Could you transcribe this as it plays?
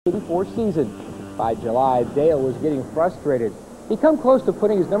1984 season. By July, Dale was getting frustrated. He come close to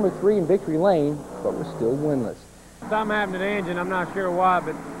putting his number 3 in victory lane, but was still winless. Something happened to the engine, I'm not sure why,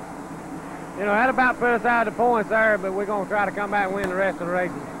 but, you know, that about put us out of the points there, but we're going to try to come back and win the rest of the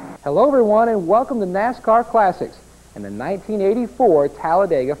races. Hello, everyone, and welcome to NASCAR Classics and the 1984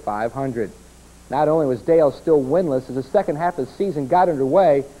 Talladega 500. Not only was Dale still winless as the second half of the season got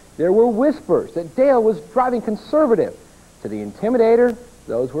underway, there were whispers that Dale was driving conservative. To the Intimidator,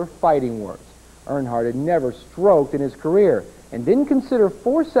 those were fighting words. Earnhardt had never stroked in his career and didn't consider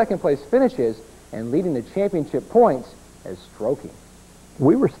 4 second-place finishes and leading the championship points as stroking.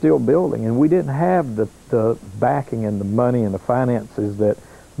 We were still building, and we didn't have the backing and the money and the finances that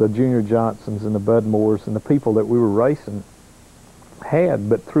the Junior Johnsons and the Bud Moores and the people that we were racing had.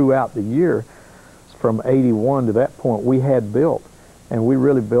 But throughout the year, from 81 to that point, we had built, and we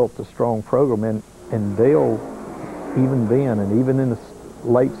really built a strong program. And Dale, even then, and even in the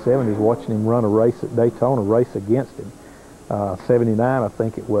late 70s, watching him run a race at Daytona, race against him, 79 I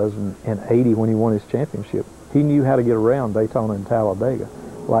think it was, and 80 when he won his championship. He knew how to get around Daytona and Talladega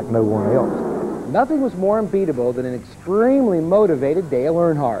like no one else. Nothing was more unbeatable than an extremely motivated Dale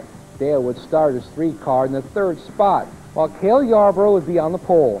Earnhardt. Dale would start his 3 car in the 3rd spot, while Cale Yarborough would be on the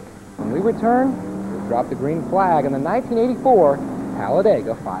pole. When we return, we'll drop the green flag in the 1984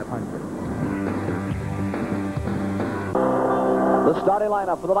 Talladega 500. The starting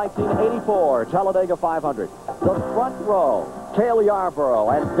lineup for the 1984 Talladega 500. The front row, Cale Yarborough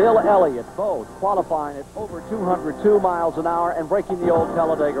and Bill Elliott, both qualifying at over 202 miles an hour and breaking the old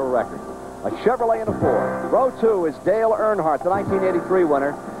Talladega record. A Chevrolet and a Ford. Row 2 is Dale Earnhardt, the 1983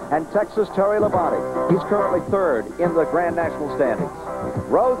 winner, and Texas Terry Labonte. He's currently 3rd in the Grand National standings.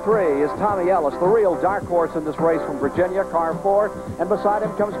 Row 3 is Tommy Ellis, the real dark horse in this race from Virginia, car 4, and beside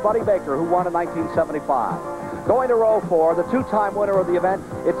him comes Buddy Baker, who won in 1975. Going to row 4, the 2-time winner of the event,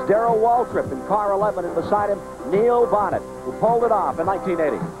 it's Darrell Waltrip in car 11, and beside him, Neil Bonnet, who pulled it off in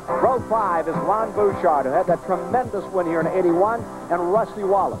 1980. Row 5 is Ron Bouchard, who had that tremendous win here in 81, and Rusty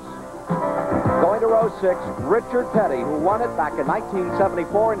Wallace. Going to row 6, Richard Petty, who won it back in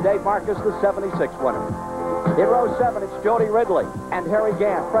 1974, and Dave Marcus, the 76 winner. In row 7, it's Jody Ridley and Harry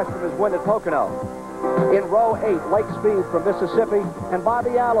Gant, fresh from his win at Pocono. In row 8, Lake Speed from Mississippi, and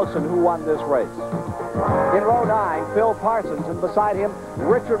Bobby Allison, who won this race. In row 9, Phil Parsons, and beside him,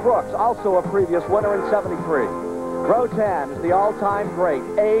 Richard Brooks, also a previous winner in 73. Row 10 is the all-time great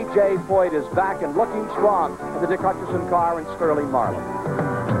A.J. Foyt is back and looking strong in the Dick Hutcherson car and Sterling Marlin.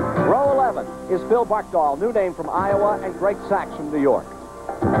 Row 11 is Phil Barkdahl, new name from Iowa, and Greg Sachs from New York.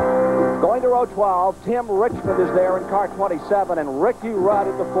 Going to row 12, Tim Richmond is there in car 27, and Ricky Rudd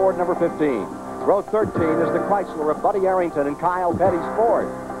at the Ford number 15. Row 13 is the Chrysler of Buddy Arrington and Kyle Petty's Ford.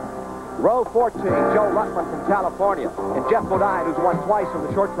 Row 14, Joe Ruttman from California, and Jeff Bodine, who's won twice in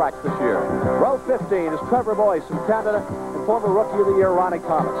the short tracks this year. Row 15 is Trevor Boyce from Canada, and former Rookie of the Year, Ronnie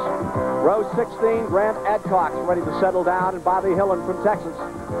Thomas. Row 16, Grant Adcock's ready to settle down, and Bobby Hillen from Texas.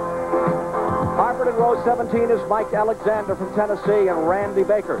 Harvard in row 17 is Mike Alexander from Tennessee, and Randy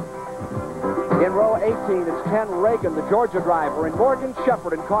Baker. In row 18, it's Ken Reagan, the Georgia driver, and Morgan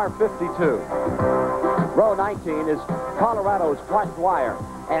Shepherd in car 52. Row 19 is Colorado's Clark Dwyer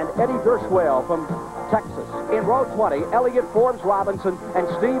and Eddie Gerswell from Texas. In row 20, Elliott Forbes Robinson and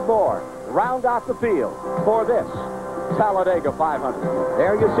Steve Moore round out the field for this Talladega 500.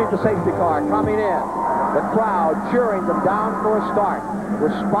 There you see the safety car coming in. The crowd cheering them down for a start.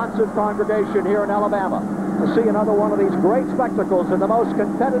 Responsive congregation here in Alabama to see another one of these great spectacles in the most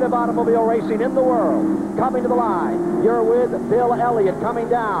competitive automobile racing in the world. Coming to the line, you're with Bill Elliott coming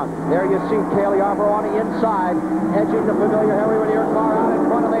down. There you see Cale Yarborough on the inside, edging the familiar Harry Ranier car out in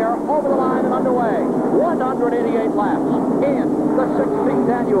front of there, over the line and underway. 188 laps in the 16th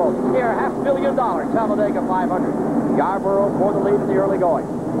annual, near $500,000 Talladega 500. Yarborough for the lead in the early going.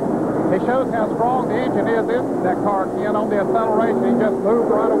 It shows how strong the engine is in that car, Ken. On the acceleration, he just moved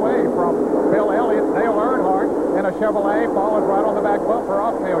right away from Bill Elliott. Dale Earnhardt in a Chevrolet followed right on the back bumper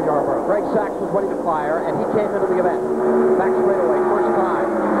off Cale Yarborough. Greg Sachs was ready to fire, and he came into the event. Back straight away, first time.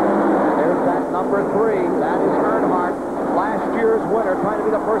 And there's that number 3. That is Earnhardt, last year's winner, trying to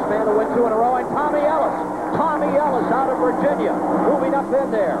be the first man to win 2 in a row. And Tommy Ellis out of Virginia, moving up in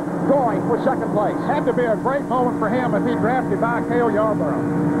there, going for second place. Had to be a great moment for him if he drafted by Cale Yarborough.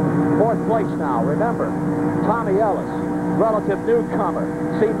 4th place now. Remember, Tommy Ellis, relative newcomer,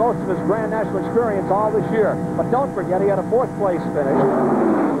 seen most of his Grand National experience all this year. But don't forget, he had a 4th place finish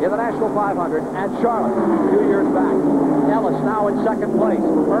in the National 500 at Charlotte a few years back. Ellis now in second place.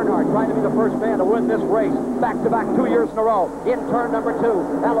 Earnhardt trying to be the first man to win this race. Back-to-back 2 years in a row. In turn number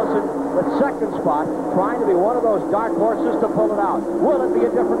 2. Ellis in the second spot, trying to be one of those dark horses to pull it out. Will it be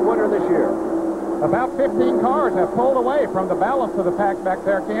a different winner this year? About 15 cars have pulled away from the balance of the pack back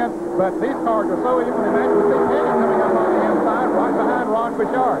there, Ken, but these cars are so evenly matched. You see Penny coming up on the inside, right behind Ron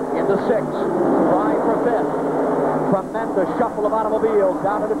Bouchard. Into 6, trying for 5th. Tremendous shuffle of automobiles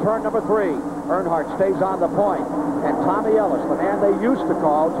down into turn number 3. Earnhardt stays on the point. And Tommy Ellis, the man they used to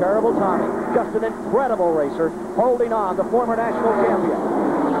call Terrible Tommy, just an incredible racer, holding on, the former national champion.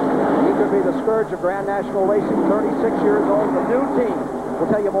 He could be the scourge of Grand National Racing, 36 years old, the new team. We'll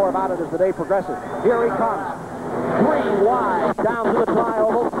tell you more about it as the day progresses. Here he comes. 3 wide down to the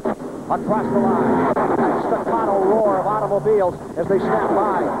tri-oval. Across the line. That staccato roar of automobiles as they snap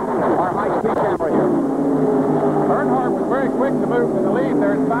by our high-speed camera here. Earnhardt was very quick to move to the lead.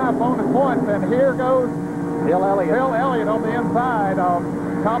 There's 5 bonus points, and here goes Bill Elliott. Bill Elliott on the inside of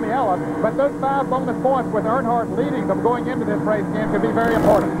Tommy Ellis. But those 5 bonus points with Earnhardt leading them going into this race game could be very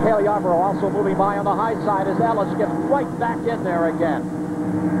important. Cale Yarborough also moving by on the high side as Ellis gets right back in there again.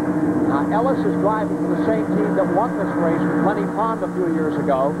 Now, Ellis is driving for the same team that won this race with Lenny Pond a few years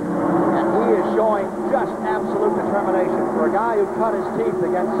ago, and he is showing just absolute determination. For a guy who cut his teeth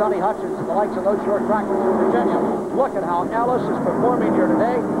against Sonny Hutchins and the likes of those short trackers from Virginia, look at how Ellis is performing here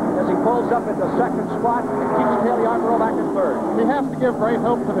today as he pulls up into second spot and keeps Cale Yarborough back in third. He has to give great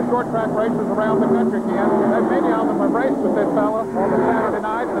hope to the short track racers around the country, Ken. And many of them have raced with this fella on the Saturday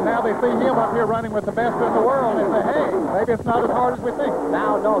nights, and now they see him up here running with the best in the world and say, hey, maybe it's not as hard as we think.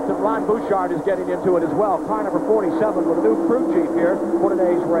 Now note that Ron Bouchard is getting into it as well. Car number 47 with a new crew chief here for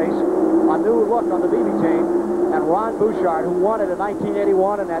today's race. A new look on the BB team. And Ron Bouchard, who won it in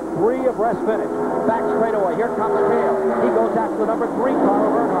 1981 and had 3 abreast finish. Back straight away. Here comes Cale. He goes after the number 3 car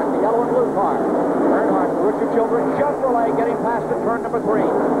of Earnhardt, the yellow and blue car. Earnhardt, Richard Children, Chevrolet getting past at turn number 3.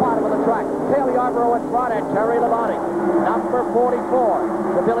 Bottom of the track. Cale Yarborough in front and Terry Labonte. Number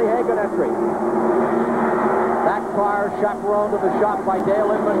 44, the Billy Hagan entry. That car chaperoned to the shop by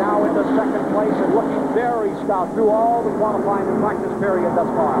Dale Inman, now into second place and looking very stout through all the qualifying and practice period thus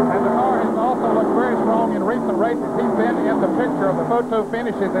far. And the car has also looked very strong in recent races. He's been in the picture of the photo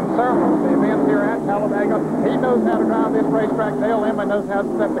finishes in several of the events here at Talladega. He knows how to drive this racetrack. Dale Inman knows how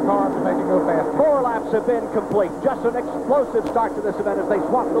to set the car up to make it go fast. 4 laps have been complete. Just an explosive start to this event as they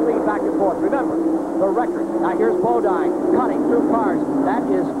swap the lead back and forth. Remember, the record. Now here's Bodine cutting through cars. That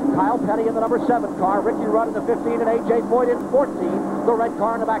is Kyle Petty in the number 7 car, Ricky Rudd in the 15, and A.J. Foyt in 14, the red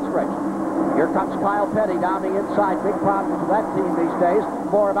car in the backstretch. Here comes Kyle Petty down the inside. Big problems for that team these days.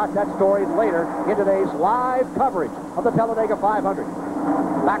 More about that story later in today's live coverage of the Talladega 500.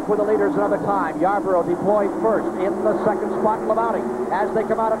 Back with the leaders another time. Yarborough deployed first in the second spot. Labonte as they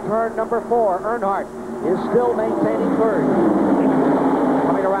come out of turn number 4. Earnhardt is still maintaining third.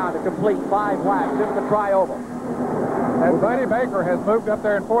 Coming around to complete 5 laps into the tri-oval. And Buddy Baker has moved up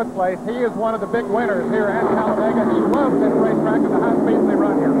there in 4th place. He is one of the big winners here at Talladega. He loves this racetrack and the high speeds they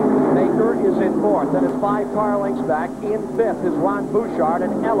run here. Baker is in 4th, and is 5 car lengths back. In 5th is Ron Bouchard,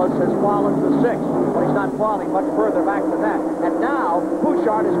 and Ellis has fallen to 6th. But he's not falling much further back than that. And now,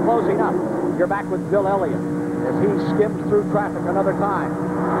 Bouchard is closing up. You're back with Bill Elliott as he skims through traffic another time.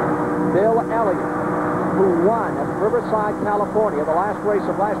 Bill Elliott, who won at Riverside, California, the last race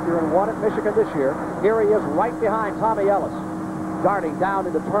of last year, and won at Michigan this year. Here he is right behind Tommy Ellis, darting down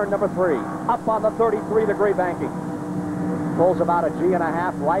into turn number 3, up on the 33-degree banking. Pulls about a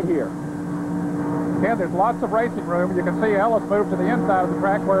G&a-half right here. Ken, there's lots of racing room. You can see Ellis move to the inside of the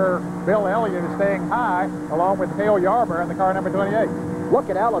track where Bill Elliott is staying high, along with Cale Yarborough in the car number 28. Look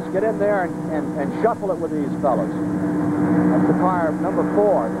at Ellis get in there and shuffle it with these fellas. That's the car number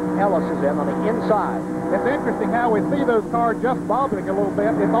 4. Ellis is in on the inside. It's interesting how we see those cars just bobbling a little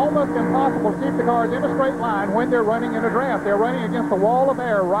bit. It's almost impossible to keep the cars in a straight line when they're running in a draft. They're running against a wall of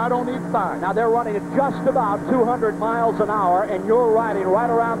air right on each side. Now they're running at just about 200 miles an hour, and you're riding right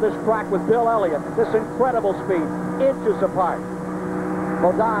around this track with Bill Elliott. This incredible speed, inches apart.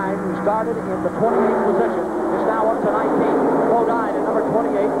 Bodine, who started in the 28th position, is now up to 19. Bodine at number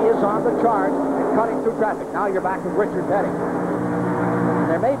 28 is on the charge and cutting through traffic. Now you're back with Richard Petty.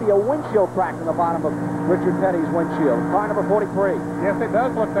 There may be a windshield crack in the bottom of Richard Petty's windshield. Car number 43. Yes, it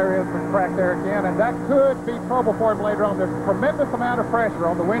does look there is a crack there again, and that could be trouble for him later on. There's a tremendous amount of pressure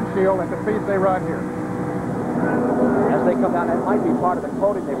on the windshield at the speeds they run here. As they come down, that might be part of the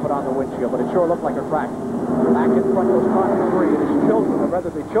coating they put on the windshield, but it sure looked like a crack. Back in front goes car number 3. It is Children, or rather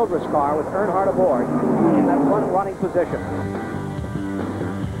the Childress car with Earnhardt aboard in that front running position.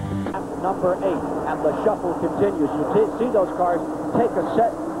 Number 8, and the shuffle continues. You see those cars take a set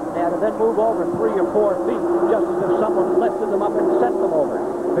and then move over 3 or 4 feet, just as if someone lifted them up and sent them over.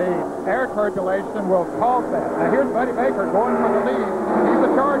 The air circulation will cause that. Now here's Buddy Baker going for the lead. He's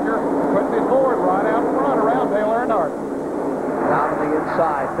a charger, puts his board right out front around Dale Earnhardt. Down to the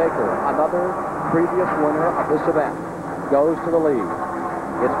inside, Baker, another previous winner of this event, goes to the lead.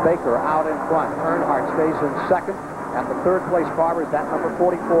 It's Baker out in front. Earnhardt stays in second, and the third place car is that number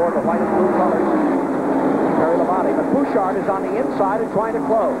 44, the white and blue colors, Terry Labonte. But Bouchard is on the inside and trying to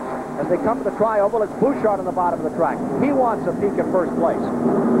close. As they come to the tri-oval, it's Bouchard on the bottom of the track. He wants a peek at first place.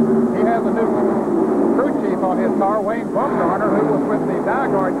 He has a new crew chief on his car, Wayne Bumgarner, who was with the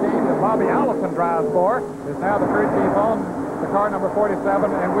Dyegard team that Bobby Allison drives for, is now the crew chief on the car number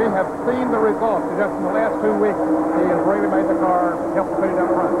 47, and we have seen the results just in the last 2 weeks. He has really made the car, helped put it up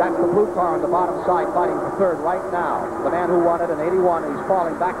front. That's the blue car on the bottom side fighting for third right now. The man who won it in 81, and he's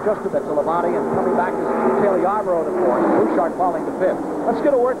falling back just a bit to Labonte, and coming back is Taylor Yarborough to fourth, Bouchard falling to fifth. Let's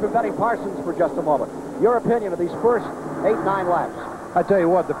get a word from Benny Parsons for just a moment. Your opinion of these first 8-9 laps. I tell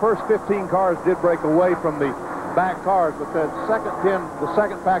you what, the first 15 cars did break away from the back cars, but the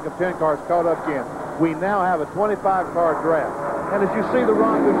second pack of 10 cars caught up again. We now have a 25-car draft. And as you see the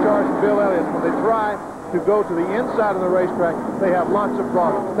Ron Bouchard and Bill Elliott, when they try to go to the inside of the racetrack, they have lots of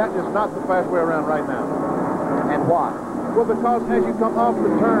problems. That is not the fast way around right now. And why? Well, because as you come off the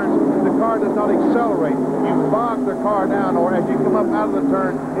turns, the car does not accelerate. You bog the car down, or as you come up out of the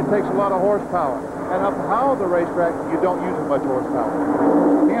turn, it takes a lot of horsepower. And up how the racetrack, you don't use as much horsepower.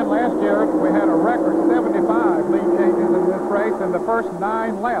 And last year, we had a record 75 lead changes in this race. In the first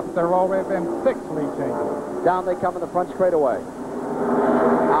 9 laps, there have already been 6 lead changes. Down they come in the front straightaway.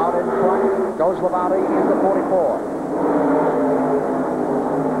 Out in front goes Labonte into 44.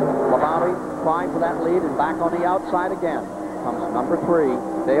 Labonte trying for that lead, and back on the outside again comes number 3,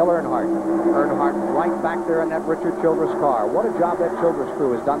 Dale Earnhardt. Earnhardt right back there in that Richard Childress car. What a job that Childress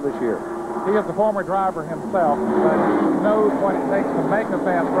crew has done this year. He is a former driver himself, but he knows what it takes to make a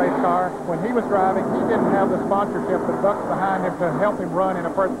fast race car. When he was driving, he didn't have the sponsorship that bucks behind him to help him run in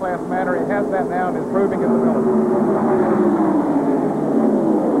a first-class manner. He has that now and is proving his ability.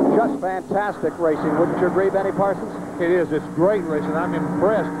 Just fantastic racing, wouldn't you agree, Benny Parsons? It is. It's great racing. I'm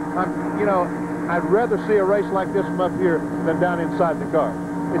impressed. I'd rather see a race like this from up here than down inside the car.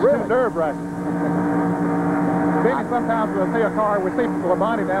 It's Really? too nerve-wracking. Benny, sometimes we'll see a car, we see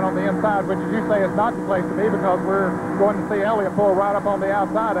Labonte down on the inside, which as you say is not the place to be, because we're going to see Elliott pull right up on the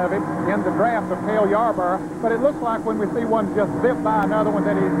outside of him in the draft of Cale Yarborough. But it looks like when we see one just zip by another one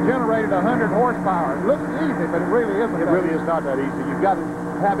that he's generated 100 horsepower. It looks easy, but it really isn't. It really is not that easy. You've got to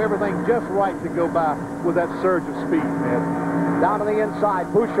have everything just right to go by with that surge of speed, man. Down to the inside,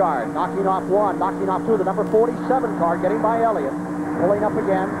 Bouchard knocking off 1, knocking off 2. The number 47 car getting by Elliott. Pulling up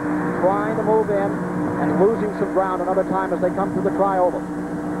again, trying to move in, and losing some ground another time as they come to the tri-oval.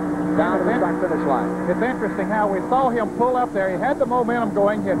 Down to the start-finish line. It's interesting how we saw him pull up there. He had the momentum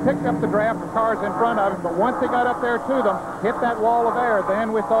going. He had picked up the draft of cars in front of him, but once he got up there to them, hit that wall of air,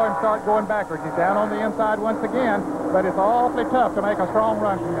 then we saw him start going backwards. He's down on the inside once again, but it's awfully tough to make a strong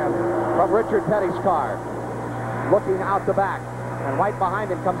run from him. From Richard Petty's car, looking out the back, and right behind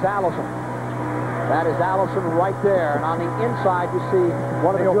him comes Allison. That is Allison right there, and on the inside you see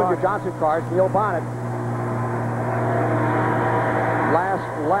one of the Junior Johnson cars, Neil Bonnet. Last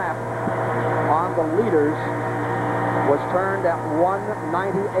lap on the leaders was turned at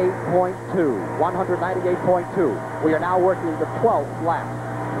 198.2. We are now working the 12th lap.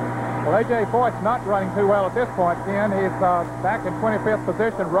 Well, A.J. Foyt's not running too well at this point, Ken. He's back in 25th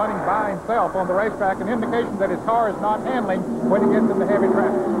position, running by himself on the racetrack, an indication that his car is not handling when he gets into heavy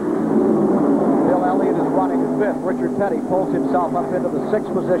traffic. Bill Elliott is running in 5th. Richard Petty pulls himself up into the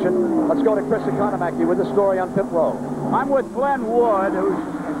 6th position. Let's go to Chris Economaki with the story on pit road. I'm with Glenn Wood, who's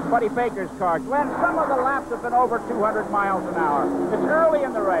Buddy Baker's car. Glenn, some of the laps have been over 200 miles an hour. It's early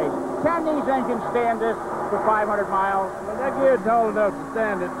in the race. Can these engines stand this for 500 miles? Well, they're geared tall enough to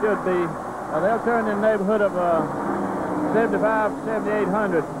stand it, should be. They'll turn in the neighborhood of 75,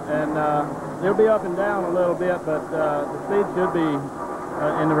 7,800, and they'll be up and down a little bit, but the speed should be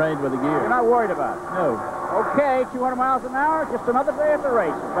in the range with the gear. You're not worried about it? No. Okay, 200 miles an hour, just another day at the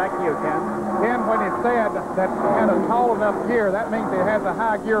race. Back to you, Ken. Ken, when he said that he had a tall enough gear, that means he has a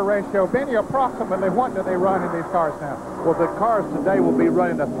high gear ratio. Benny, approximately what do they run in these cars now? Well, the cars today will be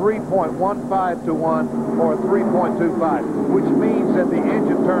running a 3.15 to 1 or a 3.25, which means that the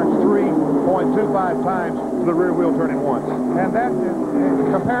engine turns 3.25 times to the rear wheel turning once. And that,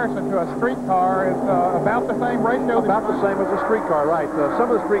 in comparison to a street car, is about the same ratio? About the same as a street car, right. Some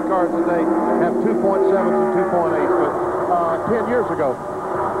of the street cars today have 2.7 to 2.8, but 10 years ago.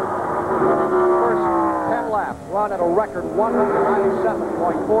 First 10 laps. laps, run at a record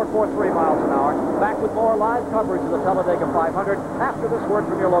 197.443 miles an hour. Back with more live coverage of the Talladega 500 after this word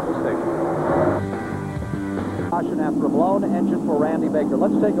from your local station. Caution after a blown engine for Randy Baker.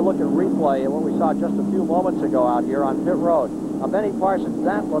 Let's take a look at replay at what we saw just a few moments ago out here on pit road. Benny Parsons,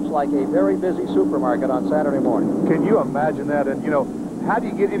 that looks like a very busy supermarket on Saturday morning. Can you imagine that? And, you know, how do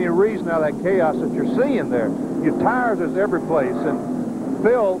you get any reason out of that chaos that you're seeing there? Your tires is every place. And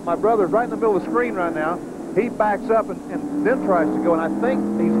Phil, my brother's right in the middle of the screen right now. He backs up and then tries to go. And I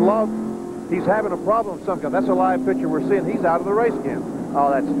think he's having a problem of some kind. That's a live picture we're seeing. He's out of the race again. Oh,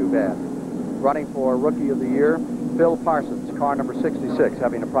 that's too bad. Running for Rookie of the Year, Phil Parsons, car number 66,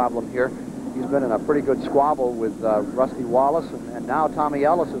 having a problem here. He's been in a pretty good squabble with Rusty Wallace, and now Tommy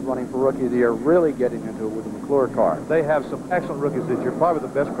Ellis is running for Rookie of the Year, really getting into it with the McClure car. They have some excellent rookies this year, probably the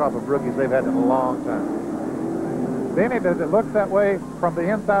best crop of rookies they've had in a long time. Benny, does it look that way from the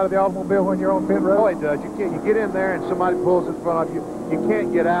inside of the automobile when you're on pit road? Oh, it does. You get in there and somebody pulls in front of you. You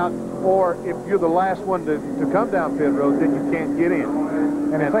can't get out, or if you're the last one to come down pit road, then you can't get in.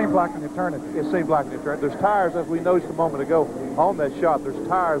 And it seems like an eternity. It seems like an eternity. There's tires, as we noticed a moment ago on that shot, there's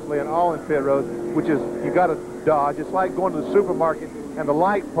tires laying all in pit road, which is, you got to dodge. It's like going to the supermarket and the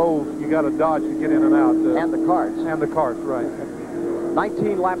light poles, you got to dodge to get in and out. And the carts. And the carts, right.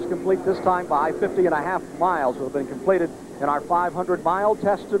 19 laps complete this time by 50.5 miles will have been completed in our 500-mile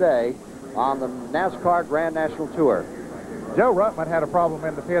test today on the NASCAR Grand National Tour. Joe Ruttman had a problem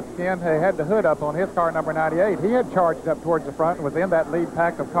in the pits again. He had the hood up on his car number 98. He had charged up towards the front and was in that lead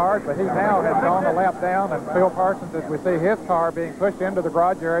pack of cars, but he now has gone a lap down, and Phil Parsons, as we see his car being pushed into the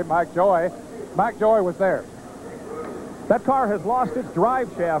garage area, Mike Joy was there. That car has lost its drive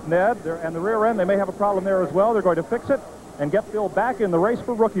shaft, Ned, and the rear end, they may have a problem there as well. They're going to fix it and get Phil back in the race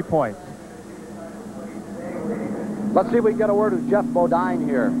for rookie points. Let's see if we can get a word with Jeff Bodine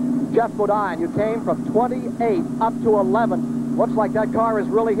here. Jeff Bodine, you came from 28 up to 11. Looks like that car is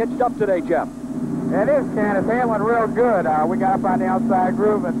really hitched up today, Jeff. It is, Ken. It's handling real good. We got up on the outside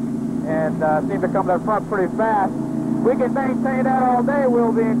groove and seemed to come to the front pretty fast. We can maintain that all day.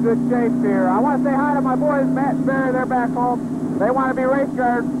 We'll be in good shape here. I want to say hi to my boys, Matt and Barry. They're back home. They want to be race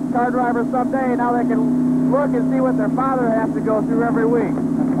car drivers someday. Now they can look and see what their father has to go through every week.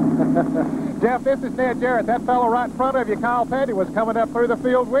 Jeff, this is Ned Jarrett. That fellow right in front of you, Kyle Petty, was coming up through the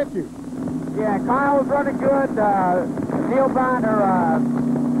field with you. Yeah, Kyle's running good. Neil Binder,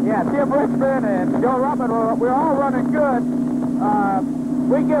 Tim Richmond and Joe Ruttman, we're all running good.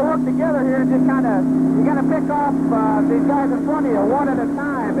 We can work together here and just kind of, you got to pick off these guys in front of you one at a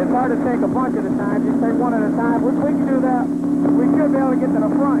time. It's hard to take a bunch at a time. Just take one at a time. If we can do that, we should be able to get to the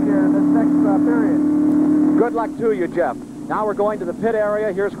front here in this next period. Good luck to you, Jeff. Now we're going to the pit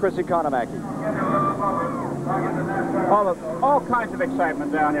area. Here's Chris Economaki. All kinds of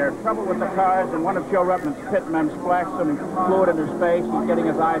excitement down here. Trouble with the cars, and one of Joe Ruttman's pitmen splashed some fluid in his face. He's getting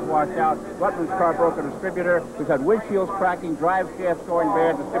his eyes washed out. Ruttman's car broke a distributor. We've had windshields cracking, drive shafts going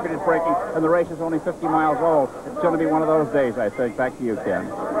bad, distributors breaking, and the race is only 50 miles old. It's going to be one of those days, I think. Back to you, Ken.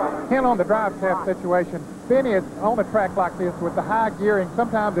 Ken, on the drive shaft situation, Benny is on a track like this with the high gearing.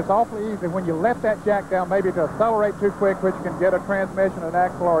 Sometimes it's awfully easy when you let that jack down, maybe to accelerate too quick, which can get a transmission, an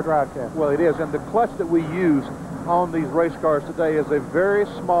axle, or a drive shaft. Well, it is, and the clutch that we use on these race cars today is a very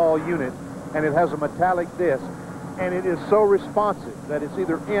small unit, and it has a metallic disc, and it is so responsive that it's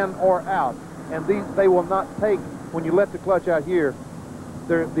either in or out, and they will not take, when you let the clutch out here,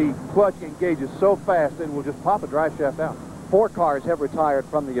 the clutch engages so fast that it will just pop a drive shaft out. 4 cars have retired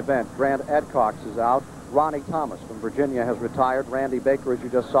from the event. Grant Adcox is out. Ronnie Thomas from Virginia has retired. Randy Baker, as you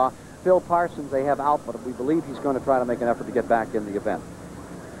just saw. Phil Parsons they have out, but we believe he's going to try to make an effort to get back in the event.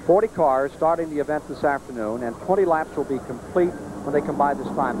 40 cars starting the event this afternoon, and 20 laps will be complete when they come by this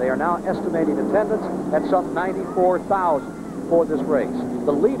time. They are now estimating attendance at some 94,000 for this race.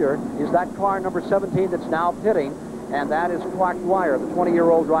 The leader is that car number 17 that's now pitting, and that is Clark Dwyer, the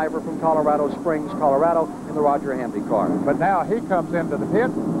 20-year-old driver from Colorado Springs, Colorado, in the Roger Hamby car. But now he comes into the pit,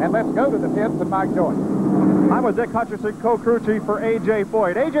 and let's go to the pits with Mike Joy. I'm with Dick Hutcherson, co-crew chief for A.J.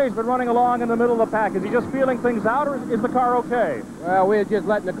 Foyt. A.J.'s been running along in the middle of the pack. Is he just feeling things out, or is the car okay? Well, we're just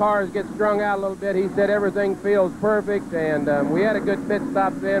letting the cars get strung out a little bit. He said everything feels perfect, and we had a good pit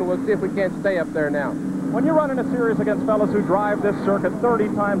stop then. We'll see if we can't stay up there now. When you run in a series against fellas who drive this circuit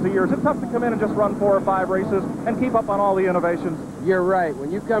 30 times a year, is it tough to come in and just run 4 or 5 races and keep up on all the innovations? You're right.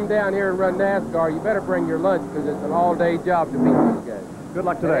 When you come down here and run NASCAR, you better bring your lunch because it's an all-day job to beat these guys. Good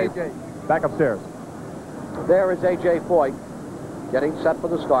luck today. AJ. Back upstairs. There is A.J. Foyt getting set for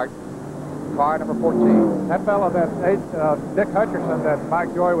the start. car number 14. That fellow, Dick Hutcherson, that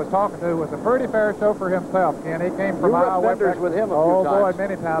Mike Joy was talking to, was a pretty fair chauffeur himself, Ken. He came from Iowa. Fenders with him a few times. times. Boy,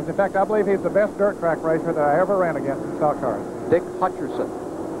 many times. In fact, I believe he's the best dirt track racer that I ever ran against in stock cars. Dick Hutcherson.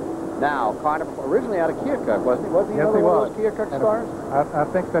 Now, car number 4, originally out of Keokuk, wasn't he? Wasn't he Yes, another he one was. of those Keokuk stars? I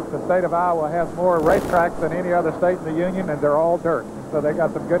think that the state of Iowa has more racetracks than any other state in the Union, and they're all dirt. So they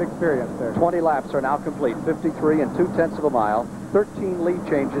got some good experience there. 20 laps are now complete, 53 and 2/10 of a mile. 13 lead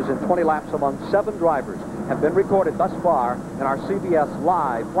changes in 20 laps among 7 drivers have been recorded thus far in our CBS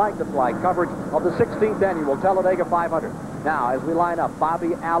live flag-to-flag coverage of the 16th annual Talladega 500. Now, as we line up,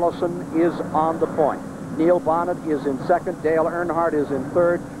 Bobby Allison is on the point. Neil Bonnet is in second. Dale Earnhardt is in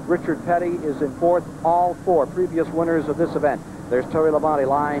third. Richard Petty is in fourth. All 4 previous winners of this event. There's Terry Labonte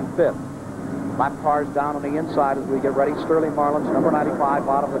lying 5th. Lap cars down on the inside as we get ready. Sterling Marlin's number 95,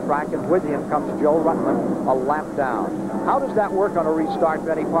 bottom of the track, and with him comes Joe Ruttman, a lap down. How does that work on a restart,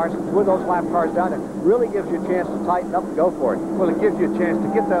 Benny Parsons? With those lap cars down, it really gives you a chance to tighten up and go for it. Well, it gives you a chance to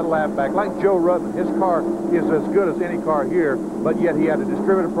get that lap back. Like Joe Ruttman, his car is as good as any car here, but yet he had a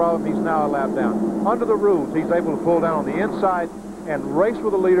distributor problem. He's now a lap down. Under the rules, he's able to pull down on the inside and race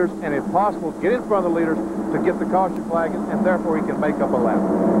with the leaders, and if possible, get in front of the leaders to get the caution flag, and therefore he can make up a lap.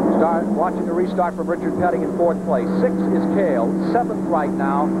 Watching the restart from Richard Petty in 4th place. 6th is Cale. 7th right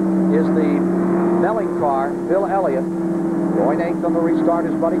now is the Melling car, Bill Elliott. Going 8th on the restart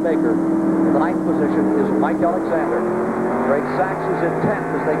is Buddy Baker. In the 9th position is Mike Alexander. Greg Sachs is in 10th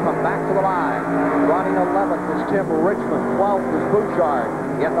as they come back to the line. Running 11th is Tim Richmond. 12th is Bouchard.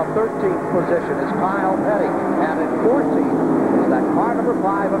 In the 13th position is Kyle Petty. And in 14th is that car number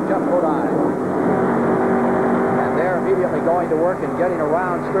 5 of Jeff Bodine. And they're immediately going to work and getting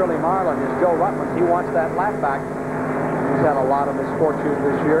around Sterling Marlin is Joe Ruttman. He wants that lap back. He's had a lot of misfortune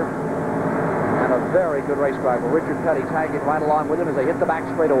this year. And a very good race driver. Richard Petty tagging right along with him as they hit the back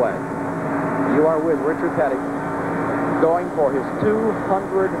straightaway. You are with Richard Petty, going for his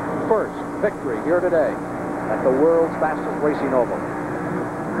 201st victory here today at the world's fastest racing oval.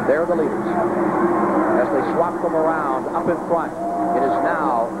 They're the leaders. As they swap them around up in front, it is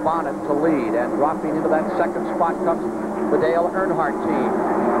now Bonnet to lead, and dropping into that second spot comes the Dale Earnhardt team.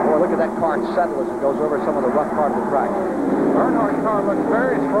 Boy, look at that car settle as it goes over some of the rough part of the track. Earnhardt's car looks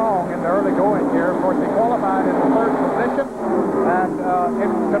very strong in the early going here. Of course, he qualified in the 3rd position. And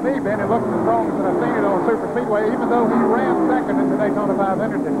to me, Ben, it looks the strongest that I've seen it on a super speedway, even though he ran 2nd in the Daytona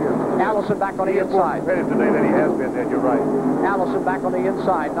 500 this year. Allison back on the inside. Better today than he has been, Ed, you're right. Allison back on the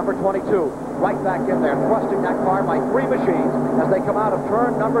inside, number 22, right back in there, thrusting that car by 3 machines as they come out of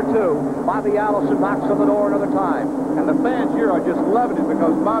turn number 2. Bobby Allison knocks on the door another time. And the fans here are just loving it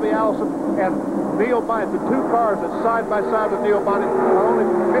because Bobby Allison and Neil Bonnet, the 2 cars that side by side with Neil Bonnet, are only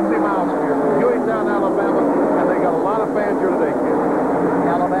 50 miles from here. Ewingtown, Alabama, and they got a lot of fans here today, kid.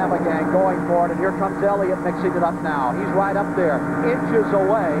 Alabama gang going for it, and here comes Elliott mixing it up now. He's right up there, inches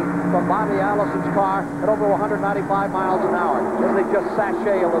away from Bobby Allison's car at over 195 miles an hour as they just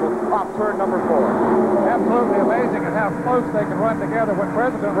sashay a little off turn number 4. Absolutely amazing at how close they can run together. When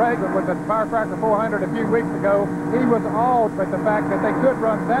President Reagan was at Firecracker 400 a few weeks ago, he was awed by the fact that they could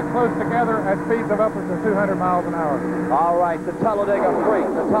run that close together at speeds of upwards of 200 miles an hour. All right, the Talladega Freight,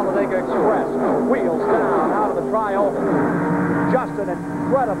 the Talladega Express, wheels down out of the tri-oval. Just an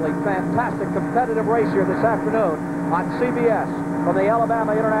incredibly fantastic competitive race here this afternoon on CBS. From the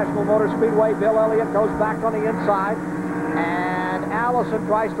Alabama International Motor Speedway, Bill Elliott goes back on the inside, and Allison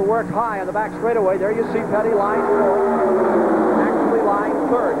tries to work high on the back straightaway. There you see Petty lying 4th, actually lying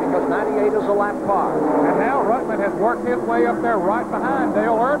 3rd because 98 is a lap car. And now Ruttman has worked his way up there right behind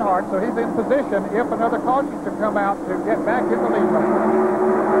Dale Earnhardt, so he's in position if another caution should come out to get back in the lead lane.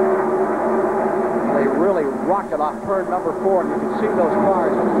 They really rocket off turn number 4, and you can see those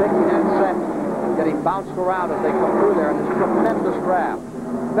cars taking and set, getting bounced around as they come through there in this tremendous draft.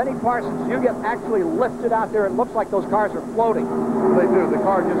 Benny Parsons, you get actually lifted out there, and it looks like those cars are floating. They do. The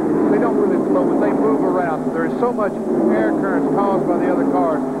car just, they don't really float, but they move around. There's so much air currents caused by the other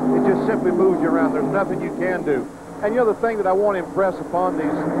cars, it just simply moves you around. There's nothing you can do. And you know, the thing that I want to impress upon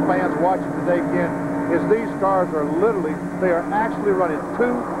these fans watching today, Ken, is these cars are literally, they are actually running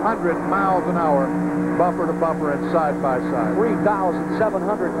 200 miles an hour, bumper to bumper and side by side.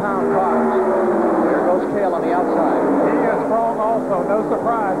 3,700-pound cars. There goes Cale on the outside. He is strong also. No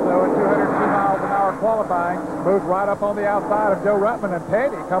surprise, though, at 202 miles an hour qualifying. Moves right up on the outside of Joe Ruttman, and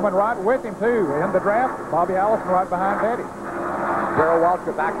Petty coming right with him, too. In the draft, Bobby Allison right behind Petty. Darrell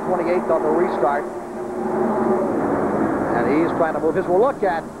Walker back 28th on the restart. And he's trying to move his. We'll look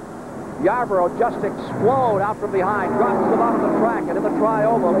at Yarborough just explode out from behind, drops to the bottom of the track, and in the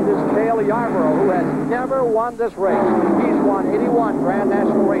tri-oval, it is Cale Yarborough, who has never won this race. He's won 81 Grand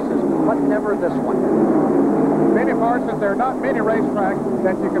National races, but never ever this one. Benny Parsons, there are not many racetracks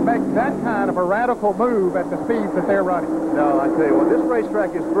that you can make that kind of a radical move at the speeds that they're running. No, I tell you what, this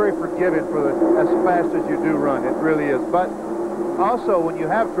racetrack is very forgiving for as fast as you do run. It really is. But also, when you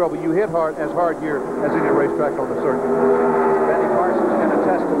have trouble, you hit as hard here as any racetrack on the circuit. Benny Parsons can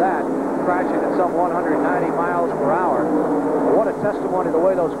attest to that, crashing at some 190 miles per hour. What a testimony to the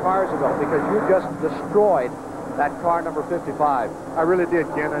way those cars are built, because you just destroyed that car number 55. I really did,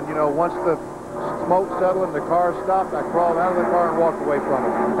 Ken. And, you know, once the smoke settled and the car stopped, I crawled out of the car and walked away from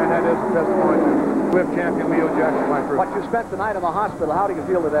it. And that is a testimony to whip champion Leo Jackson, my crew. But you spent the night in the hospital. How do you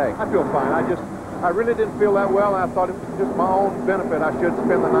feel today? I feel fine. I really didn't feel that well, and I thought it was just my own benefit. I should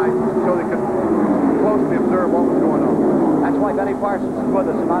spend the night so they could closely observe what was going on. That's why Benny Parsons is with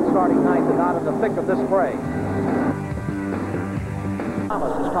us, not starting ninth and not in the thick of this fray.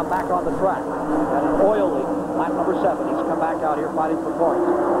 Thomas has come back on the track at an oil leak. Lap number 7. He's come back out here fighting for points.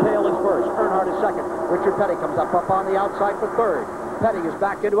 Cale is first. Earnhardt is second. Richard Petty comes up on the outside for third. Petty is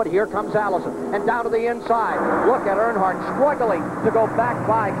back into it. Here comes Allison. And down to the inside. Look at Earnhardt struggling to go back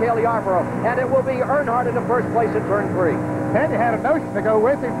by Cale Yarborough. And it will be Earnhardt in the first place in turn 3. Petty had a notion to go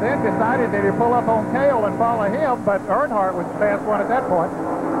with him, then decided that he'd pull up on Cale and follow him, but Earnhardt was the fast one at that point.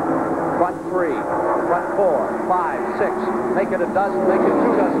 Front 3, front 4, 5, 6. Make it a dozen, make it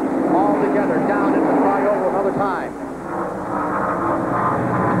 2 dozen. All together, down into the flyover another time.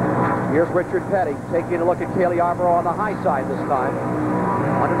 Here's Richard Petty taking a look at Cale Yarborough on the high side this time.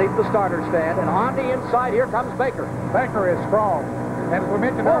 Underneath the starter stand, and on the inside, here comes Baker. Baker is strong. And as we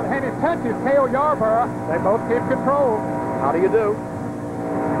mentioned earlier, and he touches Cale Yarborough. They both keep control. How do you do?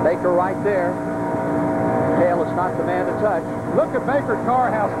 Baker right there. Cale is not the man to touch. Look at Baker's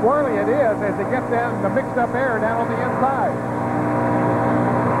car, how squirrely it is as it gets down the mixed up air down on the inside.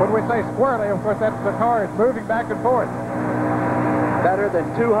 When we say squirrely, of course, that's the car is moving back and forth. Better than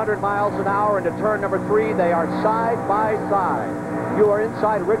 200 miles an hour into turn number 3. They are side by side. You are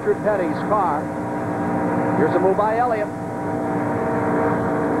inside Richard Petty's car. Here's a move by Elliott.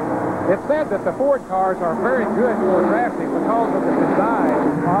 It's said that the Ford cars are very good for drafting because of the design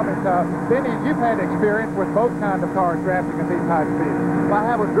of it. Benny, you've had experience with both kinds of cars drafting at these high speeds. I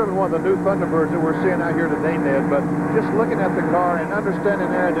haven't driven one of the new Thunderbirds that we're seeing out here today, Ned, but just looking at the car and understanding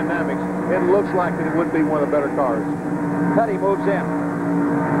aerodynamics, it looks like that it would be one of the better cars. Petty moves in.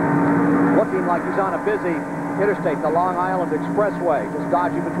 Looking like he's on a busy interstate, the Long Island Expressway, just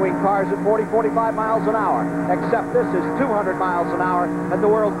dodging between cars at 40, 45 miles an hour. Except this is 200 miles an hour at the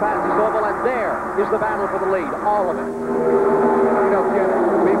world's fastest oval, and there is the battle for the lead, all of it. You know, Ken,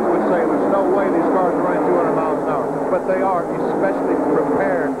 people would say there's no way these cars are running 200 miles an hour, but they are, especially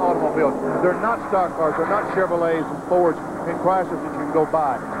prepared automobiles. They're not stock cars, they're not Chevrolets and Fords and Chryslers that you can go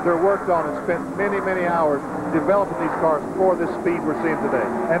buy. They're worked on and spent many, many hours developing these cars for this speed we're seeing today.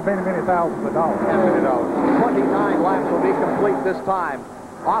 And many, many thousands of dollars. And many dollars. 29 laps will be complete this time.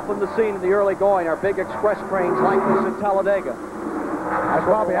 Often the scene in the early going are big express trains like this at Talladega. That's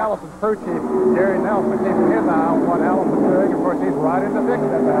Robbie Allison's crew chief, Gary Nelson, keeping his eye on what Allison's doing. Of course, he's right in the thick of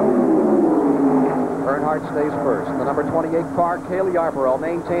that battle. Earnhardt stays first. The number 28 car, Cale Yarborough,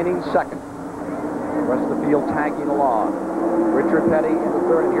 maintaining second. The rest of the field tagging along. Richard Petty in the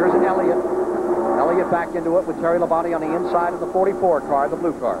third, and here's Elliott. Elliott back into it with Terry Labonte on the inside of the 44 car, the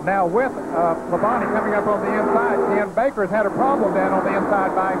blue car. Now, with Labonte coming up on the inside, Ken Baker's had a problem down on the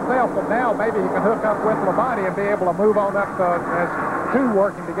inside by himself, but now maybe he can hook up with Labonte and be able to move on up as two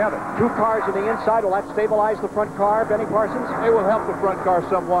working together. 2 cars on the inside. Will that stabilize the front car, Benny Parsons? It will help the front car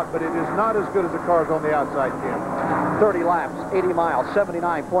somewhat, but it is not as good as the cars on the outside, Ken. 30 laps, 80 miles,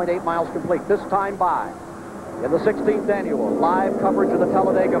 79.8 miles complete. This time by. In the 16th annual, live coverage of the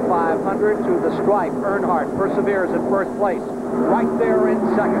Talladega 500 to the stripe. Earnhardt perseveres in first place, right there in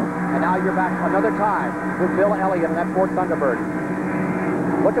second. And now you're back another time with Bill Elliott in that Ford Thunderbird.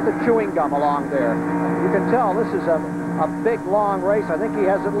 Look at the chewing gum along there. You can tell this is a big, long race. I think he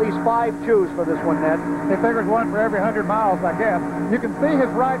has at least 5 chews for this one, Ned. He figures one for every 100 miles, I guess. You can see his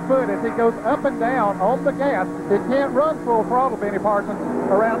right foot as he goes up and down on the gas. He can't run full throttle, Benny Parsons,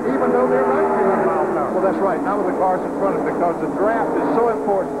 around even though they're running 200 miles an hour. Well, that's right. Not with the cars in front of him, because the draft is so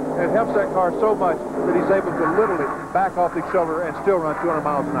important. And it helps that car so much that he's able to literally back off the shoulder and still run 200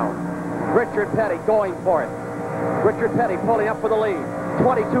 miles an hour. Richard Petty going for it. Richard Petty pulling up for the lead.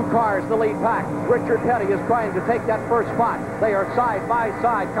 22 cars, the lead pack. Richard Petty is trying to take that first spot. They are side by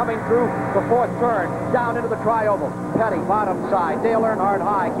side coming through the 4th turn, down into the tri-oval. Petty, bottom side. Dale Earnhardt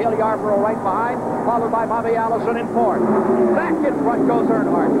high. Cale Yarborough right behind, followed by Bobby Allison in 4th. Back in front goes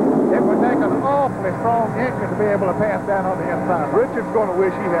Earnhardt. It would take an awfully strong engine to be able to pass down on the inside. Richard's going to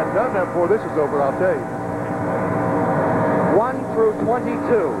wish he had done that before this is over, I'll tell you. 1 through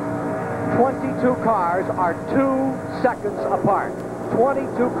 22. 22 cars are 2 seconds apart.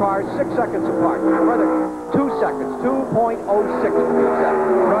 22 cars, 6 seconds apart. Or rather, 2 seconds, 2.06 to be exact.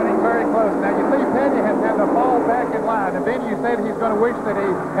 Running very close. Now, you see Petty has had to fall back in line, and then you said he's going to wish that he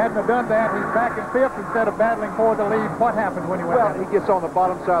hadn't have done that. He's back in 5th instead of battling for the lead. What happened when he went Well, he gets on the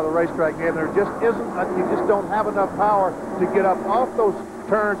bottom side of the racetrack, and there just isn't, you just don't have enough power to get up off those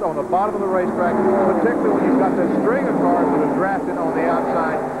turns on the bottom of the racetrack, particularly when you've got that string of cars that are drafted on the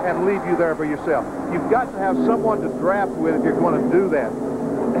outside and leave you there by yourself. You've got to have someone to draft with if you're going to do that.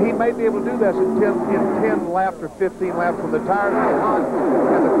 He may be able to do this in 10 laps or 15 laps when the tires are hot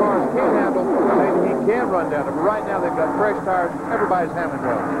and the cars can't handle. Maybe he can run down them. But right now they've got fresh tires. Everybody's handling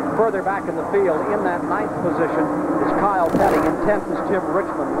well. Further back in the field, in that 9th position, is Kyle Petty. In 10th is Tim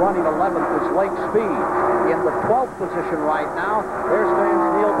Richmond. Running 11th is Lake Speed. In the 12th position right now, there stands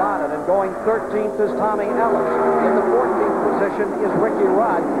Neil Bonnet. And going 13th is Tommy Ellis. In the 14th position is Ricky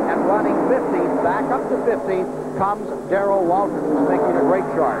Rudd. And running 15th, back up to 15th, comes Darrell Walton, who's making a great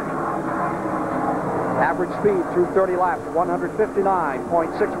charge. Average speed through 30 laps,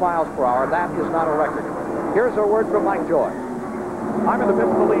 159.6 miles per hour. That is not a record. Here's a word from Mike Joy. I'm in the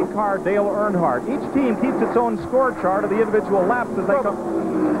fifth lead car, Dale Earnhardt. Each team keeps its own score chart of the individual laps as they come.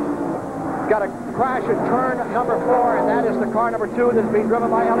 Got a crash at turn number 4, and that is the car number 2 that's being driven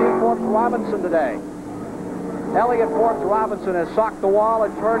by Elliott Forbes Robinson today. Elliott Forbes Robinson has socked the wall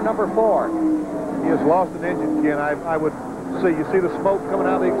at turn number 4. He has lost an engine, Ken. I would see, you see the smoke coming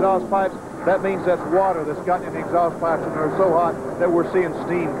out of the exhaust pipes? That means that's water that's gotten in the exhaust pipes, and they're so hot that we're seeing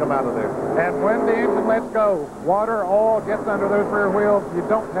steam come out of there. And when the engine lets go, water all gets under those rear wheels. You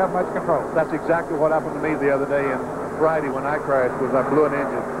don't have much control. That's exactly what happened to me the other day, and Friday when I crashed was I blew an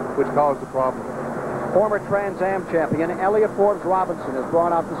engine, which caused the problem. Former Trans Am champion Elliott Forbes Robinson has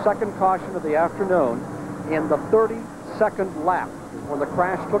brought out the second caution of the afternoon in the 32nd lap when the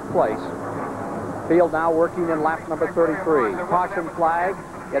crash took place. Field now working in lap number 33. Caution flag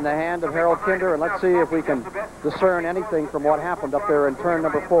in the hand of Harold Kinder, and let's see if we can discern anything from what happened up there in turn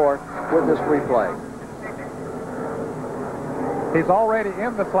number 4 with this replay. He's already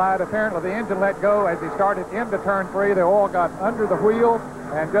in the slide. Apparently the engine let go as he started into turn 3. The oil got under the wheel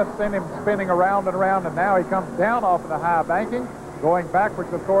and just sent him spinning around and around, and now he comes down off of the high banking, going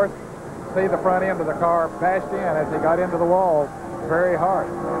backwards, of course. See the front end of the car bashed in as he got into the wall very hard.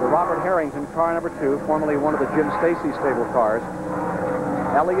 The Robert Harrington car number 2, formerly one of the Jim Stacy stable cars.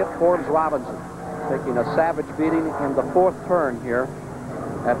 Elliott Forbes Robinson taking a savage beating in the 4th turn here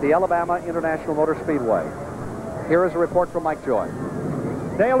at the Alabama International Motor Speedway. Here is a report from Mike Joy.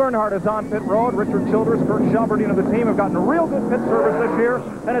 Dale Earnhardt is on pit road. Richard Childress, Kurt Shelberdine of the team have gotten real good pit service this year,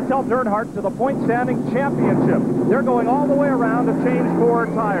 and it's helped Earnhardt to the point standing championship. They're going all the way around to change 4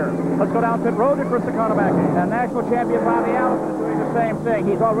 tires. Let's go down pit road to Chris Economaki. And national champion Bobby Allison is doing the same thing.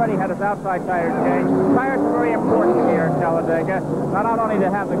 He's already had his outside tires changed. Tires are very important here at Talladega. Not only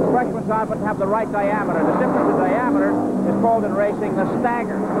to have the fresh ones on, but to have the right diameter. The difference in diameter is called in racing the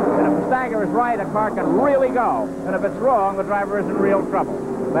stagger. And if the stagger is right, a car can really go. And if it's wrong, the driver is in real trouble.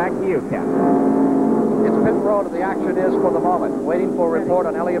 Back to you, Ken. It's pit road, and the action is for the moment. Waiting for a report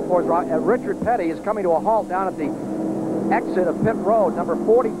on Elliott Forbes. Richard Petty is coming to a halt down at the exit of pit road, number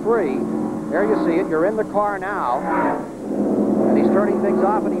 43. There you see it. You're in the car now. And he's turning things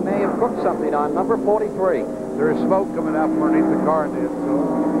off, and he may have cooked something on number 43. There is smoke coming out from underneath the car, Ned,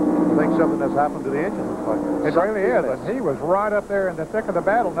 so I think something has happened to the engine, looks like. It really is, and he was right up there in the thick of the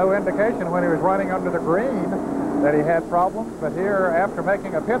battle. No indication when he was running under the green that he had problems, but here, after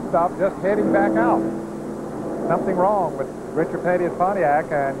making a pit stop, just heading back out. Something wrong with Richard Petty's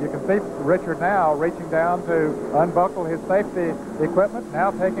Pontiac, and you can see Richard now reaching down to unbuckle his safety equipment,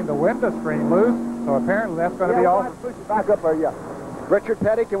 now taking the window screen loose, so apparently that's going to be all. Back up there, yeah. Richard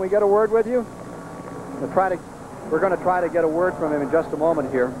Petty, can we get a word with you? We're going to try to get a word from him in just a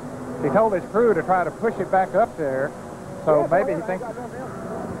moment here. He told his crew to try to push it back up there, so maybe he thinks...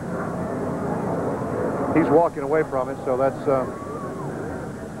 He's walking away from it, so that's...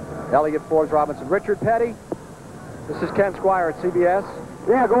 Elliott Forbes Robinson. Richard Petty, this is Ken Squire at CBS.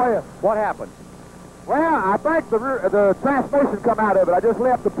 Yeah, go ahead. What happened? Well, I think the transmission come out of it. I just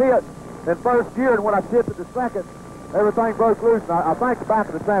left the pit in first gear, and when I shifted to second, everything broke loose. And I think the back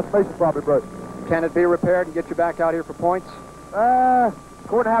of the transmission probably broke. Can it be repaired and get you back out here for points?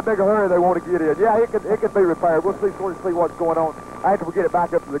 According to how big a hurry they want to get in. Yeah, it could be repaired. We'll see what's going on after we get it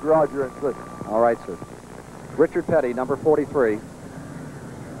back up to the garage here and see. All right, sir. Richard Petty, number 43.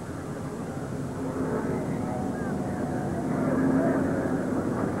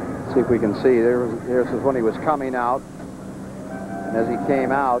 See if we can see. There's when he was coming out. And as he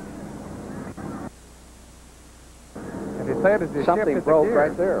came out, and he said as he something shifted broke the gear,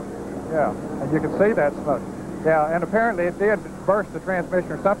 right there. Yeah, and you can see that smoke. Yeah, and apparently it did burst the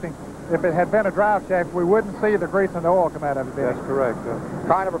transmission or something. If it had been a drive shaft, we wouldn't see the grease and the oil come out of it. That's correct.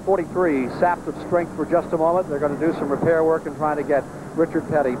 Car number 43 sapped its strength for just a moment. They're going to do some repair work and try to get Richard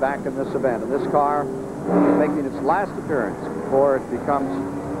Petty back in this event. And this car is making its last appearance before it becomes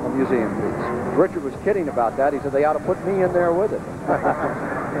a museum piece. Richard was kidding about that. He said they ought to put me in there with it.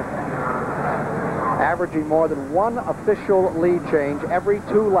 Averaging more than one official lead change every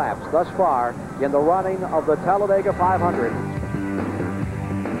 2 laps thus far in the running of the Talladega 500.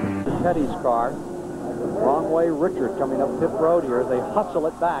 Petty's car. Wrong way, Richard coming up pit road here. They hustle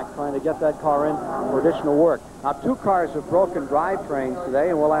it back, trying to get that car in for additional work. Now, 2 cars have broken drivetrains today,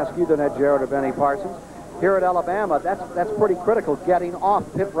 and we'll ask you, Donette Jarrett or Benny Parsons. Here at Alabama, that's pretty critical, getting off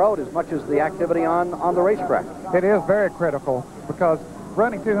pit road as much as the activity on the racetrack. It is very critical because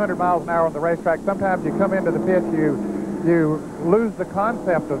running 200 miles an hour on the racetrack, sometimes you come into the pit, you lose the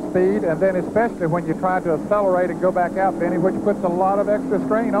concept of speed, and then especially when you try to accelerate and go back out, Benny, which puts a lot of extra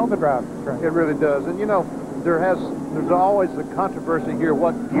strain on the drivetrain. It really does. And, you know, there's always a controversy here.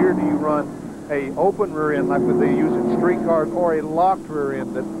 What gear do you run? A open rear end like they use in street cars, or a locked rear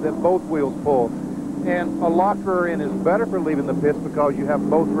end that both wheels pull? And a locked rear end is better for leaving the pits because you have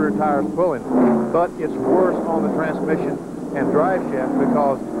both rear tires pulling. But it's worse on the transmission and drive shaft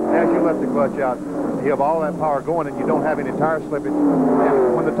because as you let the clutch out, you have all that power going and you don't have any tire slippage.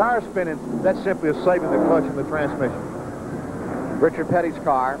 And when the tire's spinning, that simply is saving the clutch and the transmission. Richard Petty's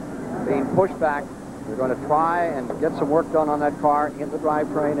car being pushed back. They're going to try and get some work done on that car in the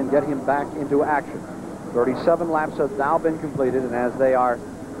drivetrain and get him back into action. 37 laps have now been completed, and as they are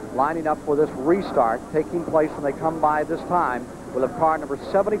lining up for this restart taking place when they come by this time, we'll have car number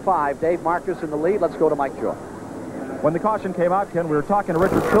 75, Dave Marcus, in the lead. Let's go to Mike Joy. When the caution came out, Ken, we were talking to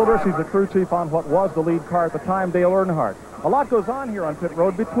Richard Childress. He's the crew chief on what was the lead car at the time, Dale Earnhardt. A lot goes on here on pit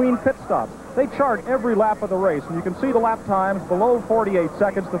road between pit stops. They chart every lap of the race, and you can see the lap times below 48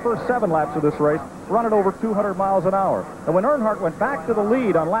 seconds. The first 7 laps of this race run at over 200 miles an hour. And when Earnhardt went back to the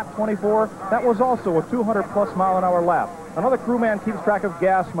lead on lap 24, that was also a 200-plus mile an hour lap. Another crewman keeps track of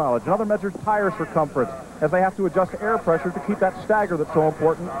gas mileage. Another measures tire circumference as they have to adjust air pressure to keep that stagger that's so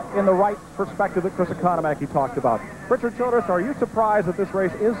important in the right perspective that Chris Economaki talked about. Richard Childress, are you surprised that this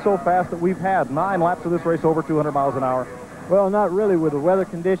race is so fast that we've had 9 laps of this race over 200 miles an hour? Well, not really. With the weather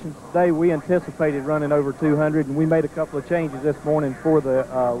conditions today, we anticipated running over 200, and we made a couple of changes this morning for the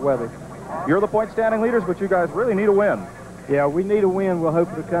weather. You're the point standing leaders, but you guys really need a win. Yeah, we need a win. We'll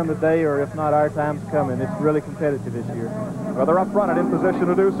hope it'll come today, or if not, our time's coming. It's really competitive this year. Well, they're up front and in position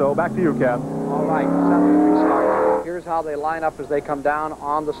to do so. Back to you, Ken. All right, 7 restart. Here's how they line up as they come down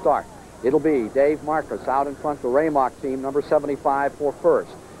on the start. It'll be Dave Marcus out in front, the Raymock team, number 75 for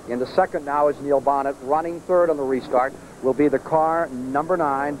first. In the second now is Neil Bonnet. Running third on the restart will be the car number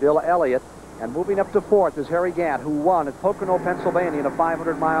 9, Bill Elliott. And moving up to fourth is Harry Gant, who won at Pocono, Pennsylvania in a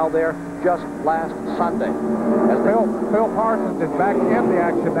 500-mile there just last Sunday. As Phil Parsons is back in the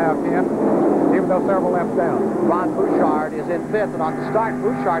action now, Ken, even though several laps down. Ron Bouchard is in fifth, and on the start,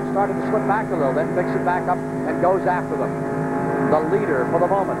 Bouchard started to slip back a little, then picks it back up and goes after them. The leader for the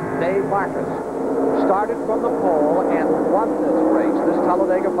moment, Dave Marcus, started from the pole and won this race, this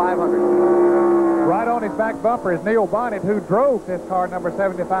Talladega 500. Right on his back bumper is Neil Bonnet, who drove this car number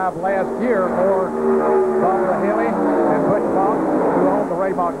 75 last year for Bob Haley and Butch Fox, who owned the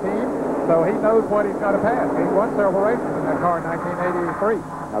Raymock team. So he knows what he's got to pass. He won several races in that car in 1983.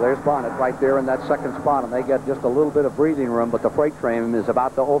 Now there's Bonnet right there in that second spot, and they get just a little bit of breathing room, but the freight train is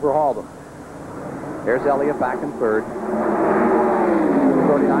about to overhaul them. There's Elliott back in third.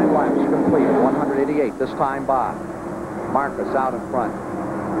 39 laps completed, 188 this time by. Marcus out in front.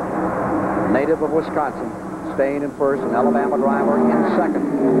 Native of Wisconsin, staying in first, an Alabama driver in second.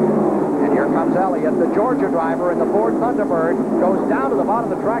 And here comes Elliott, the Georgia driver in the Ford Thunderbird, goes down to the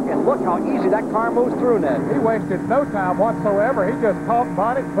bottom of the track, and look how easy that car moves through, Ned. He wasted no time whatsoever. He just caught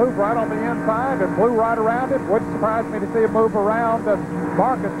Bonnet, moved right on the inside, and flew right around it. Wouldn't surprise me to see him move around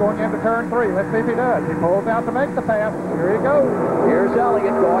Marcus going into turn 3. Let's see if he does. He pulls out to make the pass. Here he goes. Here's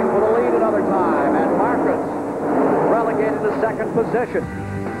Elliott going for the lead another time, and Marcus relegated to second position.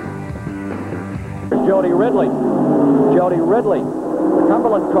 Jody Ridley. The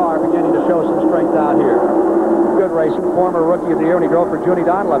Cumberland car beginning to show some strength out here. Good racing. Former Rookie of the Year when he drove for Junie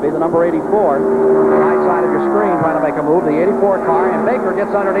Donlevy, the number 84. Right side of your screen trying to make a move. The 84 car, and Baker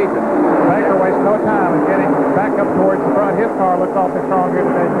gets underneath it. Baker wastes no time in getting back up towards the front. His car looks awfully strong here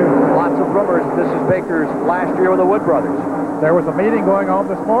today, too. Lots of rumors this is Baker's last year with the Wood Brothers. There was a meeting going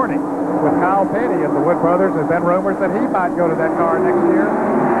on this morning with Kyle Petty of the Wood Brothers. There's been rumors that he might go to that car next year.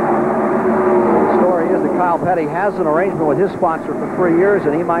 The story is that Kyle Petty has an arrangement with his sponsor for 3 years,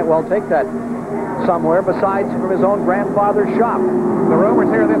 and he might well take that somewhere besides from his own grandfather's shop. The rumors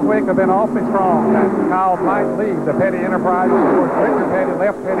here this week have been awfully strong that Kyle might leave the Petty Enterprises. Of course, Richard Petty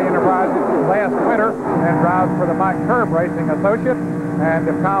left Petty Enterprises last winter and drives for the Mike Curb Racing Associate. And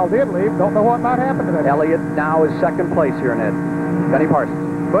if Kyle did leave, don't know what might happen to that. Elliott now is second place here, Ned. Benny Parsons.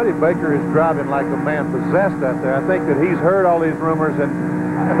 Buddy Baker is driving like a man possessed out there. I think that he's heard all these rumors, and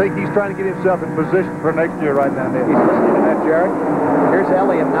I think he's trying to get himself in position for next year right now, Ned. He's listening to that, Jared. Here's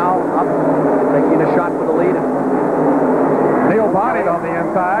Elliott now up, taking a shot for the lead. Neil Bonnet on the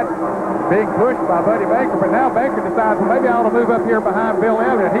inside, being pushed by Buddy Baker, but now Baker decides, well, maybe I ought to move up here behind Bill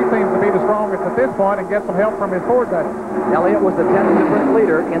Elliott. He seems to be the strongest at this point and get some help from his Ford buddy. Elliott was the 10th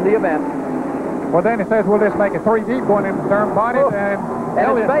leader in the event. Well, then he says, we'll just make it 3 deep going into the turn. Bonnet and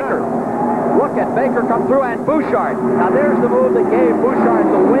Elliott. Baker. Look at Baker come through, and Bouchard. Now there's the move that gave Bouchard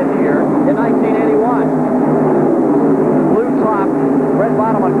the win here in 1981. Blue top, red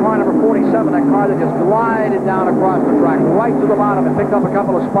bottom on car number 47, that car that just glided down across the track, right to the bottom and picked up a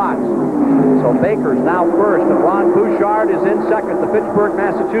couple of spots. So Baker's now first, and Ron Bouchard is in second, the Pittsburgh,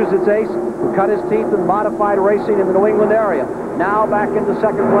 Massachusetts ace, who cut his teeth in modified racing in the New England area. Now back into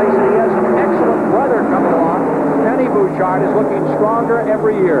second place, and he has an excellent brother coming along. Kenny Bouchard is looking stronger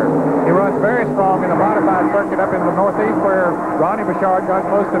every year. He runs very strong in the modified circuit up in the Northeast, where Ronnie Bouchard got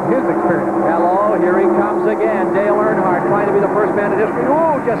most of his experience. Hello, here he comes again. Dale Earnhardt trying to be the first man in history.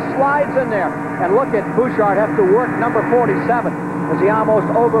 Ooh, just slides in there. And look at Bouchard have to work number 47 as he almost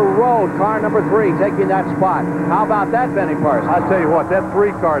overrode car number 3, taking that spot. How about that, Benny Parsons? I tell you what, that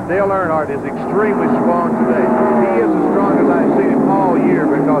 3 car, Dale Earnhardt, is extremely strong today. He is as strong as I've seen him all year,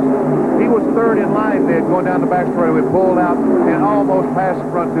 because he was third in line there going down the back straightaway, pulled out and almost passed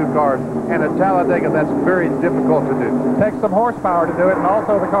the front 2 cars. And at Talladega, that's very difficult to do. Takes some horsepower to do it, and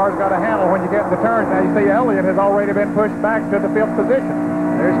also the car's got a handle when you get in the turns. Now you see Elliott has already been pushed back to the 5th position.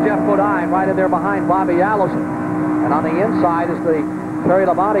 There's Jeff Bodine right in there behind Bobby Allison. And on the inside is the Terry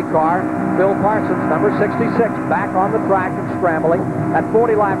Labonte car, Bill Parsons, number 66, back on the track and scrambling. At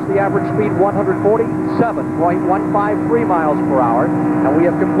 40 laps, the average speed 147.153 miles per hour. And we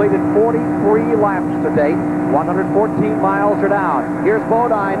have completed 43 laps to date. 114 miles are down. Here's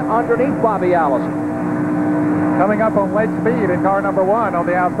Bodine underneath Bobby Allison. Coming up on late speed in car number 1 on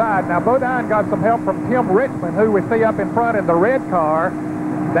the outside. Now, Bodine got some help from Tim Richmond, who we see up in front in the red car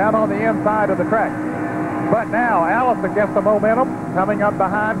down on the inside of the track. But now, Allison gets the momentum coming up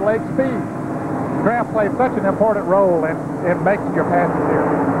behind late speed. Draft plays such an important role in making your passes here.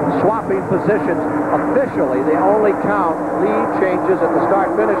 Swapping positions. Officially, they only count lead changes at the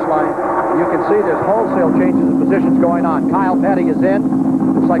start-finish line. You can see there's wholesale changes of positions going on. Kyle Petty is in.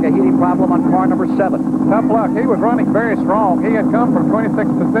 Looks like a heating problem on car number 7. Tough luck. He was running very strong. He had come from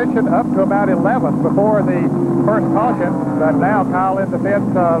 26th position up to about 11th before the first caution. But now Kyle in the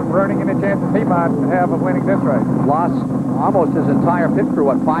 5th, ruining any chances he might have of winning this race. Lost almost his entire pit crew.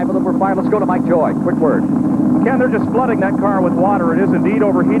 What, 5 of them were fired? Let's go to Mike Joy. Quick word. Ken, they're just flooding that car with water. It is indeed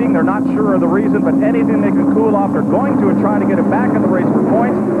overheating. They're not sure of the reason, but anything they can cool off, they're going to and try to get it back in the race for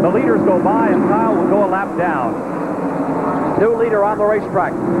points. The leaders go by, and Kyle will go a lap down. New leader on the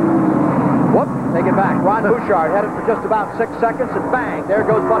racetrack. Whoop, take it back. Ron Bouchard headed for just about 6 seconds, and bang, there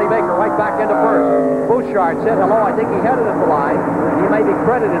goes Buddy Baker right back into first. Bouchard said hello. I think he headed at the line. He may be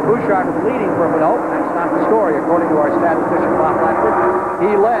credited. Bouchard was leading for a minute. Nope, that's not the story, according to our statistician, Bob Bradford.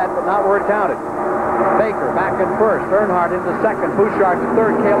 He led, but not where it counted. Baker back in first. Earnhardt into second. Bouchard to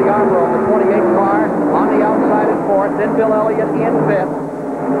third. Cale Yarborough in the 28 car on the outside in fourth. Then Bill Elliott in 5th.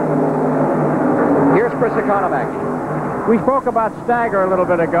 Here's Chris Economac. We spoke about stagger a little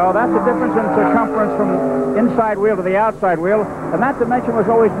bit ago. That's the difference in circumference from inside wheel to the outside wheel. And that dimension was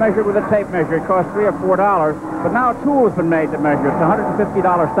always measured with a tape measure. It cost $3 or $4. But now a tool has been made to measure. It's a $150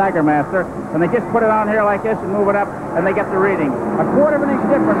 Stagger Master. And they just put it on here like this and move it up, and they get the reading. A quarter of an inch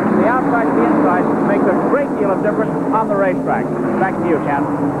difference from the outside to the inside makes a great deal of difference on the racetrack. Back to you, Ken.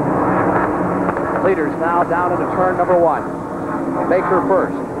 Leaders now down into turn number 1. Baker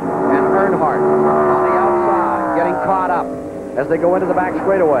first. And Earnhardt on the outside, getting caught up as they go into the back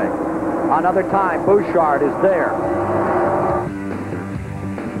straightaway. Another time, Bouchard is there.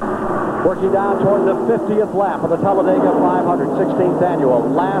 Working down toward the 50th lap of the Talladega 500, 16th annual.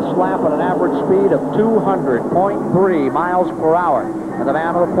 Last lap at an average speed of 200.3 miles per hour. And the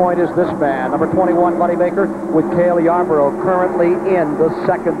man on the point is this man, number 21, Buddy Baker, with Cale Yarborough currently in the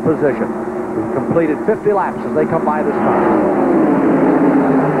 2nd position. We've completed 50 laps as they come by this time.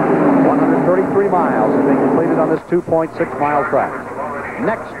 133 miles have been completed on this 2.6-mile track.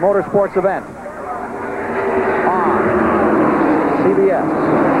 Next motorsports event on CBS.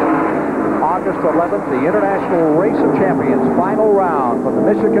 August 11th, the International Race of Champions, final round from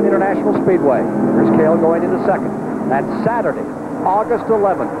the Michigan International Speedway. Here's Cale going into second. That's Saturday, August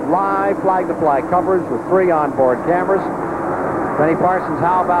 11th, live flag-to-flag coverage with 3 onboard cameras. Benny Parsons,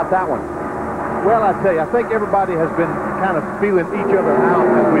 how about that one? Well, I tell you, I think everybody has been kind of feeling each other out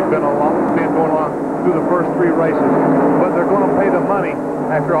as we've been going along through the first 3 races. But they're going to pay the money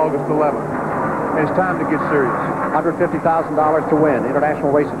after August 11th. And it's time to get serious. $150,000 to win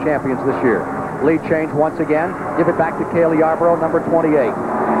International Race of Champions this year. Lead change once again. Give it back to Cale Yarborough, number 28.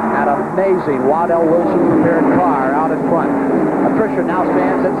 An amazing Waddell Wilson prepared car out in front. Patricia now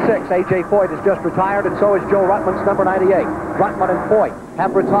stands at 6. A.J. Foyt has just retired, and so is Joe Ruttman's number 98. Ruttman and Foyt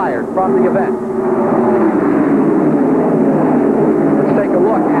have retired from the event. Let's take a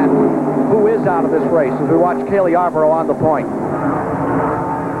look at who is out of this race as we watch Cale Yarborough on the point.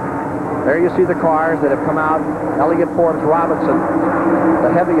 There you see the cars that have come out. Elliott Forbes Robinson, the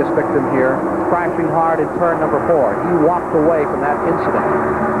heaviest victim here, crashing hard in turn number 4. He walked away from that incident.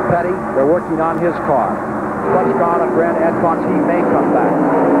 Petty, they're working on his car. Clutch gone on Grant Adcox. He may come back.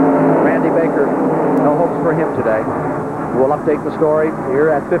 Randy Baker, no hopes for him today. We'll update the story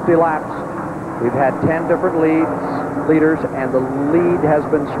here at 50 laps. We've had 10 different leaders, and the lead has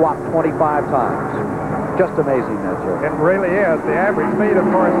been swapped 25 times. Just amazing, that, Joe. It really is. The average speed, of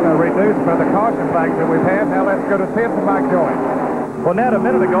course, reduced by the caution flags that we've had. Now let's go to Sid and Mike Joy. Well, Ned, a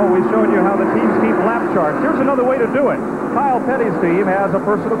minute ago, we showed you how the teams keep lap charts. Here's another way to do it. Kyle Petty's team has a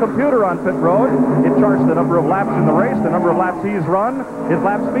personal computer on pit road. It charts the number of laps in the race, the number of laps he's run, his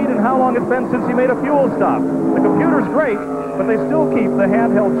lap speed, and how long it's been since he made a fuel stop. The computer's great, but they still keep the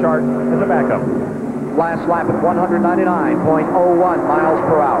handheld chart as a backup. Last lap at 199.01 miles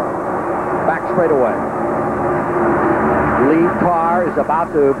per hour. Back straightaway. Lead car is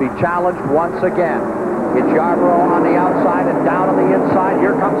about to be challenged once again. It's Yarborough on the outside and down on the inside.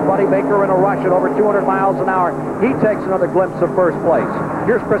 Here comes Buddy Baker in a rush at over 200 miles an hour. He takes another glimpse of first place.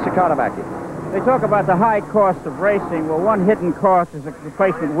 Here's Chris Economaki. They talk about the high cost of racing. Well, one hidden cost is a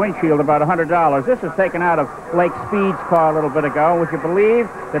replacement windshield, about $100. This was taken out of Blake Speed's car a little bit ago. Would you believe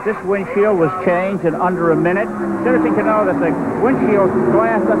that this windshield was changed in under a minute? It's interesting to know that the windshield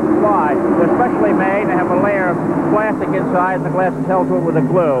glass doesn't fly. They're specially made and have a layer of plastic inside, and the glass is held to it with a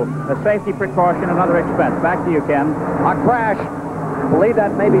glue. A safety precaution, another expense. Back to you, Ken. A crash. I believe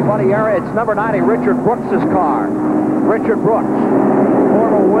that may be Buddy Era. It's number 90, Richard Brooks's car. Richard Brooks,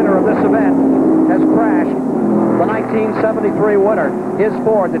 former winner of this event, has crashed. The 1973 winner, his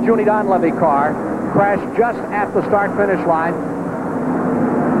Ford, the Junie Donlevy car, crashed just at the start-finish line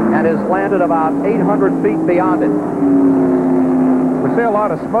and has landed about 800 feet beyond it. We see a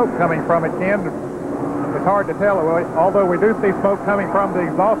lot of smoke coming from it, Ken. It's hard to tell, although we do see smoke coming from the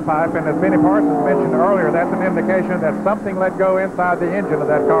exhaust pipe, and as Benny Parsons mentioned earlier, that's an indication that something let go inside the engine of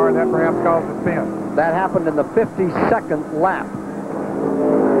that car, and that perhaps caused it to spin. That happened in the 52nd lap.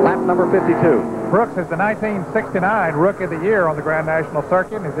 Lap number 52. Brooks is the 1969 Rookie of the Year on the Grand National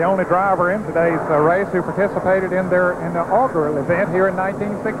Circuit. He's the only driver in today's race who participated in the inaugural event here in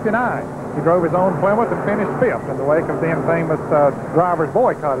 1969. He drove his own Plymouth and finished 5th in the wake of the infamous driver's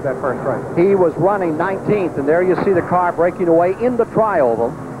boycott of that first race. He was running 19th, and there you see the car breaking away in the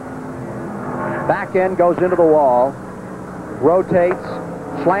tri-oval. Back end goes into the wall, rotates,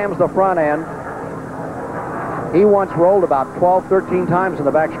 slams the front end. He once rolled about 12, 13 times in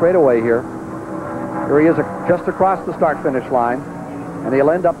the back straightaway here. Here he is just across the start-finish line, and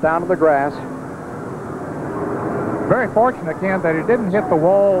he'll end up down to the grass. Very fortunate, Ken, that he didn't hit the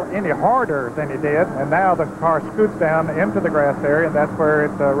wall any harder than he did, and now the car scoots down into the grass area, and that's where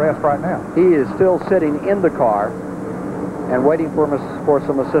it rests right now. He is still sitting in the car and waiting for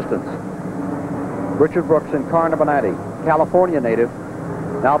some assistance. Richard Brooks in car number 90, California native,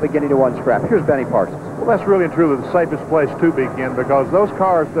 now beginning to unstrap. Here's Benny Parsons. Well, that's really and truly the safest place to be, Ken, because those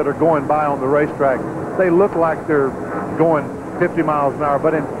cars that are going by on the racetrack, they look like they're going 50 miles an hour,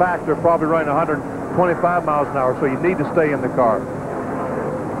 but in fact, they're probably running 125 miles an hour, so you need to stay in the car.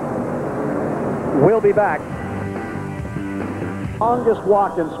 We'll be back. Longest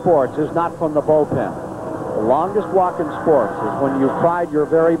walk in sports is not from the bullpen. The longest walk in sports is when you tried your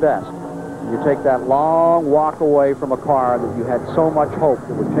very best. You take that long walk away from a car that you had so much hope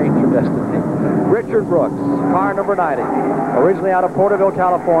that would change your destiny. Richard Brooks, car number 90, originally out of Porterville,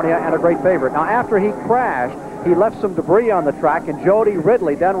 California, and a great favorite. Now, after he crashed, he left some debris on the track, and Jody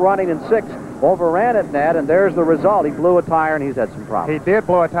Ridley, then running in 6th, overran it, Ned, and there's the result. He blew a tire, and he's had some problems. He did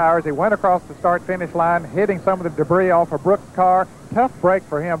blow a tire as he went across the start-finish line, hitting some of the debris off of Brooks' car. Tough break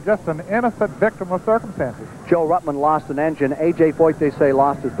for him, just an innocent victim of circumstances. Joe Ruttman lost an engine. A.J. Foyt, they say,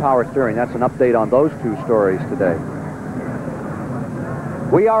 lost his power steering. That's an update on those two stories today.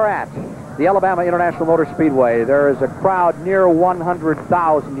 We are at the Alabama International Motor Speedway. There is a crowd near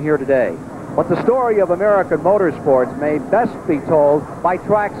 100,000 here today. But the story of American motorsports may best be told by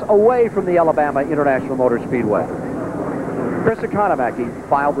tracks away from the Alabama International Motor Speedway. Chris Economaki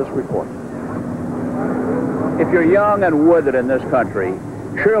filed this report. If you're young and with it in this country,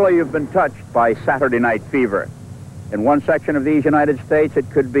 surely you've been touched by Saturday night fever. In one section of these United States, it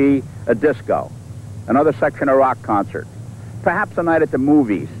could be a disco, another section a rock concert, perhaps a night at the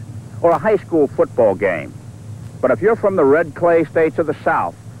movies, or a high school football game. But if you're from the red clay states of the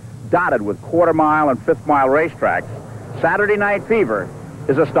South, dotted with quarter-mile and fifth-mile racetracks, Saturday night fever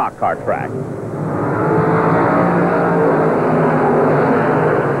is a stock car track.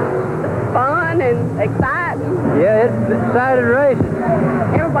 Fun and exciting. Yeah, it's exciting racing.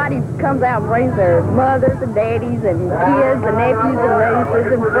 Everybody comes out and brings their mothers and daddies and kids and nephews and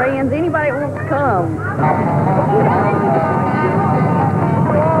nieces and friends. Anybody that wants to come.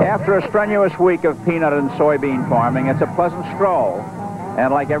 After a strenuous week of peanut and soybean farming, it's a pleasant stroll.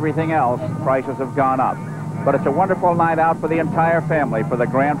 And like everything else, prices have gone up. But it's a wonderful night out for the entire family, for the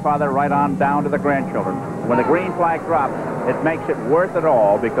grandfather right on down to the grandchildren. When the green flag drops, it makes it worth it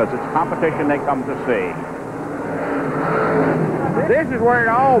all because it's competition they come to see. This is where it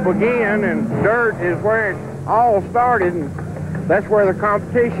all began, and dirt is where it all started, and that's where the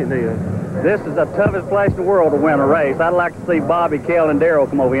competition is. This is the toughest place in the world to win a race. I'd like to see Bobby, Kel, and Darrell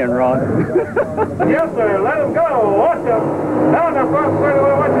come over here and run. Yes, sir. Let them go. Watch them. Down the front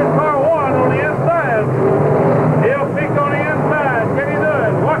straightaway. Watch this car one on the inside. He'll peek on the inside. Can he do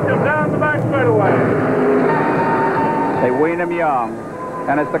it? Watch him down the back straightaway. They wean him young.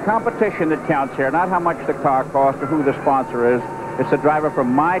 And it's the competition that counts here, not how much the car costs or who the sponsor is. It's the driver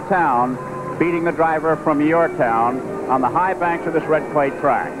from my town beating the driver from your town on the high banks of this red clay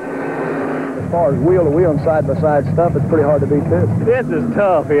track. As far as wheel-to-wheel and side-by-side stuff, it's pretty hard to beat this. This is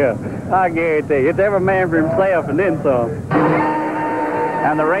tough here. I guarantee. It's every man for himself and then some.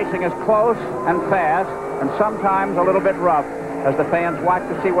 And the racing is close and fast and sometimes a little bit rough as the fans watch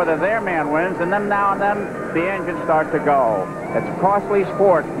to see whether their man wins, and then now and then the engines start to go. It's a costly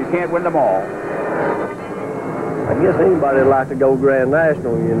sport. You can't win them all. I guess anybody would like to go Grand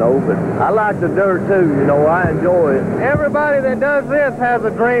National, you know, but I like the dirt too, you know, I enjoy it. Everybody that does this has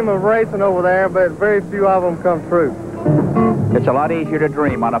a dream of racing over there, but very few of them come true. It's a lot easier to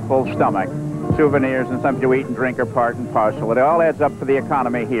dream on a full stomach. Souvenirs and something to eat and drink are part and parcel. It all adds up for the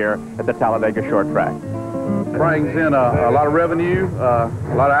economy here at the Talladega Short Track. Brings in a lot of revenue.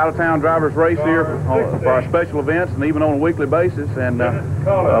 A lot of out-of-town drivers race here for our special events and even on a weekly basis. And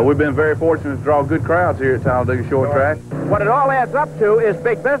we've been very fortunate to draw good crowds here at Talladega Short Track. What it all adds up to is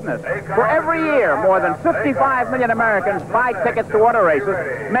big business. For every year, more than 55 million Americans buy tickets to auto races,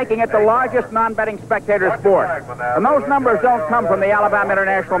 making it the largest non-betting spectator sport. And those numbers don't come from the Alabama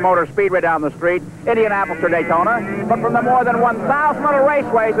International Motor Speedway down the street, Indianapolis or Daytona, but from the more than 1,000 little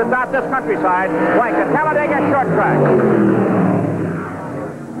raceways that dot this countryside, like the Talladega Short Track.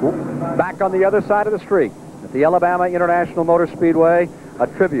 Back on the other side of the street at the Alabama International Motor Speedway, a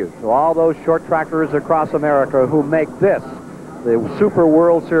tribute to all those short trackers across America who make this, the Super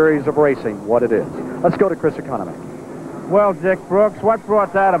World Series of Racing, what it is. Let's go to Chris Economy. Well, Dick Brooks, what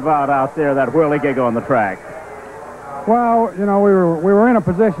brought that about out there, that whirligig on the track? Well, you know, we were in a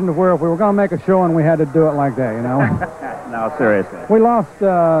position to where if we were going to make a show and we had to do it like that, you know. No, seriously. We lost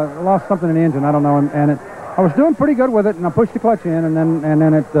something in the engine, I don't know, and I was doing pretty good with it, and I pushed the clutch in, and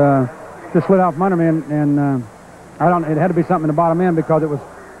then it just slid out from under me, and it had to be something in the bottom end because it was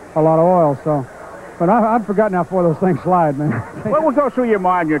a lot of oil. So, but I've forgotten how far those things slide, man. What will go through your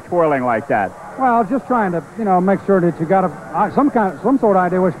mind? You're twirling like that. Well, just trying to, you know, make sure that you got some sort of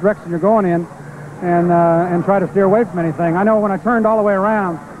idea which direction you're going in, and try to steer away from anything. I know when I turned all the way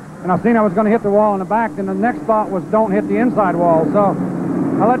around, and I seen I was going to hit the wall in the back, then the next thought was don't hit the inside wall. So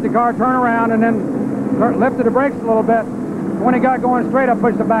I let the car turn around and then lifted the brakes a little bit. When it got going straight, I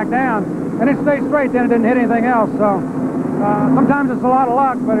pushed it back down, and it stayed straight. Then it didn't hit anything else. So sometimes it's a lot of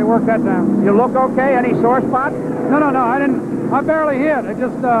luck, but it worked that time. You look okay? Any sore spots? No, I didn't. I barely hit. It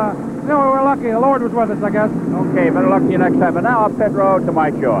just, you know, we were lucky. The Lord was with us, I guess. Okay, better luck to you next time. But now up pit road to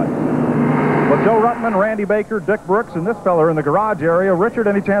Mike George. Well, Joe Ruttman, Randy Baker, Dick Brooks, and this fella are in the garage area. Richard,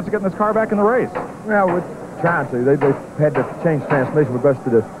 any chance of getting this car back in the race? Well, we're trying to. They had to change transmission. We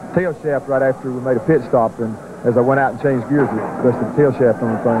busted the tail shaft right after we made a pit stop, and as I went out and changed gears, we busted the tail shaft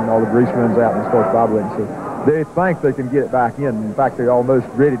on the thing, and all the grease runs out and it starts vibrating. So they think they can get it back in. In fact, they're almost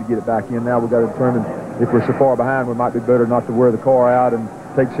ready to get it back in. Now we've got to determine if we're so far behind, we might be better not to wear the car out and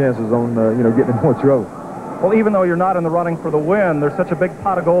take chances on, you know, getting in more trouble. Well, even though you're not in the running for the win, there's such a big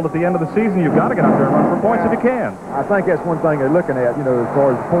pot of gold at the end of the season, you've got to get out there and run for points if you can. I think that's one thing they're looking at, you know, as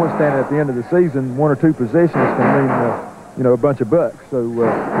far as the point standing at the end of the season. 1 or 2 positions can mean, you know, a bunch of bucks. So, you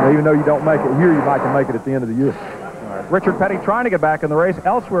know, even though you don't make it here, you might can make it at the end of the year. Richard Petty trying to get back in the race.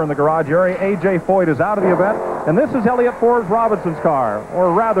 Elsewhere in the garage area, A.J. Foyt is out of the event, and this is Elliott Forbes Robinson's car,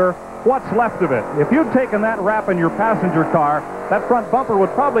 or rather, what's left of it. If you'd taken that wrap in your passenger car, that front bumper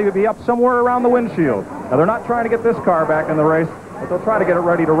would probably be up somewhere around the windshield. Now, they're not trying to get this car back in the race, but they'll try to get it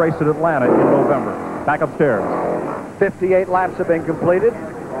ready to race at Atlanta in November. Back upstairs. 58 laps have been completed,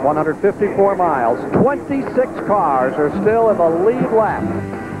 154 miles. 26 cars are still in the lead lap.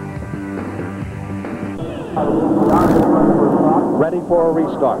 Ready for a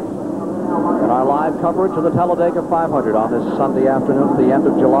restart. And our live coverage of the Talladega 500 on this Sunday afternoon at the end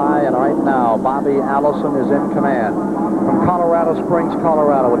of July. And right now, Bobby Allison is in command. From Colorado Springs,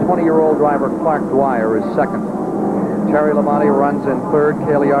 Colorado, a 20-year-old driver, Clark Dwyer, is second. Terry Labonte runs in third.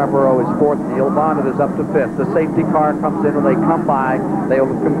 Cale Yarborough is fourth. Neil Bonnet is up to fifth. The safety car comes in. When they come by, they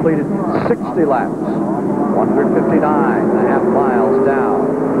will have completed 60 laps. 159.5 miles down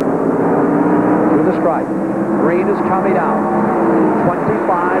to the stripe. Green is coming out. 25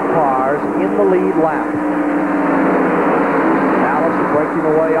 cars in the lead lap. Allison breaking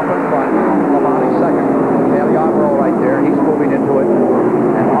away up in front. Labonte second. Cale Yarborough right there. He's moving into it.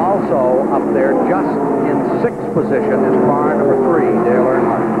 And also up there, just in sixth position, is car number 3, Dale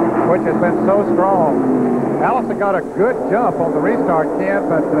Earnhardt, which has been so strong. Allison got a good jump on the restart, Ken,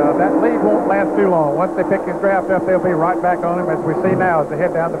 but that lead won't last too long. Once they pick his draft up, they'll be right back on him, as we see now as they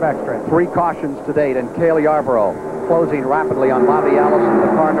head down the backstretch. 3 cautions to date, and Cale Yarborough closing rapidly on Bobby Allison, the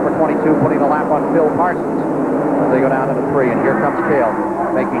car number 22, putting a lap on Phil Parsons as they go down to the 3. And here comes Cale,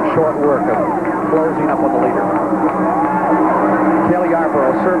 making short work of closing up on the leader. Cale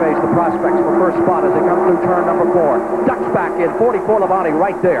Yarborough surveys the prospects for first spot as they come through turn number 4. Ducks back in, 44 Labonte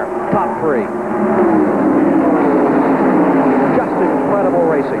right there, top 3. Just incredible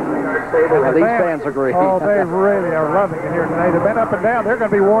racing. And these fans agree. Oh, they really are loving it here today. They've been up and down. They're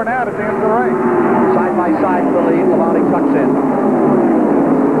going to be worn out at the end of the race. Side by side for the lead, Labonte tucks in.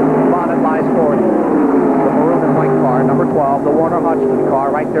 Bonnet lies fourth. The maroon and white car, number 12, the Warner Hodgson car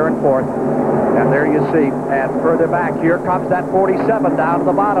right there in fourth. And there you see, and further back, here comes that 47 down to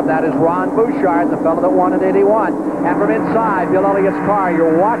the bottom. That is Ron Bouchard, the fellow that won in 81. And from inside, Bill Elliott's car,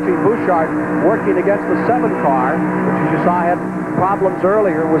 you're watching Bouchard working against the 7 car, which as you saw had problems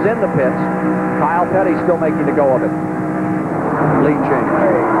earlier, was in the pits. Kyle Petty still making a go of it. Lead change.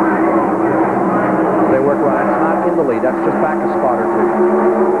 They work right. It's not in the lead. That's just back a spot or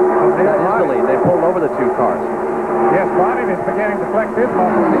 2. That is the lead. They pulled over the 2 cars. Yes, Bonnet is beginning to flex his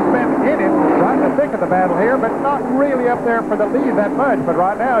muscles. He's been in it, right in the thick of the battle here, but not really up there for the lead that much. But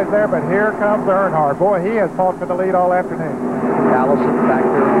right now he's there, but here comes Earnhardt. Boy, he has fought for the lead all afternoon. Allison back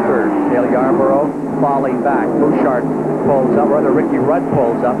there in third. Cale Yarborough falling back. Bouchard pulls up, rather Ricky Rudd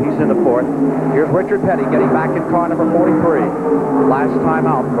pulls up. He's in the fourth. Here's Richard Petty getting back in car number 43. Last time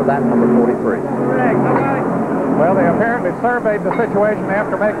out for that number 43. Well, they apparently surveyed the situation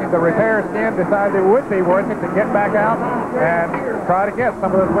after making the repairs again, decided it would be worth it to get back out and try to get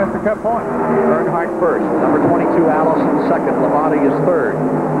some of those Winston Cup points. Earnhardt first. Number 22, Allison second. Labonte is third.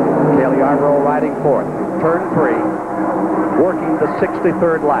 Cale Yarborough riding fourth. Turn 3. Working the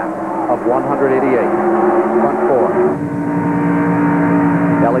 63rd lap of 188. Front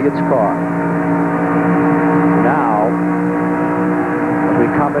 4. Elliott's car. Now, as we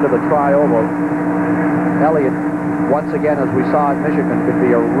come into the tri-oval, Elliott, once again, as we saw at Michigan, could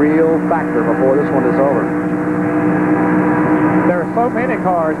be a real factor before this one is over. There are so many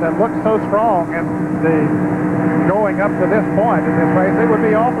cars that look so strong in the going up to this point in this race, it would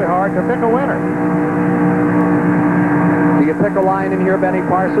be awfully hard to pick a winner. Do you pick a line in here, Benny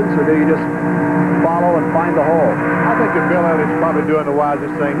Parsons, or do you just follow and find the hole? I think that Bill Elliott's probably doing the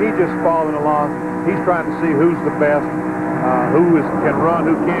wisest thing. He's just following along. He's trying to see who's the best, can run,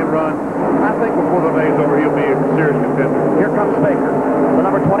 who can't run. I think before the day's over, he'll be a serious contender. Here comes Baker. The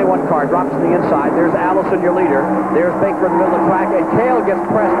number 21 car drops to the inside. There's Allison, your leader. There's Baker in the middle of the track, and Cale gets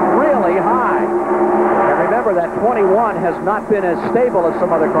pressed really high. And remember that 21 has not been as stable as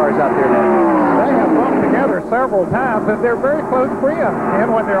some other cars out there now. They have bumped together several times, and they're very close friends. And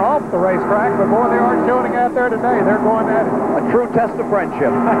when they're off the racetrack, but boy, they aren't showing out there today. They're going at it. A true test of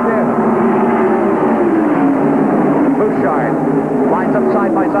friendship. Yes. Bouchard lines up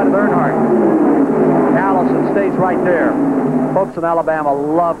side by side with Earnhardt. Allison stays right there. Folks in Alabama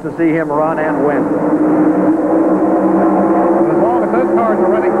love to see him run and win. As long as those cars are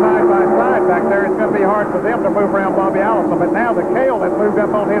running side by side back there, it's going to be hard for them to move around Bobby Allison. But now the Kale has moved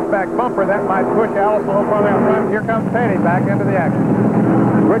up on his back bumper. That might push Allison a little further in front. Here comes Petty back into the action.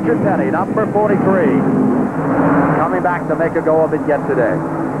 Richard Petty, number 43, coming back to make a go of it yet today.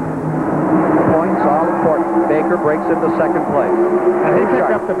 Points all important. Baker breaks into second place. And he picked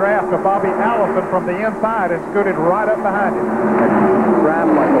up the draft of Bobby Allison from the inside and scooted right up behind him.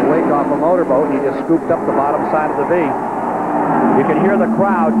 Grabbed like a wake off a motorboat. He just scooped up the bottom side of the V. You can hear the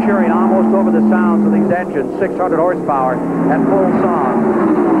crowd cheering almost over the sounds of these engines, 600 horsepower at full song.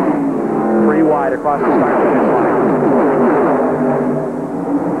 3 wide across the start finish line.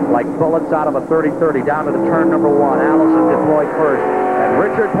 Like bullets out of a 30-30 down to the turn number 1. Allison deployed first. And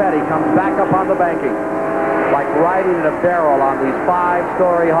Richard Petty comes back up on the banking. Like riding in a barrel on these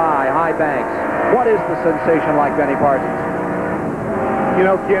 5-story high banks. What is the sensation like, Benny Parsons? You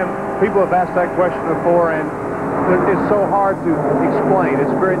know, Ken, people have asked that question before, and it's so hard to explain.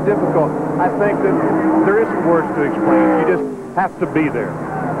 It's very difficult. I think that there isn't words to explain. You just have to be there.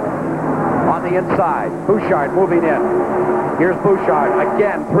 On the inside, Bouchard moving in. Here's Bouchard,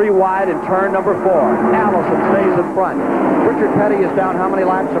 again, 3 wide in turn number 4. Allison stays in front. Richard Petty is down how many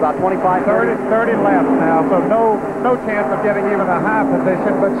laps? About 25, 30 laps now, so no chance of getting even a high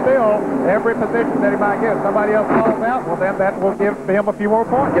position, but still, every position that he might get, somebody else falls out, well, then that will give him a few more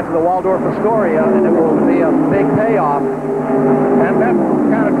points. Get to the Waldorf Astoria, and it will be a big payoff. And that's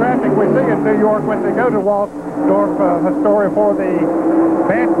the kind of traffic we see in New York when they go to Waldorf Astoria for the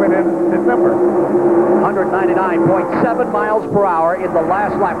banquet in December. 199.7 miles per hour in the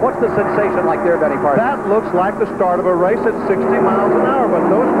last lap. What's the sensation like there, Benny Parsons? That looks like the start of a race at 60 miles an hour, but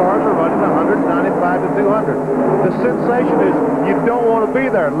those cars are running 195 to 200. The sensation is you don't want to be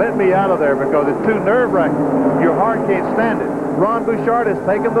there. Let me out of there because it's too nerve-wracking. Your heart can't stand it. Ron Bouchard has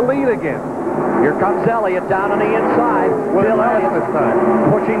taken the lead again. Here comes Elliott down on the inside. Bill Elliott this time.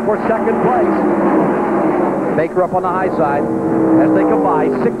 Pushing for second place. Baker up on the high side as they come by.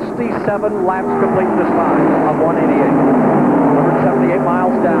 67 laps complete this time of 188. 178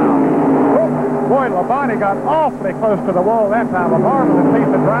 miles down. Boy, Labonte got awfully close to the wall that time. A marvelous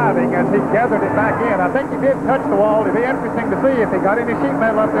piece of driving as he gathered it back in. I think he did touch the wall. It'd be interesting to see if he got any sheet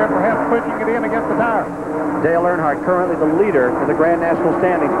metal up there, perhaps pushing it in against the tire. Dale Earnhardt, currently the leader in the Grand National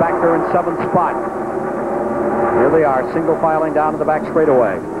standings, back there in 7th spot. Here they are, single filing down to the back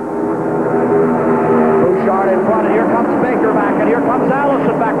straightaway. Bouchard in front, and here comes Baker back, and here comes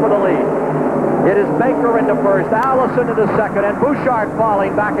Allison back for the lead. It is Baker into first, Allison into second, and Bouchard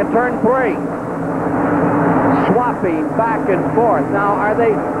falling back in turn 3. Swapping back and forth. Now, are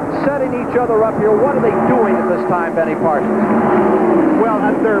they setting each other up here? What are they doing at this time, Benny Parsons? Well,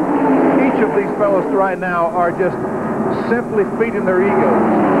 each of these fellows right now are just simply feeding their egos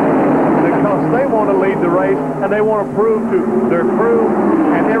because they want to lead the race and they want to prove to their crew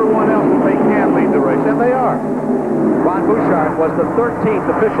and everyone else that they can lead the race, and they are. Ron Bouchard was the 13th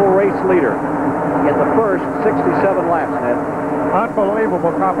official race leader in the first 67 laps, Ned.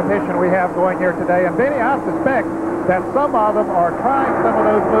 Unbelievable competition we have going here today. And Benny, I suspect that some of them are trying some of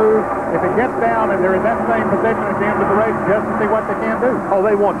those moves if it gets down and they're in that same position at the end of the race just to see what they can do. Oh,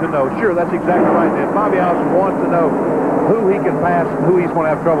 they want to know. Sure, that's exactly right, Ned. Bobby Allison wants to know who he can pass and who he's going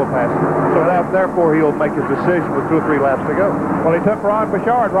to have trouble passing. So therefore, he'll make his decision with 2 or 3 laps to go. Well, he took Ron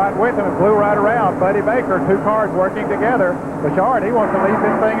Bouchard right with him and flew right around. Buddy Baker, 2 cars working together. Bouchard, he wants to lead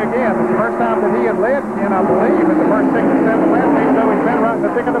this thing again. It's the first time that he had led, and I believe in the first 6 or 7 laps, even though he's been right in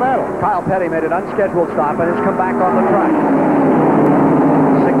the thick of the battle. Kyle Petty made an unscheduled stop and has come back on the track.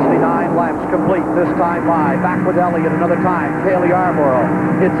 69 laps complete this time by. Back with Elliott another time. Cale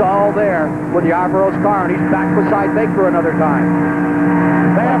Yarborough. It's all there with Yarborough's car, and he's back beside Baker another time.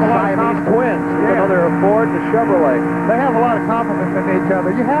 They have a lot of Siamese twins. Yeah. Another Ford and a Chevrolet. They have a lot of confidence in each other.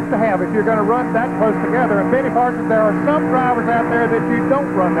 You have to have if you're going to run that close together. And Benny Parsons, there are some drivers out there that you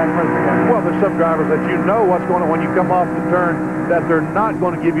don't run that close together. Well, there's some drivers that you know what's going on when you come off the turn, that they're not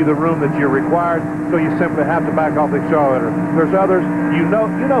going to give you the room that you're required, so you simply have to back off the accelerator. There's others, you know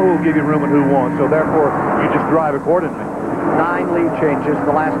who will give you room and who won't, so therefore you just drive accordingly. 9 lead changes in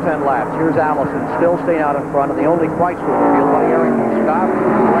the last 10 laps. Here's Allison still staying out in front, and the only Chrysler field by Eric Scott.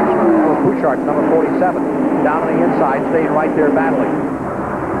 Bouchard, number 47, down on the inside, staying right there battling.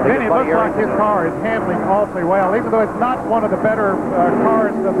 Benny, it looks like his car is handling awfully well, even though it's not one of the better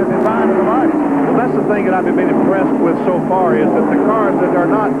cars of the design of the body. Well, that's the thing that I've been impressed with so far is that the cars that are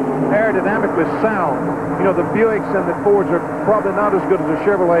not aerodynamically sound, you know, the Buicks and the Fords are probably not as good as the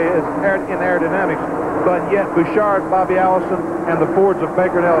Chevrolet in aerodynamics, but yet Bouchard, Bobby Allison, and the Fords of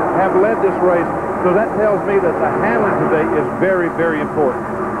Baker and Elliott have led this race, so that tells me that the handling today is very, very important.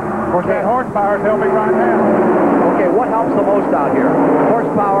 Of course, that horsepower is helping right now. Okay, what helps the most out here?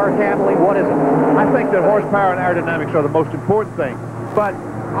 Horsepower, handling, what is it? I think that horsepower and aerodynamics are the most important thing. But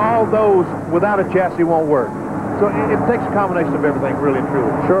all those without a chassis won't work. So it takes a combination of everything, really and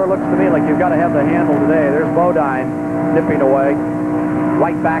truly. Sure looks to me like you've got to have the handle today. There's Bodine nipping away.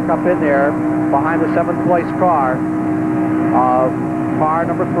 Right back up in there behind the 7th place car. Car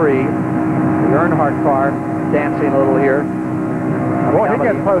number 3, the Earnhardt car, dancing a little here. Boy, he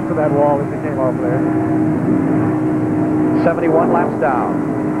gets close to that wall as he came off there. 71 laps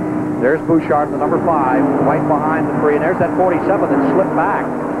down. There's Bouchard, the number 5, right behind the 3, and there's that 47 that slipped back.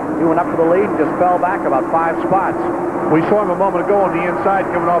 He went up to the lead and just fell back about 5 spots. We saw him a moment ago on the inside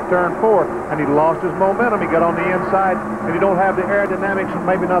coming off turn 4, and he lost his momentum. He got on the inside, and he don't have the aerodynamics and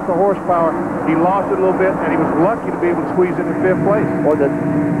maybe not the horsepower. He lost it a little bit, and he was lucky to be able to squeeze in 5th place. Or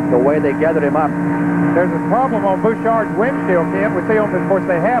the way they gathered him up. There's a problem on Bouchard's windshield, Ken. We see on, of course,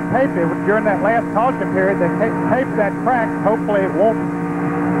 they have taped it. During that last caution period, they taped that crack. Hopefully it won't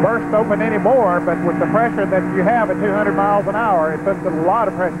burst open anymore, but with the pressure that you have at 200 miles an hour, it puts a lot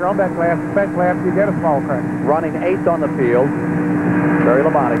of pressure on that glass, especially after you get a small crack. Running 8th on the field, Terry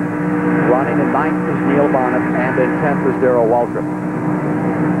Labonte. Running in 9th is Neil Bonnet, and in 10th is Darrell Waltrip.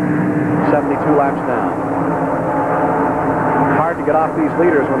 72 laps down. Hard to get off these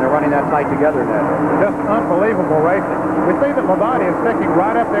leaders when they're running that tight together, Ned. Just unbelievable racing. We see that Labonte is sticking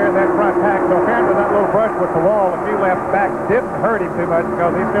right up there in that front pack, so apparently that little brush with the wall a few laps back didn't hurt him too much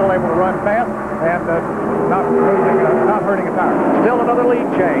because he's still able to run fast and not hurting a tire. Still another lead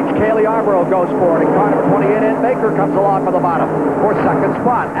change. Kaylee Yarborough goes for it, and car number 28 in. Baker comes along for the bottom. For 2nd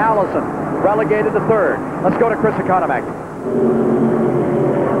spot, Allison relegated to 3rd. Let's go to Chris Economac.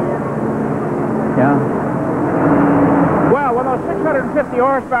 Yeah. Well, when those 650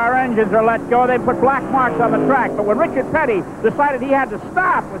 horsepower engines are let go, they put black marks on the track. But when Richard Petty decided he had to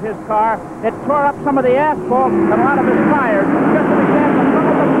stop with his car, it tore up some of the asphalt and a lot of his tires. Just an example of some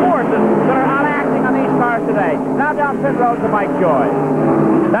of the forces that are not acting on these cars today. Now down pit road to Mike Joy.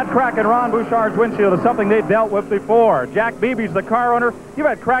 That crack in Ron Bouchard's windshield is something they've dealt with before. Jack Beebe's the car owner. You've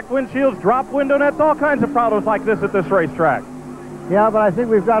had cracked windshields, drop window nets, all kinds of problems like this at this racetrack. Yeah, but I think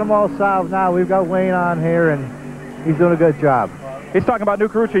we've got them all solved now. We've got Wayne on here, and he's doing a good job. He's talking about new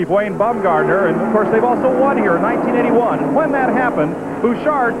crew chief Wayne Bumgardner, and of course they've also won here in 1981. And when that happened,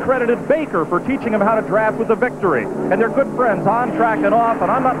 Bouchard credited Baker for teaching him how to draft with the victory. And they're good friends on track and off,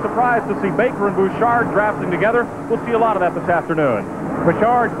 and I'm not surprised to see Baker and Bouchard drafting together. We'll see a lot of that this afternoon.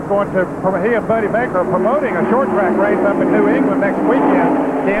 Bouchard's going to, he and Buddy Baker are promoting a short track race up in New England next weekend,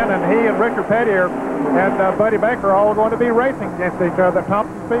 Ken, and he and Richard Petty and Buddy Baker are all going to be racing against each other at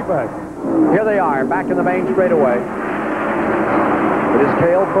Thompson Speedway. Here they are, back in the main straightaway. It is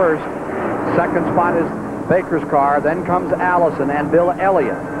Cale first. 2nd spot is Baker's car. Then comes Allison, and Bill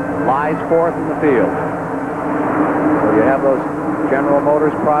Elliott lies 4th in the field. So you have those General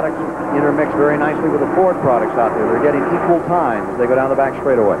Motors products intermixed very nicely with the Ford products out there. They're getting equal time as they go down the back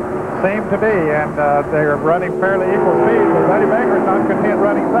straightaway. Seem to be, and they're running fairly equal speed, but Buddy Baker's not content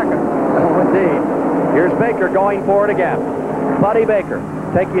running 2nd. Oh, indeed. Here's Baker going for it again. Buddy Baker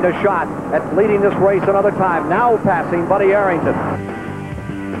taking a shot at leading this race another time, now passing Buddy Arrington.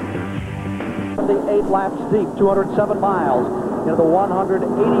 8 laps deep, 207 miles into the 188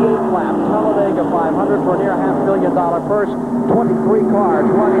 lap Talladega 500 for a near $500,000 purse. 23 cars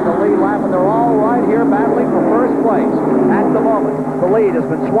running the lead lap, and they're all right here battling for first place. At the moment, the lead has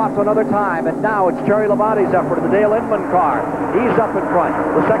been swapped another time, and now it's Terry Labonte's effort in the Dale Inman car. He's up in front.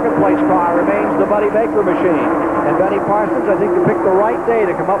 The 2nd place car remains the Buddy Baker machine. And Benny Parsons, I think you picked the right day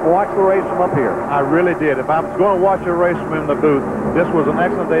to come up and watch the race from up here. I really did. If I was going to watch a race from in the booth, this was an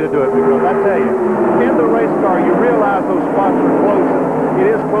excellent day to do it, because I tell you, in the race car, you realize those spots are close. It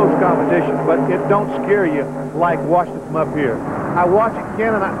is close competition, but it don't scare you like watching it from up here. I watch it,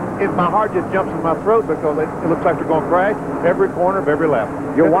 Ken, and my heart just jumps in my throat because it looks like they're going to crash every corner of every lap.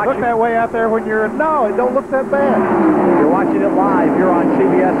 Does it look that way out there when you're... No, it don't look that bad. You're watching it live here on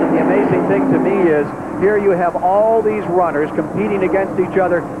CBS, and the amazing thing to me is here you have all these runners competing against each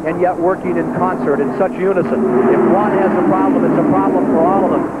other and yet working in concert in such unison. If one has a problem, it's a problem for all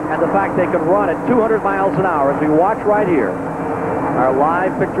of them. And the fact they can run at 200 miles an hour, as we watch right here, are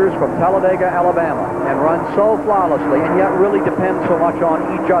live pictures from Talladega, Alabama, and run so flawlessly and yet really depend so much on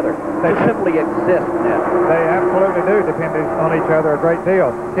each other. They simply exist, Ned. They absolutely do depend on each other a great deal.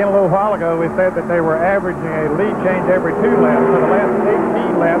 Ken, a little while ago, we said that they were averaging a lead change every 2 laps. For the last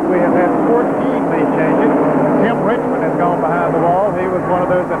 18 laps, we have had 14 lead changes. Tim Richmond has gone behind the wall. He was one of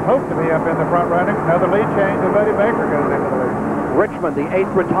those that hoped to be up in the front running. Another lead change, and Buddy Baker goes into the lead. Richmond, the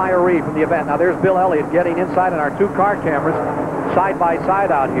 8th retiree from the event. Now there's Bill Elliott getting inside on our 2 car cameras side by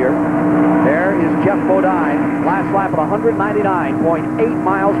side out here. There's there is Jeff Bodine. Last lap at 199.8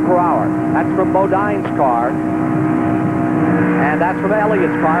 miles per hour. That's from Bodine's car. And that's from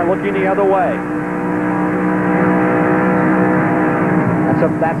Elliott's car looking the other way.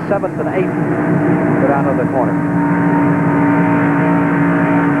 That's 7th and 8th. Go down to the corner.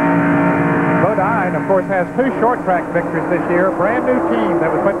 Bodine, of course, has 2 short track victories this year. A brand new team that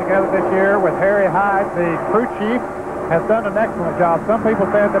was put together this year with Harry Hyde, the crew chief, has done an excellent job. Some people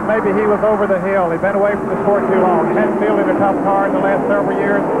said that maybe he was over the hill. He'd been away from the sport too long. He hadn't fielded a tough car in the last several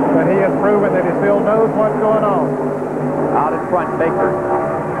years, but he has proven that he still knows what's going on. Out in front, Baker.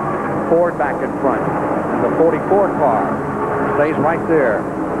 Ford back in front. And the 44 car stays right there.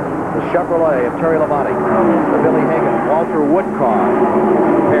 The Chevrolet of Terry Labonte. The Billy Hagan Walter Wood car,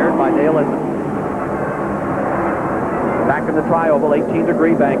 paired by Dale Inman. Back in the tri-oval,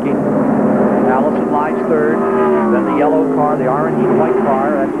 18-degree banking. Allison lies third. Then the yellow car, the orange and white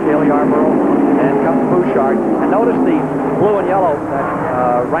car, that's Cale Yarborough. And comes Bouchard. And notice the blue and yellow,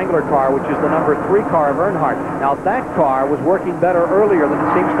 that Wrangler car, which is the number 3 car of Earnhardt. Now, that car was working better earlier than it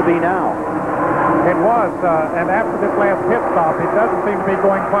seems to be now. It was, and after this last pit stop, it doesn't seem to be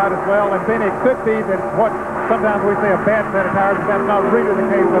going quite as well. And then it could be that what sometimes we say a bad set of tires, that's not really the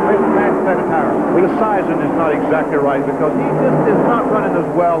case, but this bad set of tires. Well, the sizing is not exactly right because he just is not running as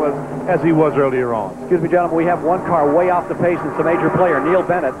well as he was earlier on. Excuse me, gentlemen, we have one car way off the pace. It's a major player, Neil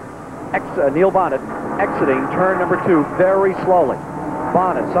Bonnet, exiting turn number 2 very slowly.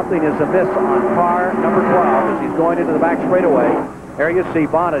 Bonnet, something is amiss on car number 12 as he's going into the back straightaway. There you see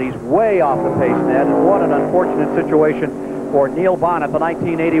Bonnet. He's way off the pace, Ned, and what an unfortunate situation for Neil Bonnet, the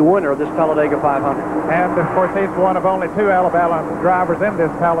 1980 winner of this Talladega 500. And, of course, he's one of only 2 Alabama drivers in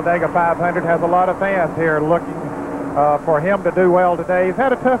this Talladega 500. Has a lot of fans here looking for him to do well today. He's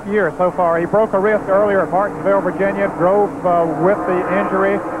had a tough year so far. He broke a wrist earlier at Martinsville, Virginia, drove with the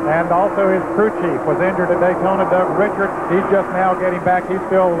injury, and also his crew chief was injured at Daytona, Doug Richard. He's just now getting back. He's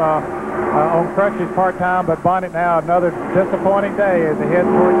still on crutches part-time, but Bonnet now another disappointing day as he heads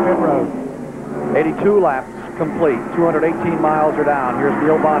towards pit road. 82 laps complete. 218 miles are down. Here's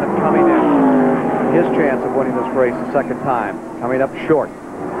Neil Bonnet coming in. His chance of winning this race the second time. Coming up short.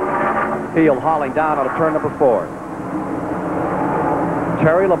 Field hauling down on a turn number 4.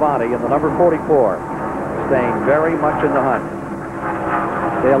 Terry Labonte in the number 44, staying very much in the hunt.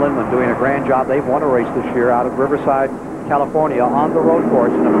 Dale Inman doing a grand job. They've won a race this year out of Riverside, California, on the road course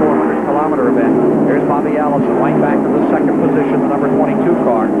in a 400-kilometer event. Here's Bobby Allison right back to the second position, the number 22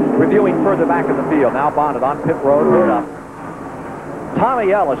 car, reviewing further back in the field. Now Bonnet on pit road, hood up.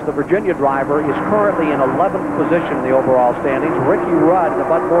 Tommy Ellis, the Virginia driver, is currently in 11th position in the overall standings. Ricky Rudd, the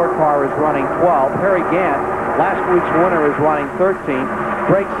Bud Moore car, is running 12. Harry Gant, last week's winner, is running 13.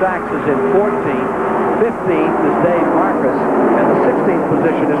 Greg Sachs is in 14th. 15th is Dave Marcus, and the 16th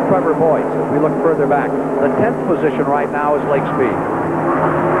position is Trevor Boyce as we look further back. The 10th position right now is Lake Speed.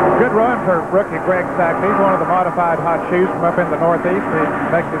 Good run for rookie Greg Sachs. He's one of the modified hot shoes from up in the Northeast. He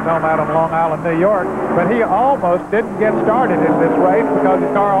makes his home out on Long Island, New York. But he almost didn't get started in this race because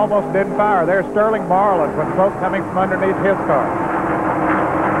his car almost didn't fire. There's Sterling Marlin with smoke coming from underneath his car.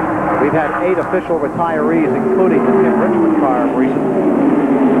 We've had 8 official retirees, including the Tim Richmond car recently.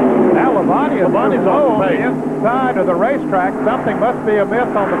 Now Labonte is on the inside of the racetrack. Something must be amiss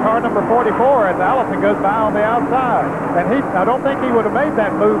on the car number 44 as Allison goes by on the outside. And I don't think he would have made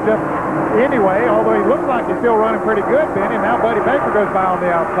that move just anyway, although he looks like he's still running pretty good, Benny. Now Buddy Baker goes by on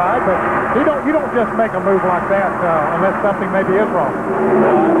the outside, but you don't just make a move like that unless something maybe is wrong.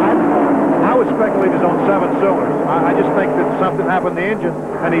 I would speculate he's on 7 cylinders. I just think that something happened to the engine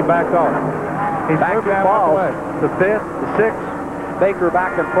and he backed off. He's back to balls. The 5th, the 6th. Baker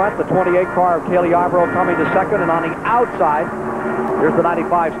back in front. The 28 car of Cale Yarborough coming to second, and on the outside, here's the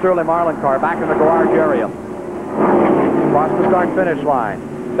 95 Sterling Marlin car back in the garage area. Across the start-finish line.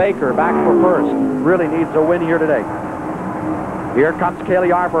 Baker back for first. Really needs a win here today. Here comes Cale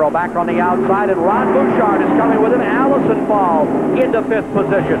Yarborough back on the outside, and Ron Bouchard is coming with him. Allison falls into 5th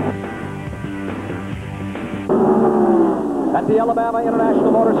position. At the Alabama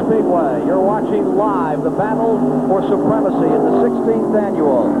International Motor Speedway, you're watching live the battle for supremacy in the 16th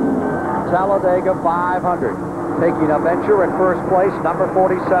annual Talladega 500. Taking a venture at first place, number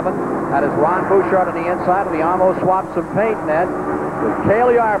 47. That is Ron Bouchard on the inside, and he almost swapped some paint, Ned, with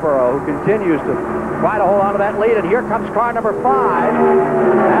Cale Yarborough, who continues to try to hold on to that lead. And here comes car number 5.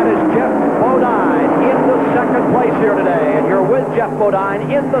 That is Jeff Bodine into second place here today. And you're with Jeff Bodine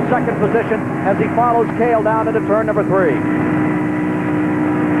in the second position as he follows Cale down into turn number 3.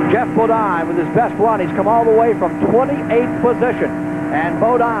 Jeff Bodine with his best run. He's come all the way from 28th position. And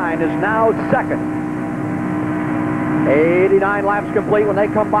Bodine is now second. 89 laps complete when they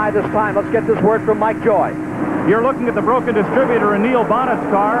come by this time. Let's get this word from Mike Joy. You're looking at the broken distributor in Neil Bonnet's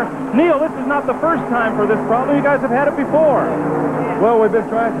car. Neil, this is not the first time for this problem. You guys have had it before. Well, we've been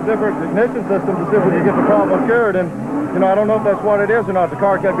trying some different ignition systems to see if we can get the problem cured, and, you know, I don't know if that's what it is or not. The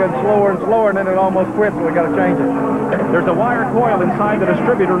car kept getting slower and slower, and then it almost quit, so we got to change it. There's a wire coil inside the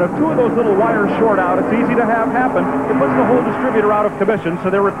distributor, and if two of those little wires short out, it's easy to have happen. It puts the whole distributor out of commission,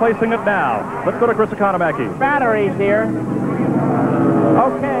 so they're replacing it now. Let's go to Chris Economaki. Batteries here.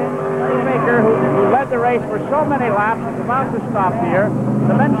 Okay, Baker, who led the race for so many laps, is about to stop here.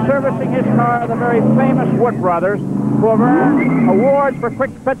 The men servicing his car are the very famous Wood brothers, who have earned awards for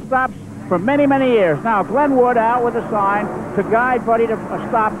quick pit stops for many, many years. Now, Glenn Wood out with a sign to guide Buddy to a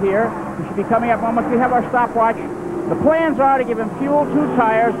stop here. We should be coming up moments. We have our stopwatch. The plans are to give him fuel, 2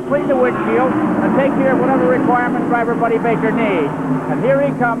 tires, clean the windshield, and take care of whatever requirement driver Buddy Baker needs. And here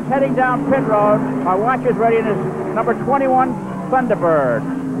he comes, heading down pit road. Our watch is ready in his number 21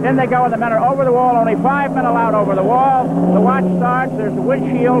 Thunderbird. In they go, and the men are over the wall. Only 5 men allowed over the wall. The watch starts. There's the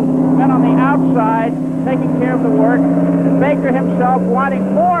windshield. Men on the outside taking care of the work. And Baker himself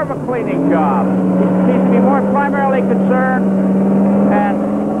wanting more of a cleaning job. He seems to be more primarily concerned.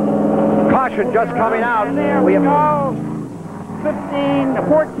 And caution just coming out. And there we go.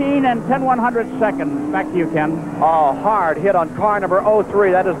 14 and 10/100 seconds. Back to you, Ken. Oh, hard hit on car number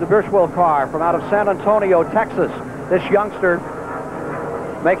 03. That is the Birchwell car from out of San Antonio, Texas. This youngster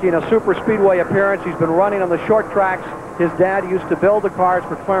making a super speedway appearance. He's been running on the short tracks. His dad used to build the cars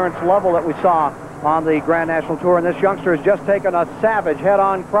for Clarence Lovell that we saw on the Grand National Tour, and this youngster has just taken a savage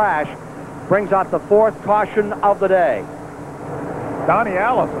head-on crash. Brings out the 4th caution of the day. Donnie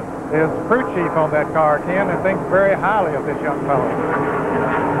Allison is crew chief on that car, Ken, and thinks very highly of this young fellow.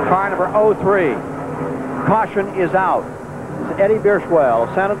 Car number 03. Caution is out. It's Eddie Birchwell,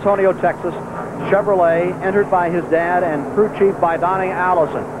 San Antonio, Texas. Chevrolet, entered by his dad and crew chief by Donnie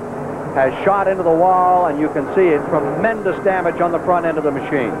Allison, has shot into the wall, and you can see it. Tremendous damage on the front end of the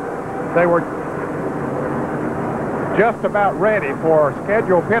machine. They were just about ready for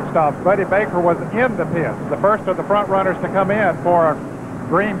scheduled pit stops. Buddy Baker was in the pits, the first of the front runners to come in for a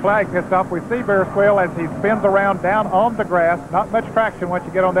green flag pit stop. We see Birchwell as he spins around down on the grass. Not much traction once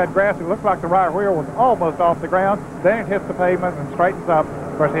you get on that grass. It looks like the right wheel was almost off the ground. Then it hits the pavement and straightens up.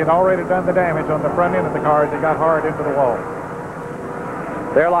 Of course, he had already done the damage on the front end of the car as it got hard into the wall.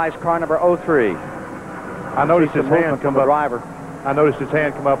 There lies car number 03. I noticed his hand come up. Driver. I noticed his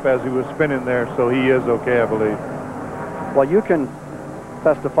hand come up as he was spinning there, so he is okay, I believe. Well, you can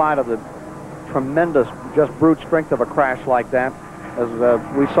testify to the tremendous, just brute strength of a crash like that. As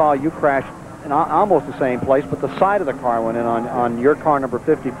we saw you crash in almost the same place, but the side of the car went in on your car number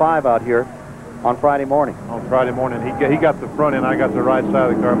 55 out here on Friday morning. On Friday morning, he got the front end, I got the right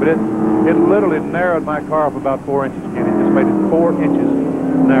side of the car, but it literally narrowed my car up about 4 inches. Again, it just made it 4 inches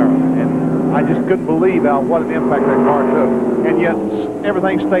narrow, and I just couldn't believe what an impact that car took, and yet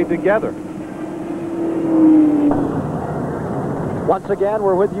everything stayed together. Once again,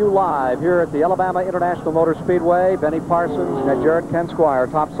 we're with you live here at the Alabama International Motor Speedway. Benny Parsons, Ned Jarrett, Ken Squire,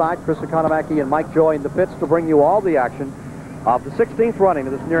 topside, Chris Economaki and Mike Joy in the pits to bring you all the action of the 16th running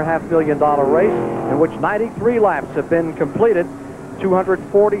of this near $500 million race, in which 93 laps have been completed,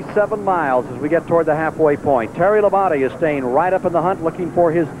 247 miles as we get toward the halfway point. Terry Labonte is staying right up in the hunt, looking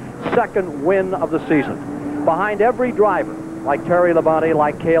for his 2nd win of the season. Behind every driver, like Terry Labonte,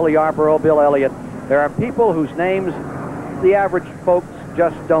 like Cale Yarborough, Bill Elliott, there are people whose names the average folks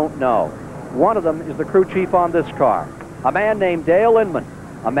just don't know. One of them is the crew chief on this car, a man named Dale Inman,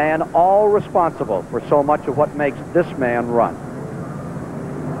 a man all responsible for so much of what makes this man run.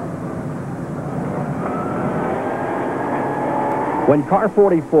 When car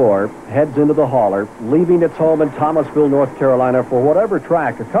 44 heads into the hauler, leaving its home in Thomasville, North Carolina for whatever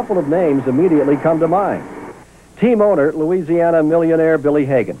track, a couple of names immediately come to mind. Team owner, Louisiana millionaire Billy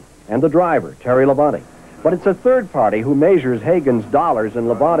Hagan, and the driver, Terry Labonte. But it's a third party who measures Hagan's dollars and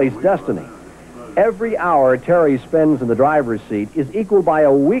Labonte's destiny. Every hour Terry spends in the driver's seat is equaled by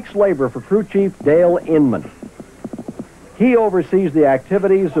a week's labor for crew chief Dale Inman. He oversees the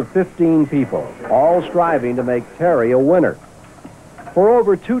activities of 15 people, all striving to make Terry a winner. For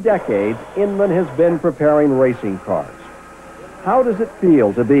over 2 decades, Inman has been preparing racing cars. How does it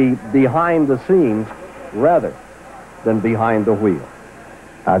feel to be behind the scenes rather than behind the wheel?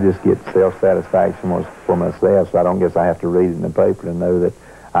 I just get self-satisfaction for myself, so I don't guess I have to read it in the paper to know that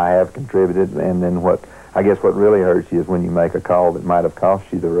I have contributed. And then what really hurts you is when you make a call that might have cost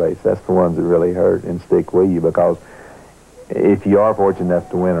you the race. That's the ones that really hurt and stick with you, because if you are fortunate enough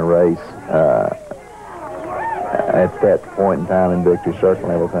to win a race, at that point in time in victory circle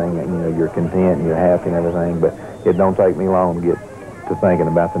and everything, you know, you're content and you're happy and everything, but it don't take me long to get to thinking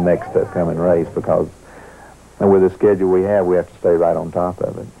about the next upcoming race, because with the schedule we have to stay right on top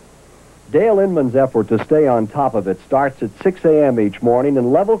of it. Dale Inman's effort to stay on top of it starts at 6 a.m. each morning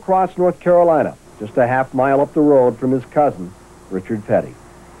in Level Cross, North Carolina, just a half-mile up the road from his cousin, Richard Petty.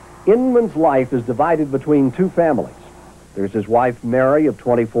 Inman's life is divided between two families. There's his wife, Mary, of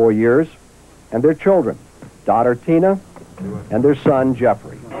 24 years, and their children, daughter Tina, and their son,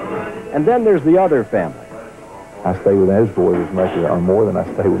 Jeffrey. And then there's the other family. I stay with those boys as much as, or more than I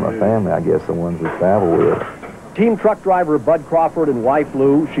stay with my family, I guess, the ones we travel with. Team truck driver Bud Crawford and wife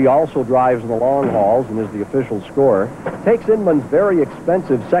Lou, she also drives in the long hauls and is the official scorer, takes Inman's very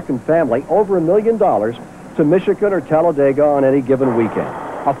expensive second family over $1 million to Michigan or Talladega on any given weekend.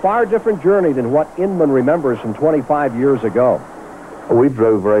 A far different journey than what Inman remembers from 25 years ago. We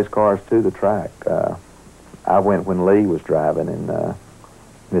drove race cars to the track. I went when Lee was driving, and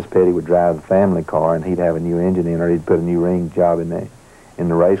Miss Petty would drive the family car, and he'd have a new engine in, or he'd put a new ring job in the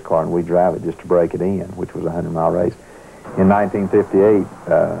race car, and we'd drive it just to break it in, which was a 100-mile race. In 1958,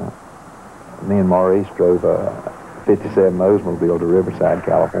 me and Maurice drove a 57 Oldsmobile to Riverside,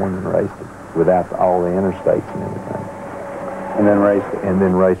 California, and raced it without all the interstates and everything. And then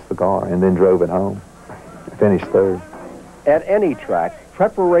raced the car, and then drove it home. Finished third. At any track,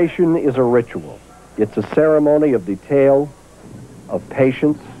 preparation is a ritual. It's a ceremony of detail, of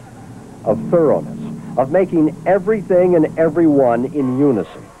patience, of thoroughness, of making everything and everyone in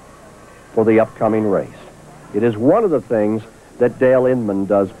unison for the upcoming race. It is one of the things that Dale Inman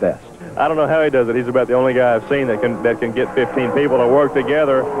does best. I don't know how he does it. He's about the only guy I've seen that can get 15 people to work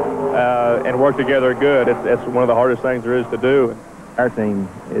together and work together good. It's one of the hardest things there is to do. Our team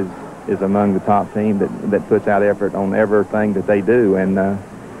is among the top team that puts out effort on everything that they do, and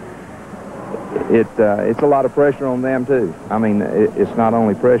it's a lot of pressure on them too. I mean, it's not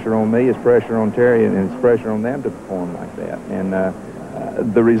only pressure on me, it's pressure on Terry, and it's pressure on them to perform like that.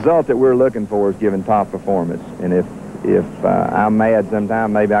 And the result that we're looking for is giving top performance. And if I'm mad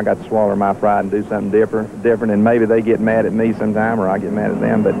sometime, maybe I got to swallow my pride and do something different, and maybe they get mad at me sometime, or I get mad at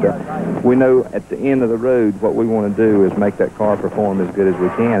them. But we know at the end of the road, what we want to do is make that car perform as good as we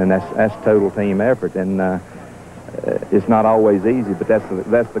can, and that's total team effort. And it's not always easy, but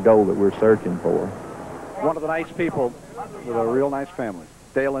that's the goal that we're searching for. One of the nice people with a real nice family,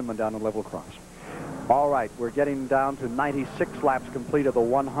 Dale Inman down in Level Cross. All right, we're getting down to 96 laps complete of the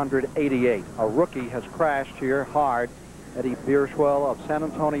 188. A rookie has crashed here hard, Eddie Bierswell of San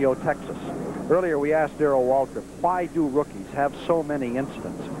Antonio, Texas. Earlier we asked Darrell Waltrip, why do rookies have so many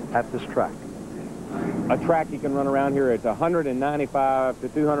incidents at this track? A track you can run around here at 195 to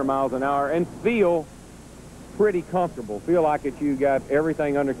 200 miles an hour and feel pretty comfortable, feel like you got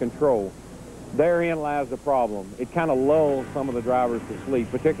everything under control. Therein lies the problem. It kind of lulls some of the drivers to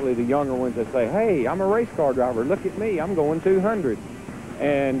sleep, particularly the younger ones that say, hey, I'm a race car driver. Look at me. I'm going 200.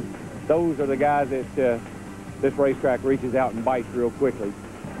 And those are the guys that this racetrack reaches out and bites real quickly.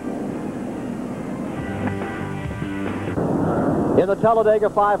 In the Talladega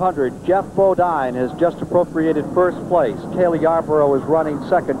 500, Jeff Bodine has just appropriated first place. Cale Yarborough is running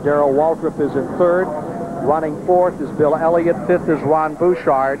second. Darrell Waltrip is in third. Running fourth is Bill Elliott. Fifth is Ron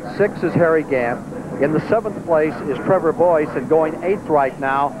Bouchard. Sixth is Harry Gant. In the seventh place is Trevor Boyce, and going eighth right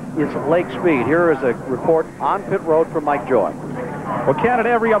now is Lake Speed. Here is a report on pit road from Mike Joy. Well, Ken, at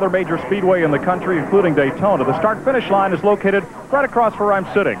every other major speedway in the country, including Daytona, the start-finish line is located right across where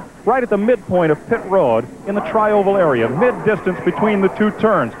I'm sitting, right at the midpoint of pit road in the tri-oval area, mid-distance between the two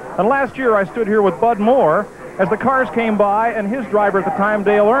turns. And last year I stood here with Bud Moore as the cars came by, and his driver at the time,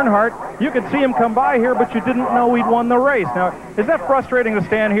 Dale Earnhardt, you could see him come by here, but you didn't know he'd won the race. Now, is that frustrating to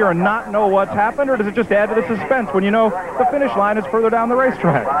stand here and not know what's happened, or does it just add to the suspense when you know the finish line is further down the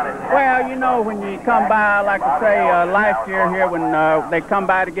racetrack? Well, you know, when you come by, like I say, last year here when they come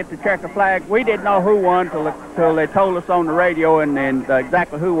by to get the checker flag, we didn't know who won till they told us on the radio and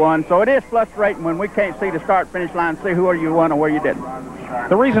exactly who won. So it is frustrating when we can't see the start-finish line, see who you won or where you didn't.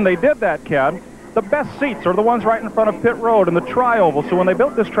 The reason they did that, Ken, the best seats are the ones right in front of pit road in the tri-oval. So when they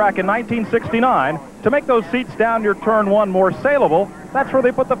built this track in 1969, to make those seats down near turn one more saleable, that's where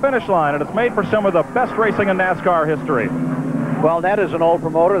they put the finish line, and it's made for some of the best racing in NASCAR history. Well, that is an old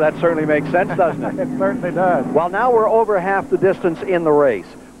promoter. That certainly makes sense, doesn't it? It certainly does. Well, now we're over half the distance in the race.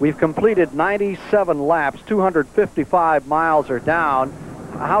 We've completed 97 laps, 255 miles are down.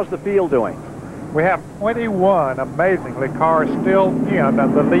 How's the field doing? We have 21, amazingly, cars still in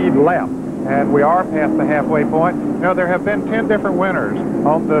the lead lap. And we are past the halfway point. You know, there have been 10 different winners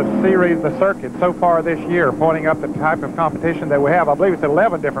on the series, the circuit, so far this year, pointing up the type of competition that we have. I believe it's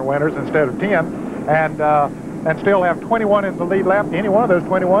 11 different winners instead of 10. And and still have 21 in the lead lap. Any one of those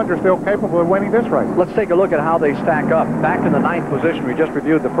 21s are still capable of winning this race. Let's take a look at how they stack up. Back in the 9th position, we just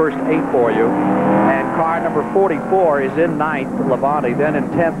reviewed the first 8 for you. And car number 44 is in 9th, Levante. Then in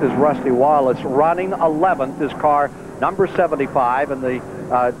 10th is Rusty Wallace. Running 11th is car number 75, and the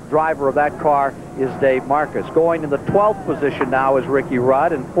driver of that car is Dave Marcus. Going in the 12th position now is Ricky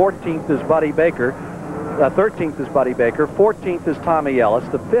Rudd, and 14th is Buddy Baker. 13th is Buddy Baker. 14th is Tommy Ellis.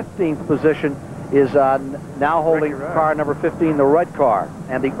 The 15th position is now holding car number 15, the red car,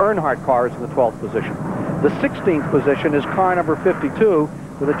 and the Earnhardt car is in the 12th position. The 16th position is car number 52.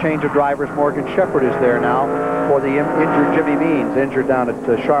 With a change of drivers, Morgan Shepherd is there now for the injured Jimmy Means, injured down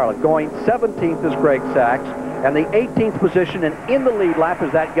at Charlotte. Going 17th is Greg Sachs, and the 18th position, and in the lead lap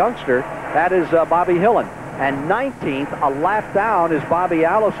is that youngster, that is Bobby Hillen. And 19th, a lap down, is Bobby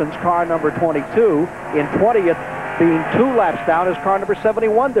Allison's car number 22. In 20th, being 2 laps down, is car number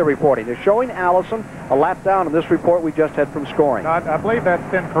 71, they're reporting. They're showing Allison a lap down in this report we just had from scoring. I believe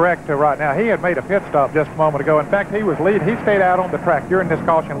that's incorrect right now. He had made a pit stop just a moment ago. In fact, he was lead. He stayed out on the track during this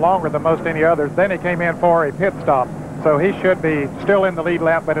caution longer than most any others. Then he came in for a pit stop. So he should be still in the lead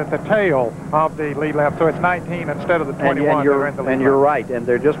lap, but at the tail of the lead lap. So it's 19 instead of the 21 that are in the lead lap. And you're right. And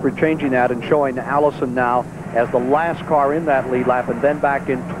they're just changing that and showing Allison now as the last car in that lead lap. And then back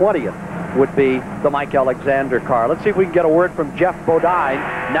in 20th would be the Mike Alexander car. Let's see if we can get a word from Jeff Bodine,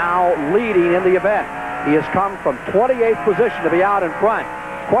 now leading in the event. He has come from 28th position to be out in front.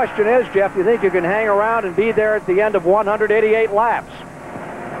 Question is, Jeff, do you think you can hang around and be there at the end of 188 laps?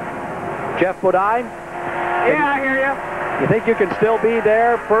 Jeff Bodine? Yeah, I hear you. You think you can still be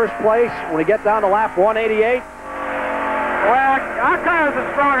there, first place, when we get down to lap 188? Well, our cars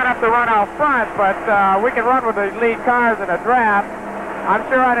are strong enough to run out front, but we can run with the lead cars in a draft. I'm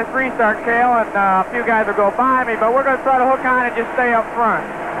sure on this restart, Cale, and a few guys will go by me, but we're going to try to hook on and just stay up front.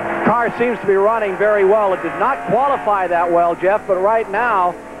 Car seems to be running very well. It did not qualify that well, Jeff, but right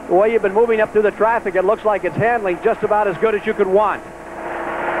now, the way you've been moving up through the traffic, it looks like it's handling just about as good as you could want.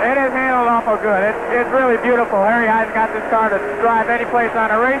 It is handled awful good. It's really beautiful. Harry hasn't got this car to drive any place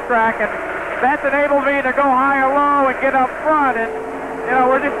on a racetrack, and that's enabled me to go high or low and get up front. And, you know,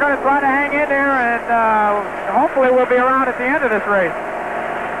 we're just going to try to hang in there, and hopefully we'll be around at the end of this race.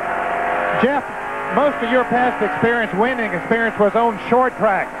 Jeff, most of your past experience, winning experience, was on short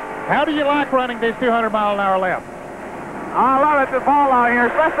tracks. How do you like running these 200-mile-an-hour laps? I love it to fall out here,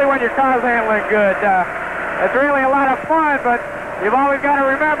 especially when your car's handling good. It's really a lot of fun, but you've always got to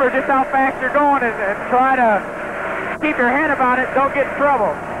remember just how fast you're going and try to keep your head about it. Don't get in trouble.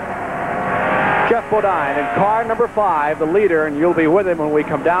 Jeff Bodine in car number 5, the leader, and you'll be with him when we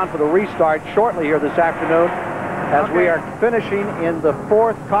come down for the restart shortly here this afternoon as we are finishing in the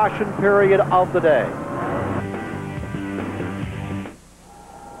 4th caution period of the day.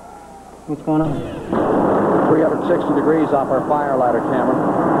 What's going on? 360 degrees off our fire ladder camera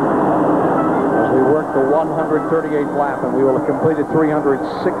as we work the 138th lap, and we will have completed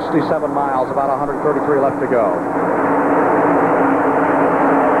 367 miles, about 133 left to go.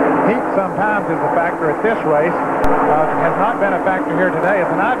 Heat sometimes is a factor at this race. Has not been a factor here today.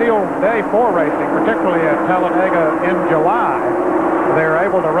 It's an ideal day for racing, particularly at Talladega in July. They're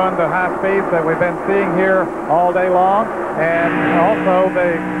able to run the high speeds that we've been seeing here all day long, and also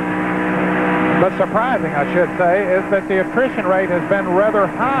but surprising, I should say, is that the attrition rate has been rather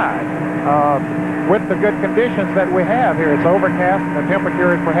high with the good conditions that we have here. It's overcast, and the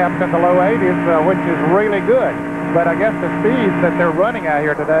temperature is perhaps in the low 80s, which is really good. But I guess the speeds that they're running out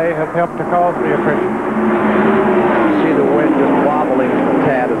here today have helped to cause the attrition. You see the wind just wobbling a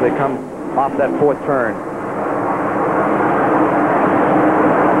tad as they come off that 4th turn.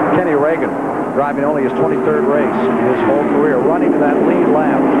 Kenny Reagan, driving only his 23rd race in his whole career, running to that lead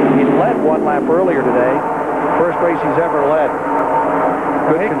lap. He led 1 lap earlier today. First race he's ever led.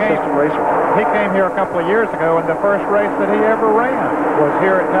 Good, consistent racer. He came here a couple of years ago, and the first race that he ever ran was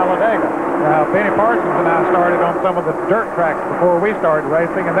here at Talladega. Now, Benny Parsons and I started on some of the dirt tracks before we started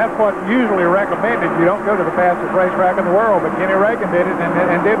racing, and that's what usually recommended. You don't go to the fastest racetrack in the world, but Kenny Reagan did it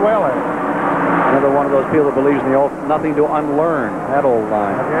and did well at it. Another one of those people that believes in the old nothing to unlearn, that old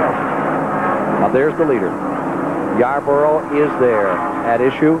line. Yeah. Now there's the leader. Yarborough is there at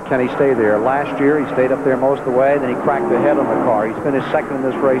issue. Can he stay there? Last year he stayed up there most of the way, then he cracked the head on the car. He's finished second in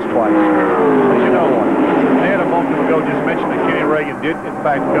this race twice. As you know, Ed a moment ago just mentioned that Kenny Reagan did in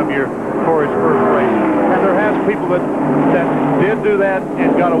fact come here for his first race. And there has people that did do that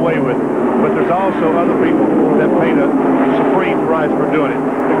and got away with it. But there's also other people that paid a supreme price for doing it,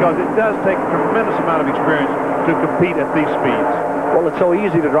 because it does take a tremendous amount of experience to compete at these speeds. Well, it's so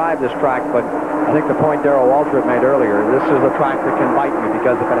easy to drive this track, but I think the point Darrell Waltrip made earlier, this is a track that can bite you,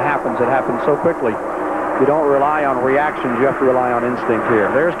 because if it happens so quickly. You don't rely on reactions, you have to rely on instinct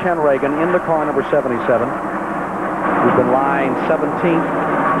here. There's Ken Reagan in the car number 77. He's been lying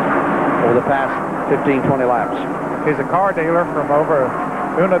 17th over the past 15, 20 laps. He's a car dealer from over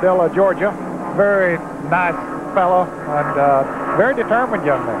Unadilla, Georgia. Very nice fellow and very determined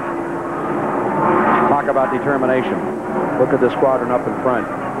young man. Talk about determination. Look at the squadron up in front.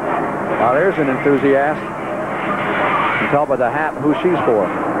 Now there's an enthusiast. You can tell by the hat who she's for.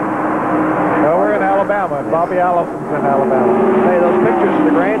 Well, we're in Alabama, and Bobby Allison's in Alabama. Hey, those pictures of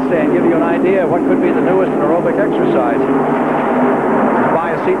the grandstand give you an idea of what could be the newest aerobic exercise.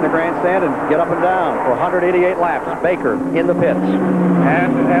 Buy a seat in the grandstand and get up and down for 188 laps. Baker in the pits.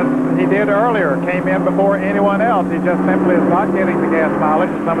 And as he did earlier, came in before anyone else. He just simply is not getting the gas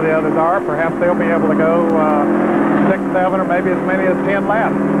mileage that some of the others are. Perhaps they'll be able to go 6, 7, or maybe as many as 10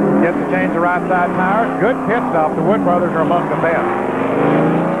 laps. Gets to change the right side tires. Good pit stop. The Wood brothers are among the best.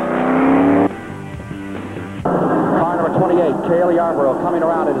 Car number 28, Cale Yarborough, coming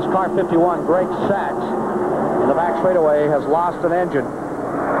around in his car 51. Greg Sachs in the back straightaway has lost an engine.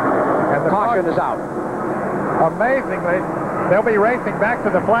 And the caution is out. Amazingly, they'll be racing back to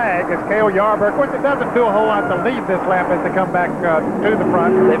the flag as Cale Yarborough. Of course, it doesn't do a whole lot to lead this lap as they come back to the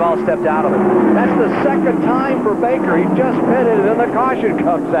front. They've all stepped out of it. That's the second time for Baker. He just pitted and then the caution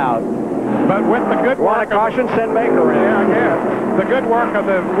comes out. But with the good work of caution, send Baker in. Yeah, I guess. The good work of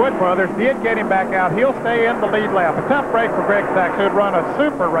the Wood brothers did get him back out. He'll stay in the lead lap. A tough break for Greg Sachs, who had run a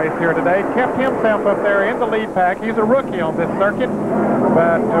super race here today. Kept himself up there in the lead pack. He's a rookie on this circuit.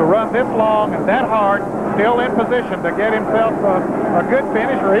 But to run this long and that hard, still in position to get himself a good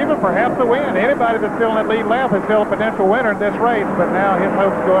finish or even perhaps a win. Anybody that's still in that lead lap is still a potential winner in this race, but now his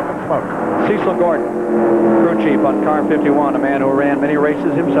hopes go up in smoke. Cecil Gordon, crew chief on car 51, a man who ran many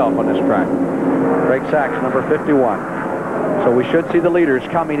races himself on this track. Greg Sachs, number 51. So we should see the leaders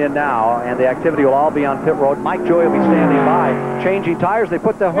coming in now, and the activity will all be on pit road. Mike Joy will be standing by, changing tires. They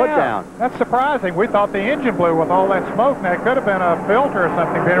put the hood down. That's surprising. We thought the engine blew with all that smoke. Now, it could have been a filter or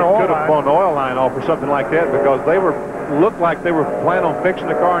something. Could have blown the oil line off or something like that, because they looked like they were planning on fixing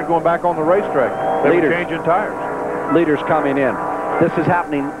the car and going back on the racetrack. They were changing tires. Leaders coming in. This is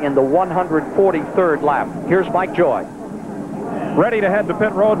happening in the 143rd lap. Here's Mike Joy. Ready to head to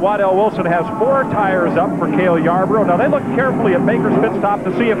pit road. Waddell Wilson has 4 tires up for Cale Yarborough. Now, they looked carefully at Baker's pit stop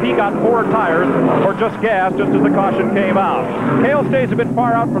to see if he got 4 tires or just gas, just as the caution came out. Cale stays a bit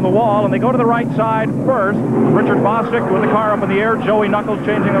far out from the wall, and they go to the right side first. Richard Bostic with the car up in the air. Joey Knuckles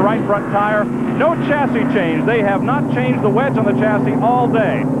changing the right front tire. No chassis change. They have not changed the wedge on the chassis all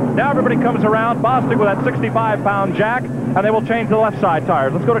day. Now everybody comes around. Bostic with that 65-pound jack, and they will change the left side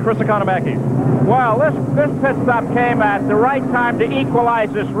tires. Let's go to Chris Economaki. Well, this pit stop came at the right time to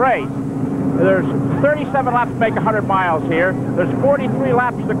equalize this race. There's 37 laps to make 100 miles here. There's 43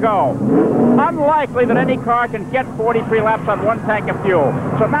 laps to go. Unlikely that any car can get 43 laps on 1 tank of fuel.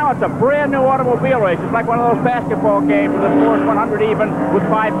 So now it's a brand new automobile race. It's like one of those basketball games with the scores 100 even with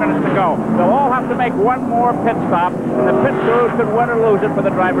 5 minutes to go. They'll all have to make one more pit stop, and the pit crew could win or lose it for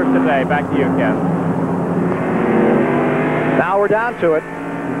the drivers today. Back to you, Ken. Now we're down to it.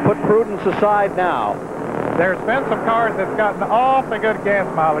 Put prudence aside now. There's been some cars that's gotten awfully good gas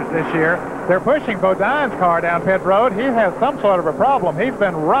mileage this year. They're pushing Bodine's car down pit road. He has some sort of a problem. He's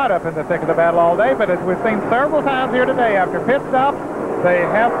been right up in the thick of the battle all day, but as we've seen several times here today, after pit stops, they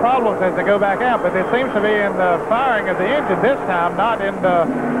have problems as they go back out, but it seems to be in the firing of the engine this time, not in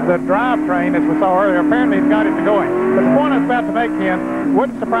the drivetrain as we saw earlier. Apparently he's got it going. But the point I was about to make, Ken,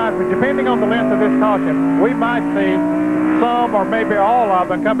 wouldn't surprise me, depending on the length of this caution, we might see some or maybe all of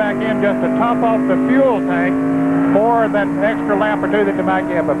them come back in just to top off the fuel tank for that extra lap or 2 that they might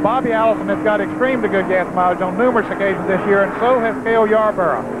get. But Bobby Allison has got extremely good gas mileage on numerous occasions this year, and so has Cale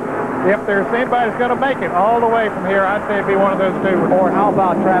Yarborough. If there's anybody that's going to make it all the way from here, I'd say it'd be one of those 2. Or how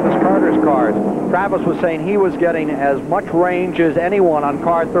about Travis Carter's cars? Travis was saying he was getting as much range as anyone on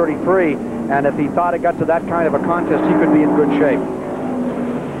car 33, and if he thought it got to that kind of a contest, he could be in good shape.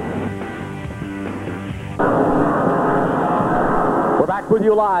 We're back with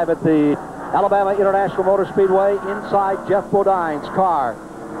you live at the Alabama International Motor Speedway inside Jeff Bodine's car.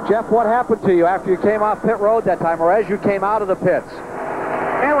 Jeff, what happened to you after you came off pit road that time, or as you came out of the pits?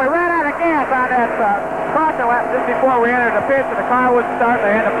 Yeah, we ran out of gas on that caution lap just before we entered the pits, and the car wouldn't start.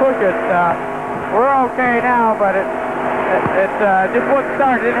 They had to push it. We're okay now, but it just wouldn't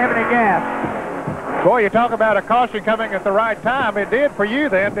start. It didn't have any gas. Boy, you talk about a caution coming at the right time. It did for you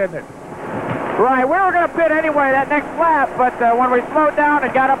then, didn't it? Right, we were going to pit anyway that next lap, but when we slowed down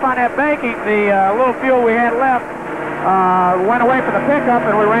and got up on that banking, the little fuel we had left went away from the pickup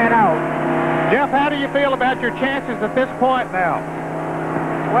and we ran out. Jeff, how do you feel about your chances at this point now?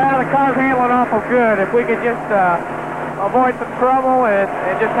 Well, the car's handling awful good. If we could just avoid some trouble and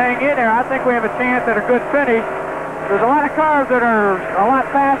just hang in there, I think we have a chance at a good finish. There's a lot of cars that are a lot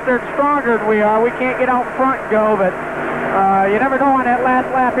faster and stronger than we are. We can't get out front and go, but you never know on that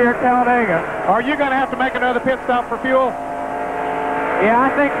last lap here at Talladega. Are you going to have to make another pit stop for fuel? Yeah, I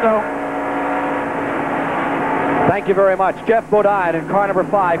think so. Thank you very much. Jeff Bodine in car number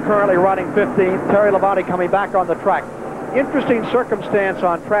 5, currently running 15th. Terry Labonte coming back on the track. Interesting circumstance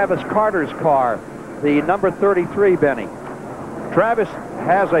on Travis Carter's car, the number 33, Benny. Travis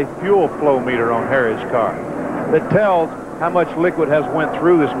has a fuel flow meter on Harry's car that tells how much liquid has went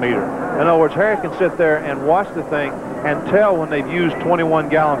through this meter. In other words, Harry can sit there and watch the thing and tell when they've used 21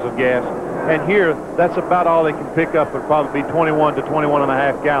 gallons of gas. And here, that's about all they can pick up. Would probably be 21 to 21 and a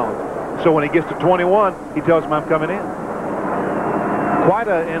half gallons. So when he gets to 21, he tells him I'm coming in. Quite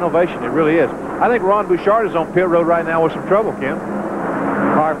an innovation, it really is. I think Ron Bouchard is on pit road right now with some trouble, Ken.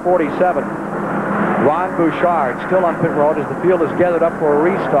 Car 47. Ron Bouchard still on pit road as the field is gathered up for a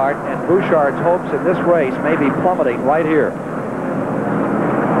restart, and Bouchard's hopes in this race may be plummeting right here.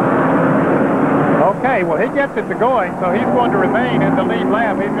 Okay, well, he gets it to going, so he's going to remain in the lead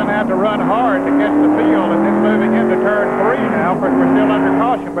lap. He's going to have to run hard to catch the field, and then moving into turn 3 now, but we're still under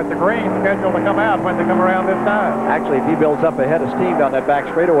caution, but the green's scheduled to come out when they come around this time. Actually, if he builds up a head of steam down that back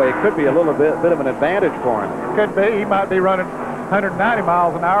straightaway, it could be a little bit of an advantage for him. Could be. He might be running 190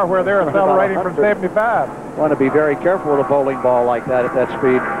 miles an hour where they're accelerating from 75. Want to be very careful with a bowling ball like that at that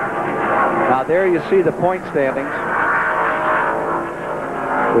speed. Now there you see the point standings.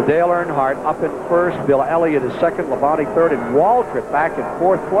 With Dale Earnhardt up in first, Bill Elliott is second, Labonte third, and Waltrip back in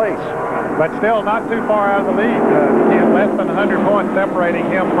fourth place. But still not too far out of the lead. Less than 100 points separating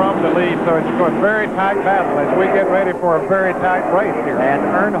him from the lead, so it's a very tight battle as we get ready for a very tight race here. And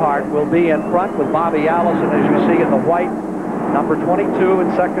Earnhardt will be in front with Bobby Allison, as you see in the white, number 22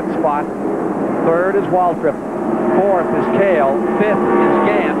 in second spot. Third is Waltrip. Fourth is Cale. Fifth is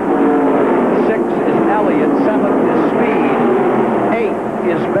Gant. Sixth is Elliott. Seventh is Speed. Eighth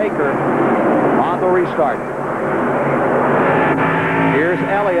is Baker on the restart. Here's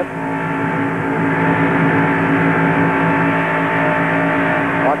Elliott.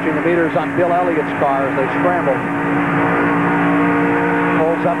 Watching the meters on Bill Elliott's car as they scramble.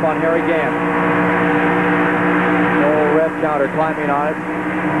 Pulls up on Harry Gant. Old rev counter climbing on it.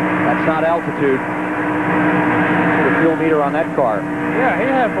 That's not altitude. The fuel meter on that car. Yeah, he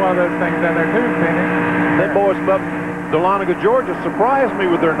has one of those things in there too, Penny. Them boys from up Dahlonega, Georgia surprised me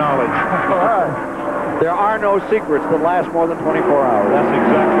with their knowledge. There are no secrets that last more than 24 hours. That's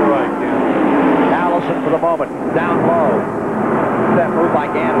exactly right, Ken. Allison for the moment, down low. That move by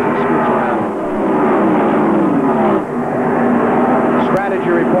Gant as he scoots around. Strategy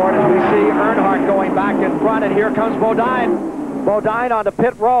report as we see Earnhardt going back in front, and here comes Bodine. Bodine onto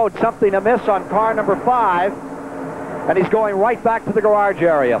pit road, something amiss on car number 5, and he's going right back to the garage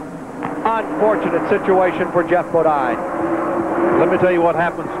area. Unfortunate situation for Jeff Bodine. Let me tell you what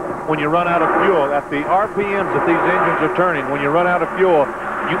happens when you run out of fuel. At the RPMs that these engines are turning, when you run out of fuel,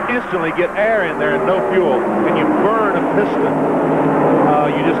 you instantly get air in there and no fuel, and you burn a piston.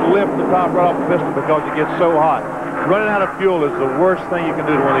 You just lift the top right off the piston because it gets so hot. Running out of fuel is the worst thing you can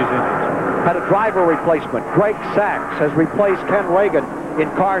do to one of these engines. Had a driver replacement. Greg Sachs has replaced Ken Reagan in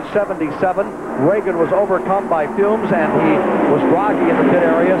car 77. Reagan was overcome by fumes and he was groggy in the pit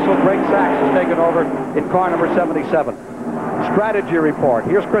area, so Greg Sachs has taken over in car number 77. Strategy report.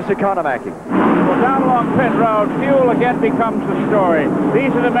 Here's Chris Economaki. Well, down along pit road, fuel again becomes the story.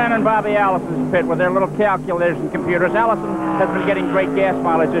 These are the men in Bobby Allison's pit with their little calculators and computers. Allison has been getting great gas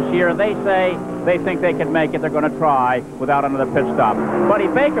mileage this year, and they say they think they can make it. They're going to try without another pit stop. Buddy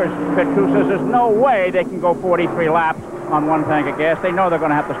Baker's pit crew says there's no way they can go 43 laps on one tank of gas. They know they're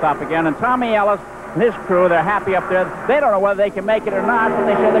going to have to stop again. And Tommy Ellis and his crew, they're happy up there. They don't know whether they can make it or not, but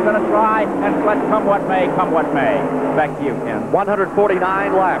they say they're going to try, and let come what may, come what may. Back to you, Ken.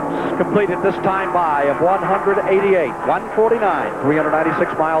 149 laps completed this time by of 188. 149,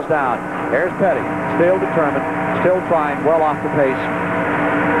 396 miles down. There's Petty, still determined, still trying, well off the pace.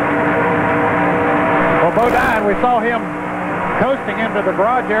 Well, Bodine, we saw him coasting into the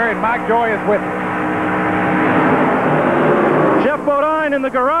garage area, and Mike Joy is with him. Jeff Bodine in the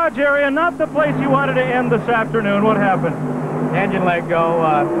garage area, not the place you wanted to end this afternoon. What happened? Engine let go.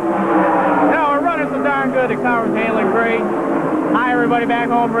 We're running so darn good. The car was handling great. Hi, everybody back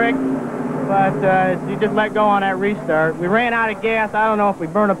home, Rick. But you just let go on that restart. We ran out of gas. I don't know if we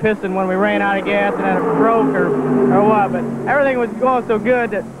burned a piston when we ran out of gas and then it broke or what, but everything was going so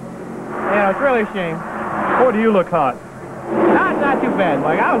good that, it's really a shame. Boy, do you look hot. Not too bad,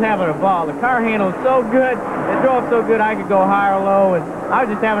 Mike. I was having a ball. The car handled so good. It drove so good I could go high or low, and I was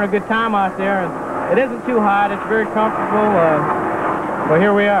just having a good time out there. And it isn't too hot. It's very comfortable. Well,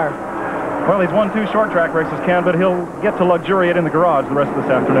 here we are. Well, he's won 2 short track races, Ken, but he'll get to luxuriate in the garage the rest of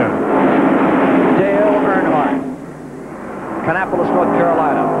this afternoon. Dale Earnhardt, Kannapolis, North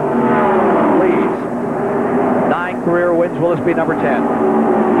Carolina, leads. 9 career wins. Will this be number 10?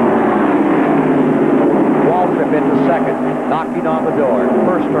 Waltrip into second, knocking on the door.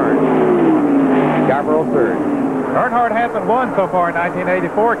 First turn. Yarborough third. Earnhardt hasn't won so far in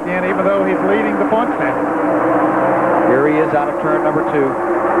 1984, Ken, even though he's leading the point standing. Here he is out of turn number 2.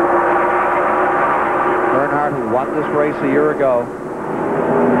 Earnhardt, who won this race a year ago.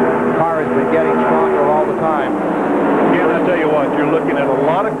 The car has been getting stronger all the time. Again, I tell you what, you're looking at a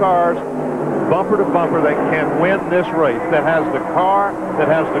lot of cars, bumper to bumper, that can win this race, that has the car, that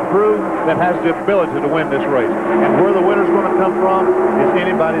has the crew, that has the ability to win this race. And where the winner's going to come from is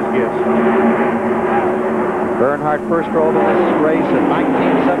anybody's guess. Earnhardt first drove in this race in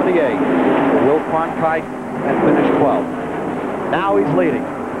 1978. Will Cronkite and finished 12th. Now he's leading.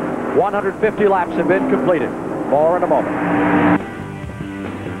 150 laps have been completed. More in a moment.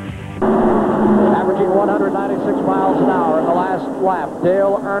 Averaging 196 miles an hour in the last lap.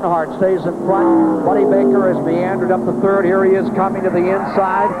 Dale Earnhardt stays in front. Buddy Baker has meandered up the third. Here he is coming to the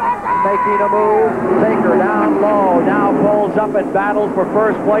inside, making a move. Baker down low, now pulls up and battles for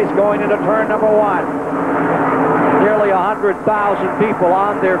first place going into turn number 1. Nearly 100,000 people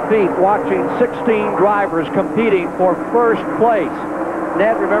on their feet watching 16 drivers competing for first place.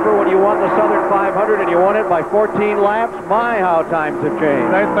 Ned, remember when you won the Southern 500 and you won it by 14 laps? My, how times have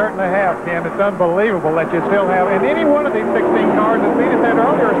changed. They certainly have, Ken. It's unbelievable that you still have, and any one of these 16 cars, as Benny said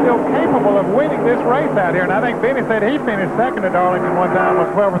earlier, are still capable of winning this race out here. And I think Benny said he finished second at Darlington one time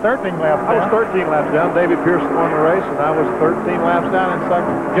with 12 or 13 laps down. I was 13 laps down. David Pearson won the race, and I was 13 laps down in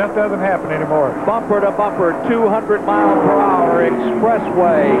second. Just doesn't happen anymore. Bumper to bumper, 200 mile per hour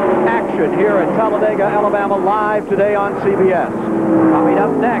expressway action here at Talladega, Alabama, live today on CBS. Coming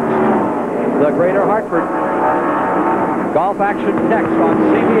up next, the Greater Hartford golf action next on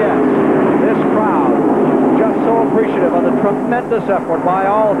CBS. This crowd just so appreciative of the tremendous effort by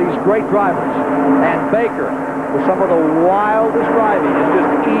all these great drivers. And Baker, with some of the wildest driving, is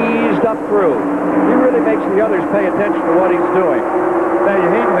just eased up through. He really makes the others pay attention to what he's doing.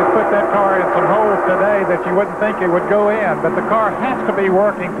 Heaton has put that car in some holes today that you wouldn't think it would go in, but the car has to be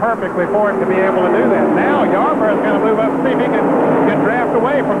working perfectly for him to be able to do that. Now Yarborough is going to move up and see if he can draft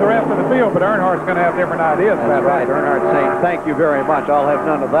away from the rest of the field, but Earnhardt's going to have different ideas about that. That's right. Earnhardt saying, thank you very much. I'll have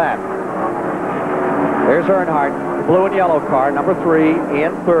none of that. There's Earnhardt, blue and yellow car, number 3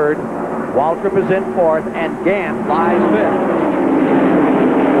 in third. Waltrip is in fourth, and Gant lies fifth.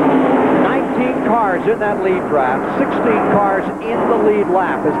 19 cars in that lead draft, 16 cars in the lead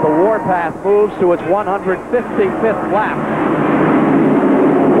lap as the Warpath moves to its 155th lap.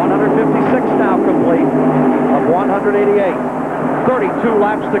 156 now complete of 188. 32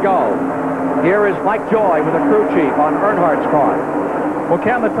 laps to go. Here is Mike Joy with a crew chief on Earnhardt's car. Well,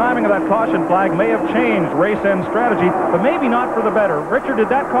 Ken, the timing of that caution flag may have changed race end strategy, but maybe not for the better. Richard, did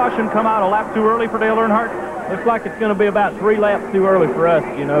that caution come out a lap too early for Dale Earnhardt? Looks like it's going to be about 3 laps too early for us,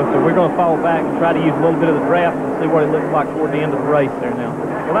 you know, so we're going to fall back and try to use a little bit of the draft and see what it looks like toward the end of the race there now.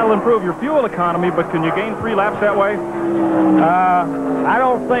 Well, that'll improve your fuel economy, but can you gain 3 laps that way? I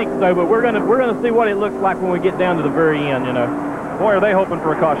don't think so, but we're gonna see what it looks like when we get down to the very end, you know. Boy, are they hoping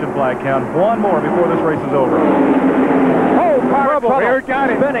for a caution flag, Ken. One more before this race is over. Oh, car trouble. Here it got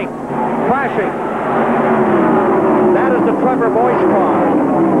it. Spinning, crashing. That is the Trevor Boyce car.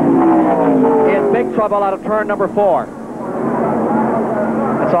 In big trouble out of turn number 4.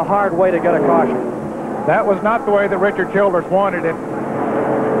 It's a hard way to get a caution. That was not the way that Richard Childress wanted it.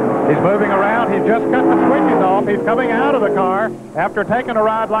 He's moving around. He just cut the switches off. He's coming out of the car after taking a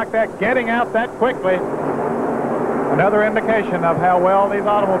ride like that, getting out that quickly. Another indication of how well these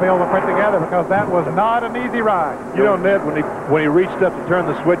automobiles are put together, because that was not an easy ride. You know, Ned, when he reached up to turn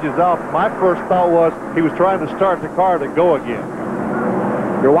the switches off, my first thought was he was trying to start the car to go again.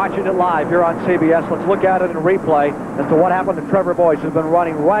 You're watching it live here on CBS. Let's look at it in replay as to what happened to Trevor Boyce, who's been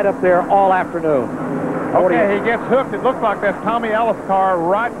running right up there all afternoon. Okay, he gets hooked. It looks like that's Tommy Ellis' car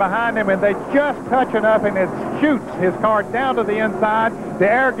right behind him, and they just touch enough, and it shoots his car down to the inside. The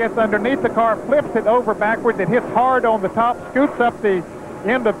air gets underneath the car, flips it over backwards. It hits hard on the top, scoots up the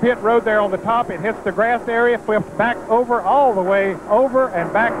end of pit road there on the top. It hits the grass area, flips back over, all the way over and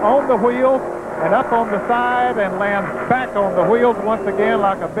back on the wheels and up on the side, and lands back on the wheels once again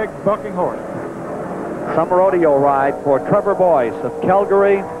like a big bucking horse. Some rodeo ride for Trevor Boyce of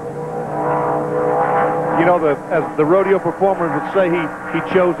Calgary, you know, as the rodeo performers would say,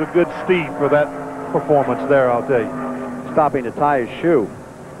 he chose a good steed for that performance there, I'll tell you. Stopping to tie his shoe.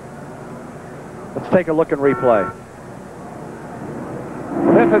 Let's take a look and replay.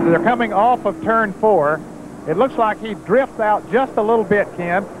 This is, they're coming off of turn 4. It looks like he drifts out just a little bit,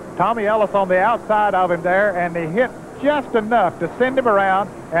 Ken. Tommy Ellis on the outside of him there, and he hit just enough to send him around,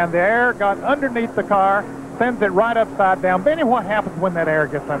 and the air got underneath the car, sends it right upside down. Benny, what happens when that air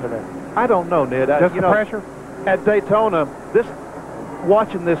gets under there? I don't know, Ned. Just the pressure? At Daytona,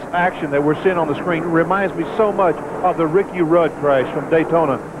 watching this action that we're seeing on the screen reminds me so much of the Ricky Rudd crash from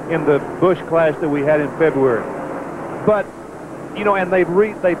Daytona in the Busch Clash that we had in February. But, you know, and they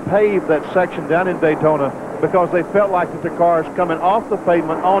paved that section down in Daytona because they felt like that the cars coming off the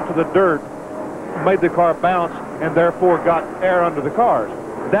pavement onto the dirt made the car bounce and therefore got air under the cars.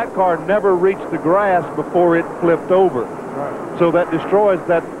 That car never reached the grass before it flipped over. Right. So that destroys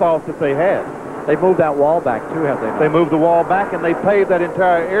that thought that they had. They moved that wall back, too, have they not? They moved the wall back, and they paved that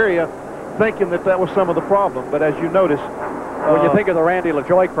entire area thinking that that was some of the problem. But as you notice... when you think of the Randy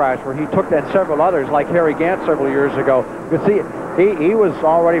LaJoie crash, where he took that several others, like Harry Gant several years ago, you could see he was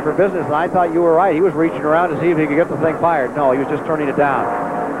all ready for business, and I thought you were right. He was reaching around to see if he could get the thing fired. No, he was just turning it down.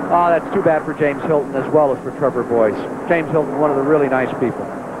 Oh, that's too bad for James Hilton as well as for Trevor Boyce. James Hilton, one of the really nice people.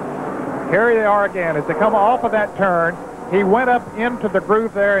 Here they are again. As they come off of that turn, he went up into the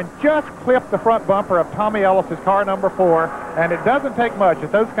groove there and just clipped the front bumper of Tommy Ellis's car number 4. And it doesn't take much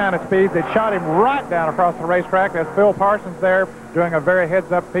at those kind of speeds. It shot him right down across the racetrack. There's Phil Parsons there doing a very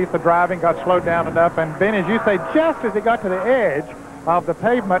heads-up piece of driving, got slowed down enough. And Ben, as you say, just as he got to the edge of the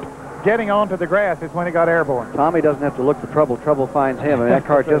pavement, getting onto the grass is when he got airborne. Tommy doesn't have to look for trouble. Trouble finds him. I mean, that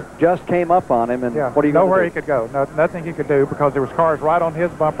car just came up on him, and what are you going to do? Nowhere he could go. Nothing he could do because there was cars right on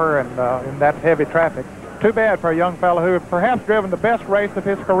his bumper and in that heavy traffic. Too bad for a young fellow who had perhaps driven the best race of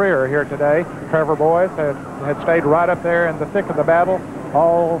his career here today. Trevor Boyce had stayed right up there in the thick of the battle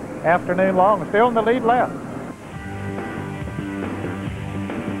all afternoon long, still in the lead lap.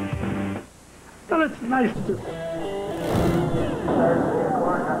 Well, it's nice to...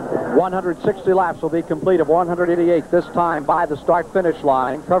 160 laps will be complete of 188 this time by the start-finish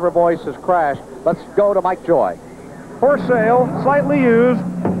line. Trevor Boyce has crashed. Let's go to Mike Joy. For sale, slightly used,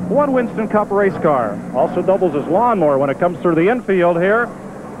 one Winston Cup race car. Also doubles as lawnmower when it comes through the infield here.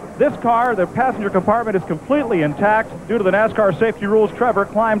 This car, the passenger compartment is completely intact. Due to the NASCAR safety rules, Trevor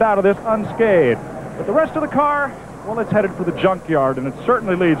climbed out of this unscathed. But the rest of the car, well, it's headed for the junkyard, and it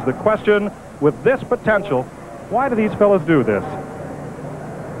certainly leads the question, with this potential, why do these fellas do this?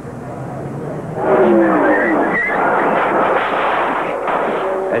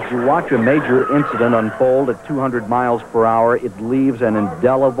 As you watch a major incident unfold at 200 miles per hour, it leaves an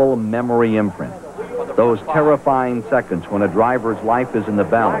indelible memory imprint. Those terrifying seconds when a driver's life is in the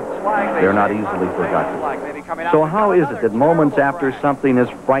balance, they're not easily forgotten. So how is it that moments after something as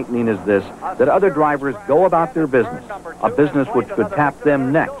frightening as this, that other drivers go about their business, a business which could tap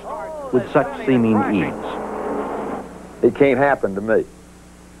them next with such seeming ease? It can't happen to me,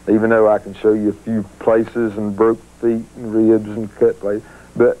 even though I can show you a few places and broke feet and ribs and cut places.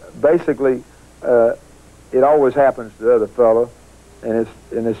 But basically, it always happens to the other fellow, and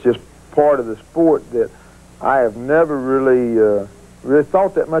it's just part of the sport that I have never really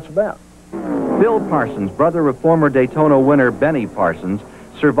thought that much about. Bill Parsons, brother of former Daytona winner Benny Parsons,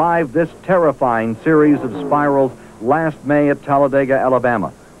 survived this terrifying series of spirals last May at Talladega,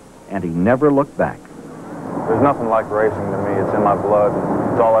 Alabama, and he never looked back. There's nothing like racing to me. It's in my blood.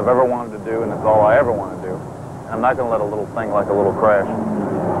 It's all I've ever wanted to do, and it's all I ever want to do. I'm not going to let a little thing like a little crash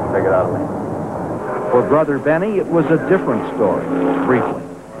take it out of me. For brother Benny, it was a different story, briefly.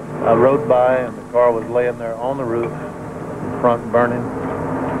 I rode by, and the car was laying there on the roof, front burning.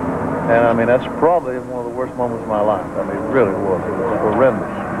 And, I mean, that's probably one of the worst moments of my life. I mean, it really was. It was horrendous.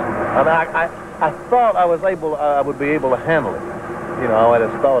 And I thought I would be able to handle it. You know, I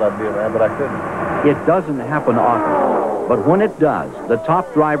just thought I'd be able to, but I couldn't. It doesn't happen often, but when it does, the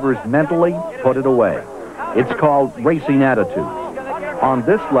top drivers mentally put it away. It's called racing attitude. On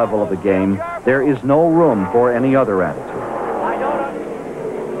this level of the game, there is no room for any other attitude.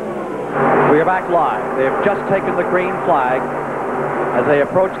 We are back live. They have just taken the green flag. As they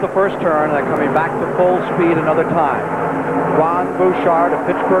approach the first turn, they're coming back to full speed another time. Ron Bouchard of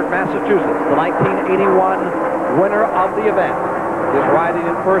Pittsburgh, Massachusetts, the 1981 winner of the event, is riding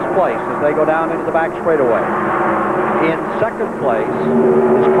in first place as they go down into the back straightaway. In second place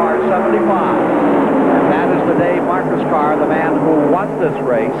is car 75. And that is the Dave Marcus car, the man who won this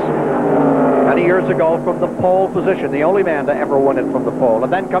race many years ago from the pole position, the only man to ever win it from the pole.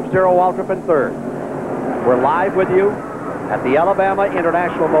 And then comes Darrell Waltrip in third. We're live with you at the Alabama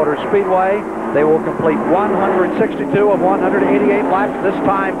International Motor Speedway. They will complete 162 of 188 laps this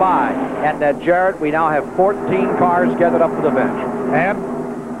time by. And at Jarrett, we now have 14 cars gathered up to the bench. And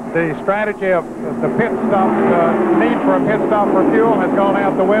the strategy of the pit stop, need for a pit stop for fuel has gone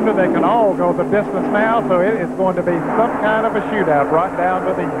out the window. They can all go the distance now, so it is going to be some kind of a shootout right down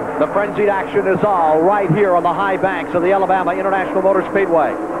to the end. The frenzied action is all right here on the high banks of the Alabama International Motor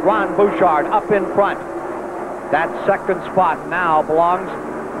Speedway. Ron Bouchard up in front. That second spot now belongs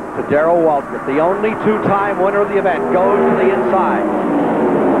to Darrell Waltrip. The only two-time winner of the event goes to the inside.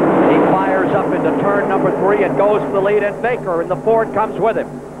 He fires up into turn number 3 and goes to the lead, and Baker in the Ford comes with him.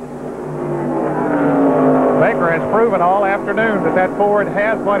 Baker has proven all afternoon that Ford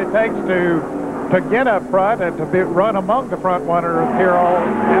has what it takes to get up front and to run among the front runners here all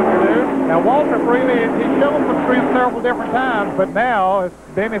afternoon. Now, Waltrip really, he's shown some strength several different times, but now, as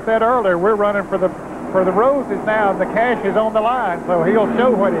Denny said earlier, we're running for the roses now, and the cash is on the line, so he'll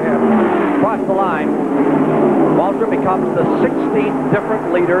show what he has. Across the line, Waltrip becomes the 16th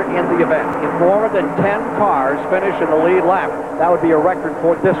different leader in the event. If more than 10 cars finish in the lead lap, that would be a record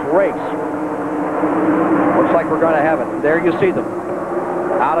for this race. Looks like we're going to have it. There you see them.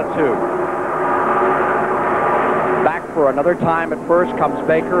 Out of 2. Back for another time at first comes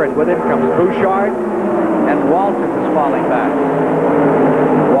Baker, and with him comes Bouchard, and Waltrip is falling back.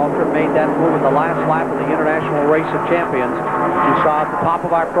 Waltrip made that move in the last lap of the International Race of Champions. You saw at the top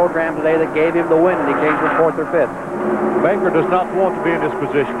of our program today that gave him the win, and he came from 4th or 5th. Baker does not want to be in this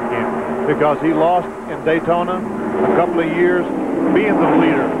position again because he lost in Daytona a couple of years being the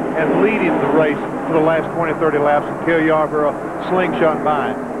leader and leading the race for the last 20, 30 laps, and Cale Yarborough slingshot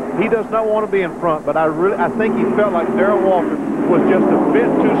by him. He does not want to be in front, but I think he felt like Darrell Waltrip was just a bit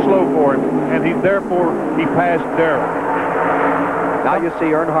too slow for him, and therefore he passed Darrell. Now you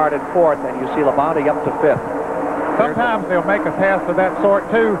see Earnhardt in 4th, and you see Labonte up to 5th. Sometimes they'll make a pass of that sort,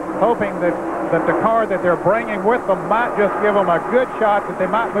 too, hoping that the car that they're bringing with them might just give them a good shot, that they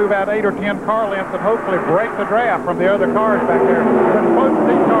might move out 8 or 10 car lengths and hopefully break the draft from the other cars back there. But most of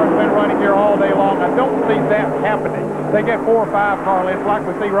these cars have been running here all day long. I don't see that happening. They get 4 or 5 car lengths like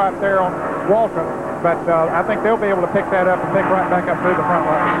we see right there on Waltrip. But I think they'll be able to pick that up and pick right back up through the front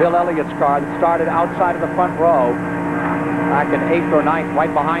line. Bill Elliott's car that started outside of the front row back in 8th or 9th,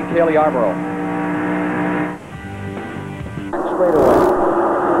 right behind Cale Yarborough. Straight away.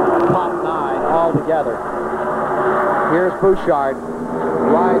 Top 9 all together. Here's Bouchard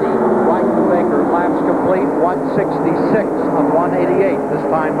riding right to Baker. Laps complete, 166 of 188 this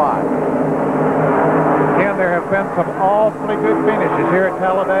time by. Again, there have been some awfully good finishes here at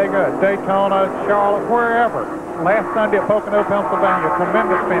Talladega, at Daytona, Charlotte, wherever. Last Sunday at Pocono, Pennsylvania,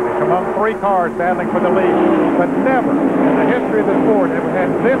 tremendous finish among 3 cars battling for the lead. But never in the history of the sport have we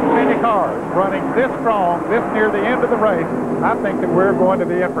had this many cars running this strong, this near the end of the race. I think that we're going to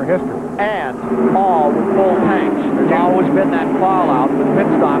be in for history. And all with full tanks. There's always been that fallout with pit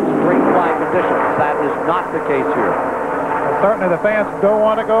stops and green flag conditions. That is not the case here. Well, certainly the fans don't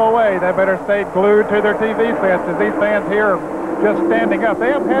want to go away. They better stay glued to their TV sets, as these fans here are just standing up. They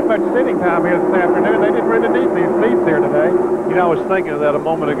haven't had much sitting time here this afternoon. They didn't really need these seats here today. You know, I was thinking of that a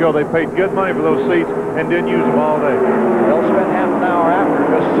moment ago. They paid good money for those seats and didn't use them all day. They'll spend half an hour after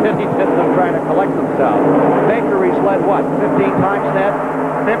just sitting in them trying to collect themselves. Baker, he's led what, 15 times, Ned?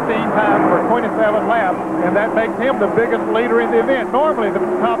 15 times for 27 laps, and that makes him the biggest leader in the event. Normally, the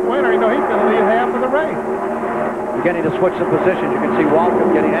top winner, you know, he's going to lead half of the race. Beginning to switch the positions. You can see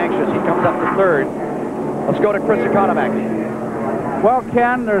Waltrip getting anxious. He comes up to 3rd. Let's go to Chris Economax. Well,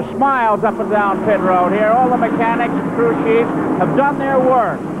 Ken, there's smiles up and down pit road here. All the mechanics and crew chiefs have done their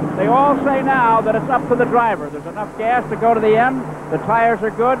work. They all say now that it's up to the driver. There's enough gas to go to the end. The tires are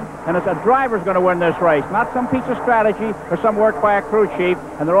good, and it's a driver's going to win this race, not some piece of strategy or some work by a crew chief.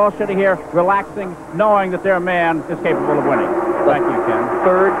 And they're all sitting here relaxing, knowing that their man is capable of winning. Thank you, Ken.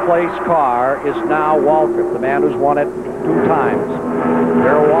 3rd place car is now Waltrip, the man who's won it 2 times.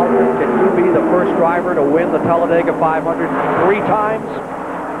 Darrell Waltrip, can you be the first driver to win the Talladega 500 3 times?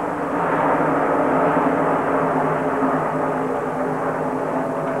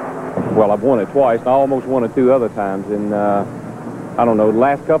 Well, I've won it twice, and I almost won it 2 other times. And I don't know, the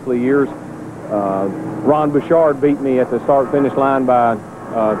last couple of years, Ron Bouchard beat me at the start-finish line by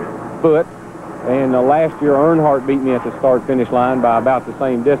foot. And last year, Earnhardt beat me at the start-finish line by about the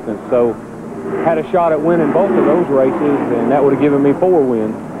same distance. So, had a shot at winning both of those races, and that would have given me 4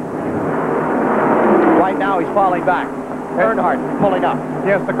 wins. Right now, he's falling back. Earnhardt pulling up.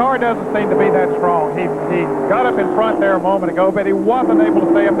 Yes, the car doesn't seem to be that strong. He got up in front there a moment ago, but he wasn't able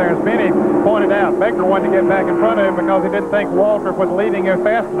to stay up there. As Benny pointed out, Baker wanted to get back in front of him because he didn't think Waltrip was leading him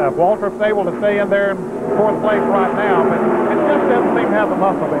fast enough. Waltrip's able to stay in there in fourth place right now, but it just doesn't seem to have the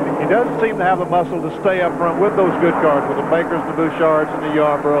muscle, Benny. He doesn't seem to have the muscle to stay up front with those good cars, with the Bakers, the Bouchards, and the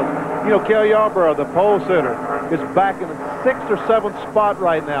Yarboroughs. You know, Cale Yarborough, the pole sitter, is back in the 6th or 7th spot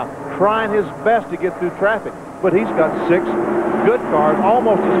right now, trying his best to get through traffic. But he's got 6 good cars,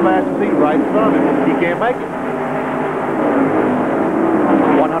 almost as fast as he's right in front of him. He can't make it.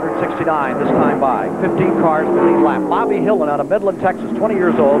 169 this time by. 15 cars in the lead lap. Bobby Hillin out of Midland, Texas, 20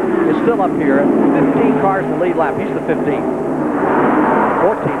 years old, is still up here. 15 cars in the lead lap. He's the 15th.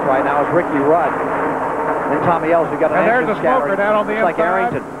 14th right now is Ricky Rudd. Then Tommy Ells, we got an there's a smoker down on the inside. Like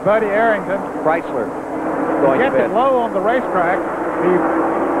Arrington. Buddy Arrington. Chrysler going Gets to bed. it low on the racetrack.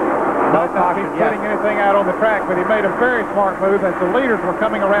 Not he's putting anything out on the track, but he made a very smart move as the leaders were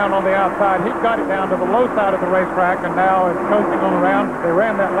coming around on the outside. He got it down to the low side of the racetrack, and now it's coasting on around. They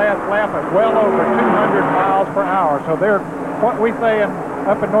ran that last lap at well over 200 miles per hour. So they're, what we say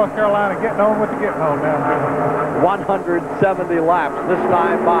up in North Carolina, getting on with the getting on down here. 170 laps this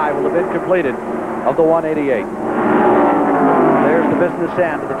time by will have been completed of the 188. There's the business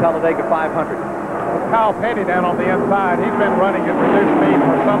end of the Talladega 500. Kyle Petty down on the inside. He's been running at reduced speed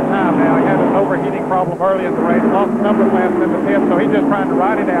for some time now. He had an overheating problem early in the race, lost a number of laps in the pit, so he's just trying to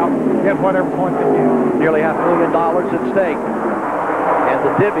ride it out, get whatever points he can. Nearly $500,000 at stake. And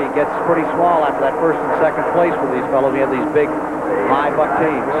the divvy gets pretty small after that first and second place for these fellows. We have these big, high buck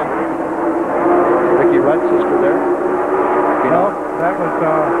teams. Ricky Rudd's sister there. You know, that was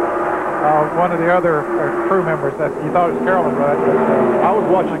one of the other crew members that you thought it was Carolyn Rudd. But, I was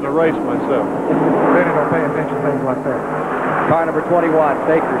watching the race myself. Benny don't pay attention to things like that. Car number 21,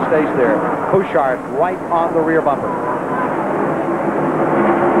 Baker stays there. Bouchard right on the rear bumper.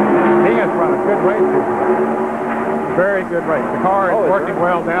 He has run a good race here. Very good race. The car is working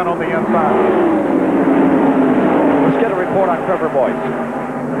well down on the inside. Let's get a report on Trevor Boyce.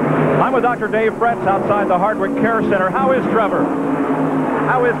 I'm with Dr. Dave Fretz outside the Hardwick Care Center. How is Trevor?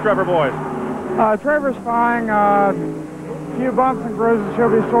 How is Trevor Boyce? Trevor's fine. A few bumps and bruises. She'll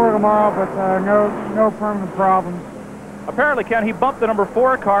be sore tomorrow, but no permanent problems. Apparently, Ken, he bumped the number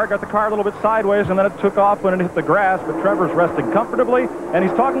 4 car, got the car a little bit sideways, and then it took off when it hit the grass, but Trevor's resting comfortably, and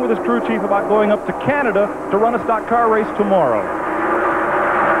he's talking with his crew chief about going up to Canada to run a stock car race tomorrow.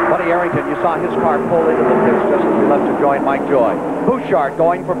 Buddy Arrington, you saw his car pull into the pits just as he left to join Mike Joy. Bouchard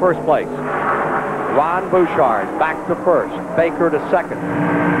going for first place. Ron Bouchard back to first. Baker to second.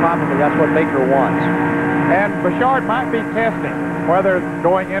 Probably that's what Baker wants. And Bouchard might be testing whether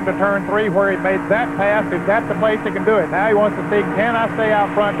going into turn 3 where he made that pass, is that the place he can do it. Now he wants to see, can I stay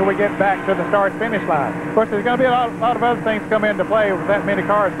out front till we get back to the start-finish line? Of course, there's going to be a lot of other things come into play with that many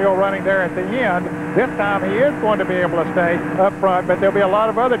cars still running there at the end. This time he is going to be able to stay up front, but there'll be a lot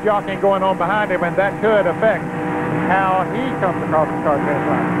of other jockeying going on behind him, and that could affect how he comes across the start-finish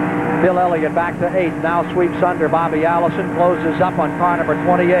line. Bill Elliott back to 8th, now sweeps under. Bobby Allison closes up on car number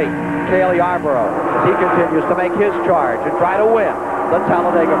 28. Cale Yarborough, as he continues to make his charge and try to win the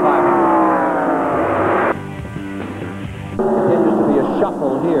Talladega 500. Continues to be a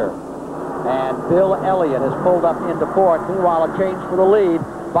shuffle here. And Bill Elliott has pulled up into 4th. Meanwhile, a change for the lead.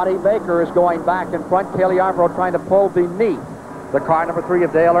 Buddy Baker is going back in front. Cale Yarborough trying to pull beneath the car number 3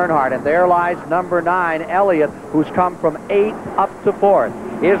 of Dale Earnhardt. And there lies number 9, Elliott, who's come from 8th up to 4th.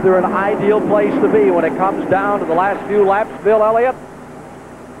 Is there an ideal place to be when it comes down to the last few laps, Bill Elliott?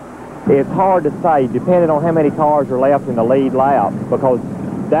 It's hard to say, depending on how many cars are left in the lead lap, because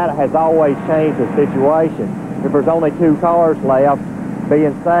that has always changed the situation. If there's only 2 cars left,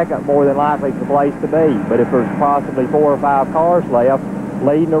 being second more than likely is the place to be. But if there's possibly 4 or 5 cars left,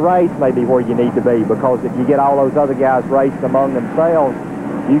 leading the race may be where you need to be, because if you get all those other guys racing among themselves,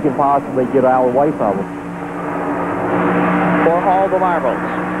 you can possibly get out of the way from them. For all the marbles,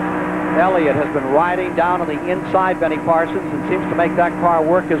 Elliott has been riding down on the inside, Benny Parsons, and seems to make that car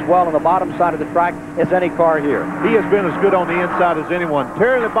work as well on the bottom side of the track as any car here. He has been as good on the inside as anyone.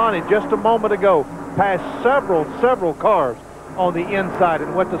 Terry Labonte just a moment ago passed several cars on the inside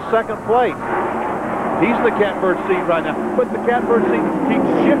and went to second place. He's in the catbird seat right now, but the catbird seat keeps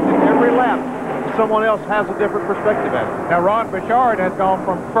shifting every lap. Someone else has a different perspective at it. Now, Ron Bouchard has gone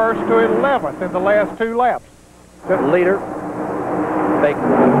from 1st to 11th in the last 2 laps. The leader,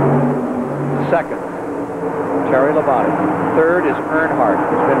 Baker. Second, Terry Labonte. Third is Earnhardt.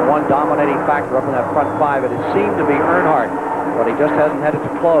 There's been one dominating factor up in that front 5. It has seemed to be Earnhardt, but he just hasn't had it to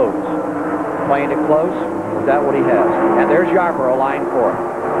close. Playing it close, is that what he has? And there's Yarborough, line 4.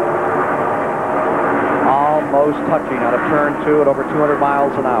 almost touching out of turn 2 at over 200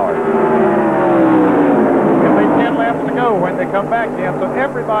 miles an hour. It'll be 10 laps to go when they come back in, so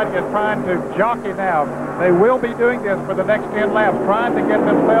everybody is trying to jockey now. They will be doing this for the next 10 laps, trying to get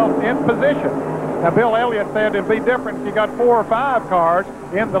themselves in position. Now, Bill Elliott said it'd be different if you got 4 or 5 cars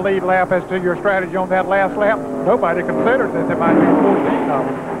in the lead lap as to your strategy on that last lap. Nobody considered that there might be 14 of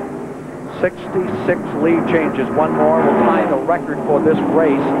them. 66 lead changes. One more will tie the record for this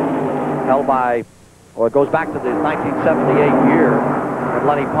race, held by, well, it goes back to the 1978 year when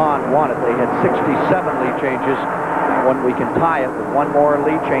Lenny Pond won it. They had 67 lead changes. When we can tie it with one more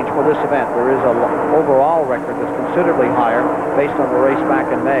lead change for this event, there is an overall record that's considerably higher based on the race back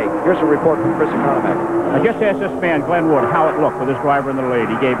in May. Here's a report from Chris Economack. I just asked this man, Glenn Wood, how it looked for this driver in the lead.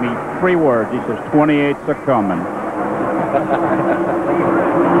 He gave me 3 words. He says, 28's a coming.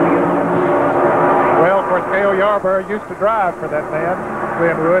 Well, of course, Cale Yarborough used to drive for that man,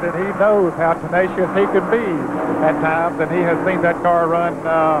 Glenn Wood, and he knows how tenacious he can be at times, and he has seen that car run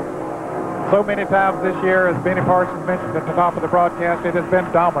so many times this year. As Benny Parsons mentioned at the top of the broadcast, it has been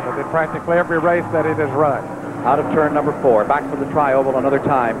dominant in practically every race that it has run. Out of turn number 4, back to the tri-oval another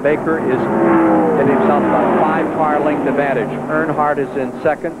time. Baker is getting himself about a 5-car length advantage. Earnhardt is in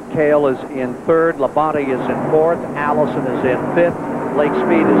 2nd, Cale is in 3rd, Labonte is in 4th, Allison is in 5th, Lake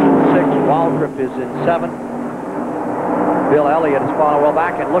Speed is in 6th, Waltrip is in 7th. Bill Elliott is following well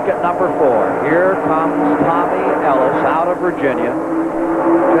back, and look at number 4. Here comes Tommy Ellis out of Virginia.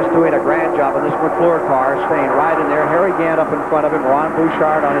 Just doing a grand job on this McClure car, staying right in there. Harry Gant up in front of him, Ron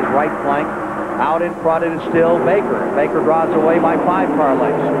Bouchard on his right flank. Out in front it is still Baker. Baker draws away by 5-car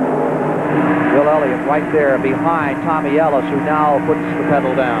lengths. Bill Elliott right there behind Tommy Ellis, who now puts the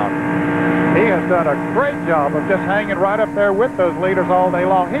pedal down. He has done a great job of just hanging right up there with those leaders all day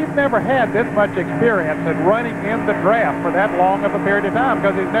long. He's never had this much experience in running in the draft for that long of a period of time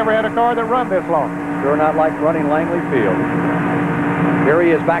because he's never had a car that run this long. Sure not like running Langley Field. Here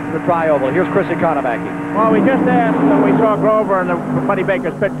he is back to the tri-oval. Here's Chris Economack. Well, we just asked, we saw Grover and Buddy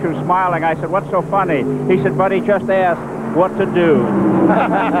Baker's pit crew smiling. I said, what's so funny? He said, Buddy just asked what to do.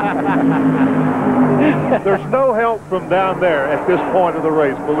 There's no help from down there at this point of the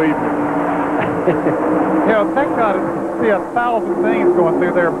race, believe me. You know, they've got to see 1,000 things going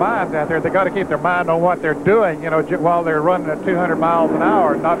through their minds out there. They got to keep their mind on what they're doing, you know, while they're running at 200 miles an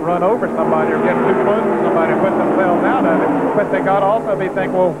hour, not run over somebody or get too close to somebody and put themselves out of it. But they got to also be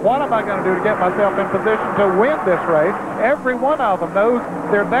thinking, well, what am I going to do to get myself in position to win this race? Every one of them knows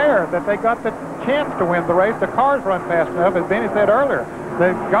they're there, that they got the chance to win the race. The cars run fast enough, as Benny said earlier.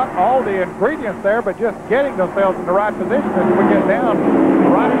 They've got all the ingredients there, but just getting themselves in the right position as we get down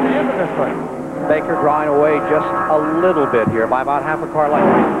right at the end of this race. Baker drawing away just a little bit here by about half a car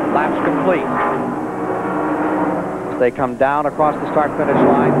length. Laps complete. As they come down across the start-finish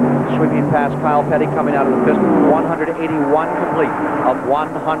line, sweeping past Kyle Petty coming out of the pit. 181 complete of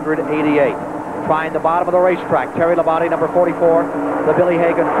 188. Trying the bottom of the racetrack. Terry Labonte, number 44, the Billy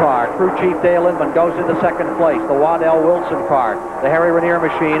Hagan car. Crew chief Dale Inman goes into 2nd place. The Waddell Wilson car. The Harry Ranier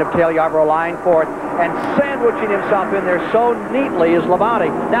machine of Cale Yarborough lying 4th. And sandwiching himself in there so neatly is Labonte.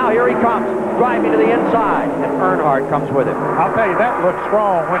 Now here he comes, driving to the inside. And Earnhardt comes with him. I'll tell you, that looks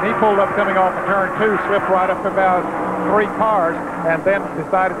strong. When he pulled up coming off of turn 2, slipped right up about 3 cars, and then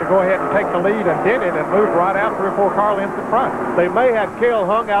decided to go ahead and take the lead and did it and moved right out 3 or 4 car lengths in front. They may have Cale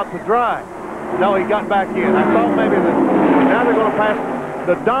hung out to dry. No, he got back in. I thought maybe that now they're going to pass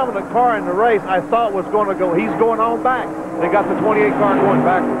the dominant car in the race. I thought was going to go. He's going on back. They got the 28 car going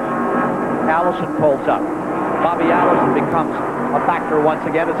backwards. Allison pulls up. Bobby Allison becomes a factor once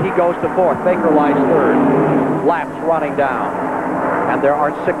again as he goes to 4th. Baker lies 3rd. Laps running down. And there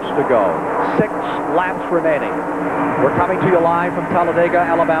are 6 to go. 6 laps remaining. We're coming to you live from Talladega,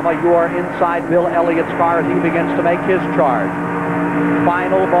 Alabama. You are inside Bill Elliott's car as he begins to make his charge.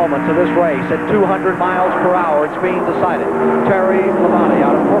 Final moments of this race at 200 miles per hour. It's being decided. Terry Labonte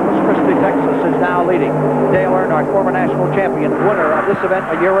out of Corpus Christi, Texas, is now leading. Dale Earnhardt, former national champion, winner of this event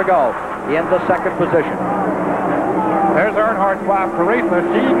a year ago, in the 2nd position. There's Earnhardt's wife, Teresa.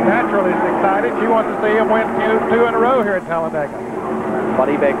 She naturally is excited. She wants to see him win 2 in a row here at Talladega.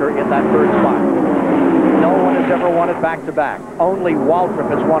 Buddy Baker in that 3rd spot. No one has ever won it back-to-back. Only Waltrip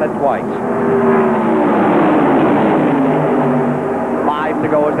has won it twice. 5 to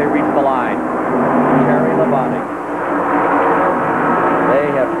go as they reach the line. Terry Labonte. They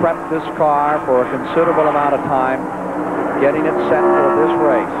have prepped this car for a considerable amount of time, getting it set for this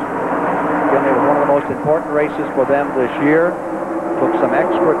race. Again, it was one of the most important races for them this year. Took some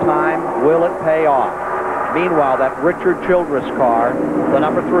extra time. Will it pay off? Meanwhile, that Richard Childress car, the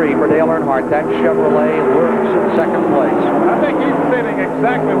number 3 for Dale Earnhardt, that Chevrolet lurks in second place. I think he's sitting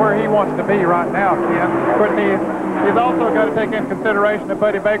exactly where he wants to be right now, Ken. But he's also got to take into consideration that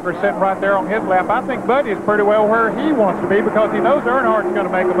Buddy Baker's sitting right there on his lap. I think Buddy's pretty well where he wants to be because he knows Earnhardt's going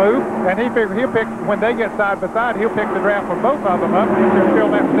to make a move, and he figures he'll pick, when they get side by side, he'll pick the draft for both of them up, and he'll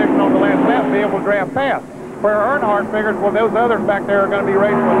fill that position on the last lap and be able to draft fast. Where Earnhardt figures, well, those others back there are going to be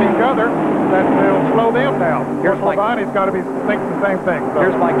racing with each other, that will slow them down. Here's Labonte's got to be thinking the same thing. So.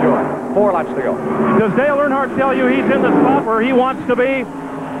 Here's Mike Joy. 4 laps to go. Does Dale Earnhardt tell you he's in the spot where he wants to be?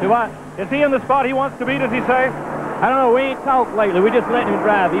 Is he in the spot he wants to be, does he say? I don't know. We ain't talked lately. We just letting him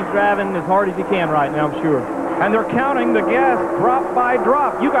drive. He's driving as hard as he can right now, I'm sure. And they're counting the gas drop by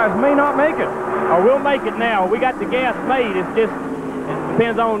drop. You guys may not make it. Oh, we'll make it now. We got the gas made. It's just... It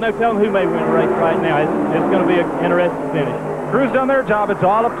depends on no telling who may win the race right now. It's going to be an interesting finish. Crew's done their job. It's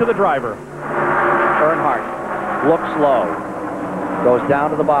all up to the driver. Earnhardt looks low. Goes down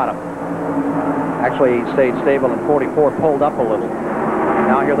to the bottom. Actually, he stayed stable in 44, pulled up a little.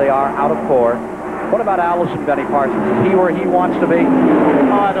 Now here they are out of 4. What about Allison, Benny Parsons? Is he where he wants to be?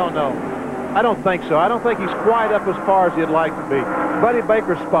 Oh, I don't know. I don't think so. I don't think he's quite up as far as he'd like to be. Buddy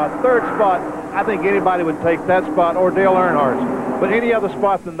Baker's spot, 3rd spot, I think anybody would take that spot or Dale Earnhardt's. But any other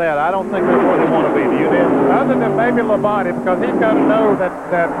spots than that, I don't think that's where they want to be. Do you, Dan? Other than maybe Labonte, because he's got to know that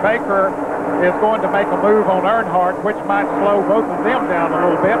Baker is going to make a move on Earnhardt, which might slow both of them down a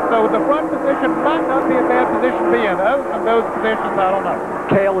little bit. So the front position might not be a bad position to be in. Other than those positions, I don't know.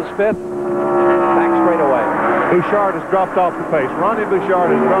 Cale is 5th. Back straight away. Bouchard has dropped off the pace. Ronnie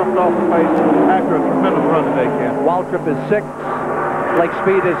Bouchard has dropped off the pace after a tremendous run today, Ken. Waltrip is 6th. Blake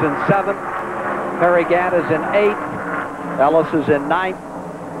Speed is in 7th. Harry Gadd is in 8th. Ellis is in 9th.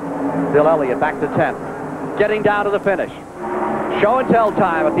 Bill Elliott back to 10th. Getting down to the finish. Show and tell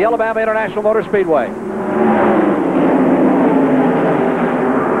time at the Alabama International Motor Speedway.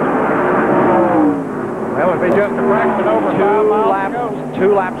 That would be just a fraction over 5 miles.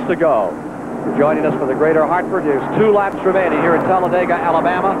 2 laps to go. Joining us for the Greater Hartford is 2 laps remaining here in Talladega,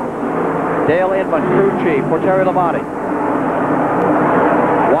 Alabama. Dale Inman, crew chief for Terry Labonte.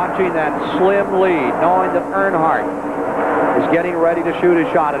 Watching that slim lead, knowing that Earnhardt is getting ready to shoot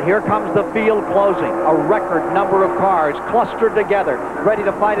his shot. And here comes the field closing. A record number of cars clustered together, ready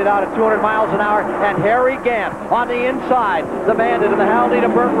to fight it out at 200 miles an hour. And Harry Gant on the inside, the Bandit in the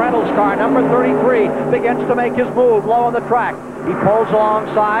Haldane Burt Reynolds car, number 33, begins to make his move low on the track. He pulls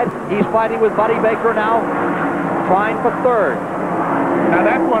alongside. He's fighting with Buddy Baker now, trying for 3rd. Now,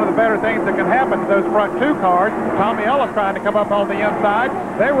 that's one of the better things that can happen to those front 2 cars. Tommy Ellis trying to come up on the inside.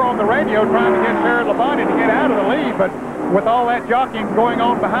 They were on the radio trying to get Terry Labonte to get out of the lead, but with all that jockeying going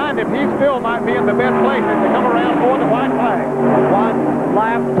on behind him, he still might be in the best place as they come around for the white flag. 1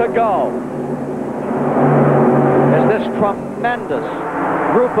 lap to go. As this tremendous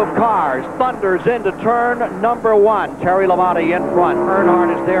group of cars thunders into turn number 1. Terry Labonte in front.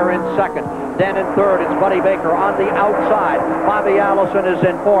 Earnhardt is there in 2nd. Then in 3rd, it's Buddy Baker on the outside. Bobby Allison is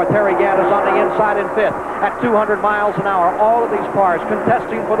in 4th. Harry Gadd is on the inside in 5th. At 200 miles an hour, all of these cars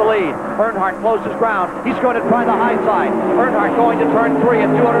contesting for the lead. Earnhardt closes ground. He's going to try the high side. Earnhardt going to turn 3 at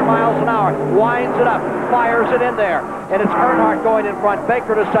 200 miles an hour. Winds it up. Fires it in there. And it's Earnhardt going in front.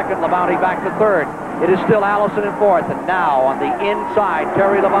 Baker to 2nd. Labonte back to 3rd. It is still Allison in 4th. And now on the inside,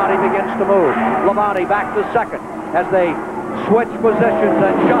 Terry Labonte begins to move. Labonte back to 2nd as they switch positions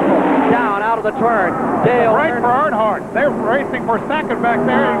and shuffle down out of the turn. Dale. Great for Earnhardt. They're racing for 2nd back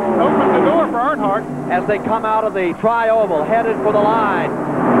there. Opens the door for Earnhardt. As they come out of the tri-oval, headed for the line.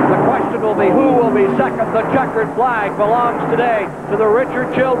 The question will be who will be 2nd. The checkered flag belongs today to the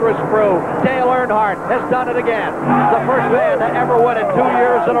Richard Childress crew. Dale Earnhardt has done it again. The first man to ever win it 2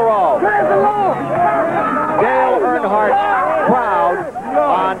 years in a row. Dale Earnhardt's crowd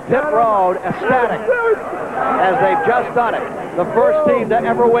on pit road, ecstatic, as they've just done it. The first team to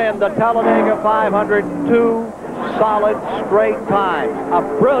ever win the Talladega 500 2 solid straight times. A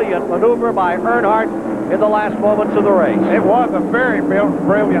brilliant maneuver by Earnhardt in the last moments of the race. It was a very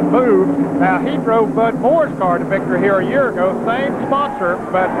brilliant move. Now, he drove Bud Moore's car to victory here a year ago, same sponsor,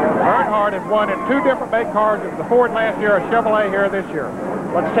 but Earnhardt has won in 2 different make cars. It was a Ford last year, a Chevrolet here this year.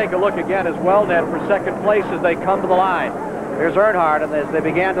 Let's take a look again as well, Ned, for 2nd place as they come to the line. Here's Earnhardt, and as they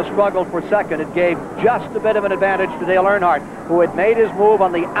began to struggle for 2nd, it gave just a bit of an advantage to Dale Earnhardt, who had made his move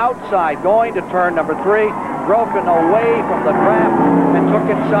on the outside, going to turn number 3, broken away from the draft, and took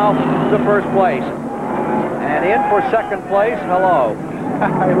himself to 1st place. And in for 2nd place, hello.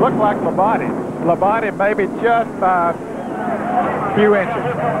 It looked like Labonte. Labonte maybe just by a few inches.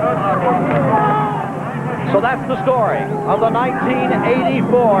 So that's the story of the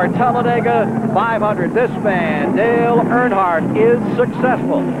 1984 Talladega 500. This man, Dale Earnhardt, is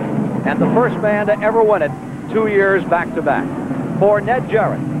successful and the first man to ever win it 2 years back-to-back. For Ned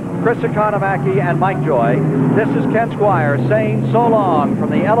Jarrett, Chris Economaki, and Mike Joy, this is Ken Squire saying so long from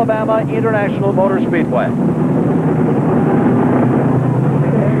the Alabama International Motor Speedway.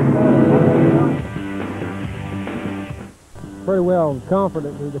 Pretty well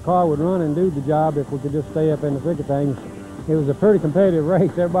confident that the car would run and do the job if we could just stay up in the thick of things. It was a pretty competitive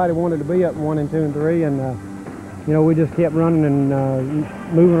race. Everybody wanted to be up in 1 and 2 and 3, and you know, we just kept running and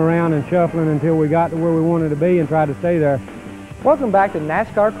moving around and shuffling until we got to where we wanted to be and tried to stay there. Welcome back to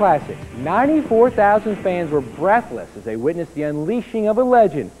NASCAR Classics. 94,000 fans were breathless as they witnessed the unleashing of a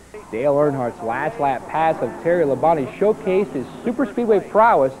legend. Dale Earnhardt's last lap pass of Terry Labonte showcased his superspeedway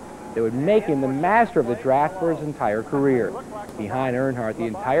prowess that would make him the master of the draft for his entire career. Behind Earnhardt, the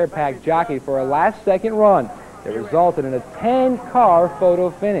entire pack jockeyed for a last-second run that resulted in a 10-car photo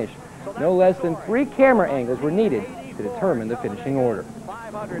finish. No less than 3 camera angles were needed to determine the finishing order.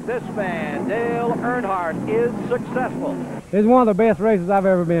 500, this man, Dale Earnhardt, is successful. It's one of the best races I've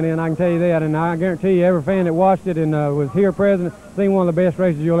ever been in, I can tell you that, and I guarantee you every fan that watched it and was here present seen one of the best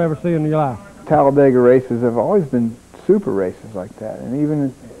races you'll ever see in your life. Talladega races have always been super races like that, and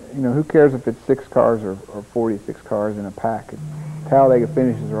even, you know, who cares if it's 6 cars or 46 cars in a pack. Talladega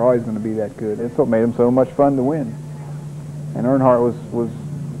finishes are always going to be that good. It's what made them so much fun to win. And Earnhardt was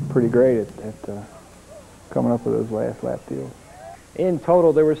pretty great at coming up with those last lap deals. In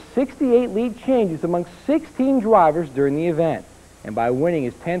total, there were 68 lead changes among 16 drivers during the event. And by winning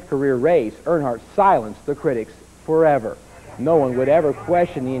his 10th career race, Earnhardt silenced the critics forever. No one would ever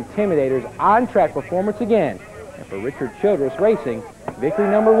question the Intimidator's on-track performance again. And for Richard Childress Racing, victory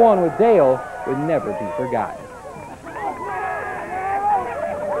number 1 with Dale would never be forgotten.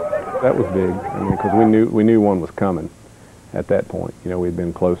 That was big. I mean, because we knew one was coming at that point. You know, we'd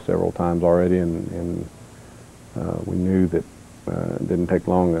been close several times already, and we knew that it didn't take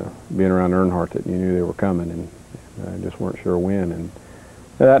long being around Earnhardt that you knew they were coming, and just weren't sure when. And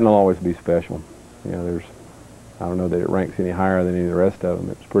that will always be special. You know, I don't know that it ranks any higher than any of the rest of them.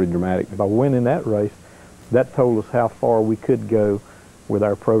 It's pretty dramatic. By winning that race, that told us how far we could go with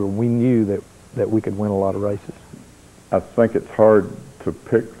our program. We knew that we could win a lot of races. I think it's hard to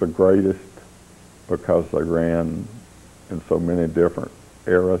pick the greatest because they ran in so many different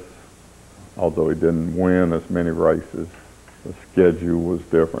eras. Although he didn't win as many races, the schedule was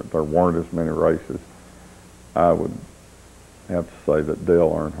different. There weren't as many races. I would have to say that Dale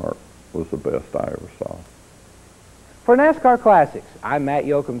Earnhardt was the best I ever saw. For NASCAR Classics, I'm Matt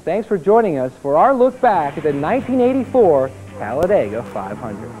Yoakum. Thanks for joining us for our look back at the 1984 Talladega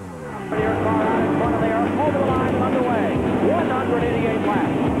 500. Over the line and underway. 188 laps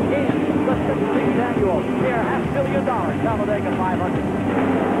in the 16th annual here $500 million Talladega 500.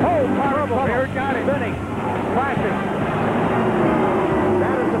 Oh, terrible! Here it got him. Spinning, crashing.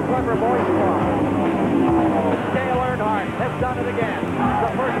 That is the clever boy squad. Dale Earnhardt has done it again.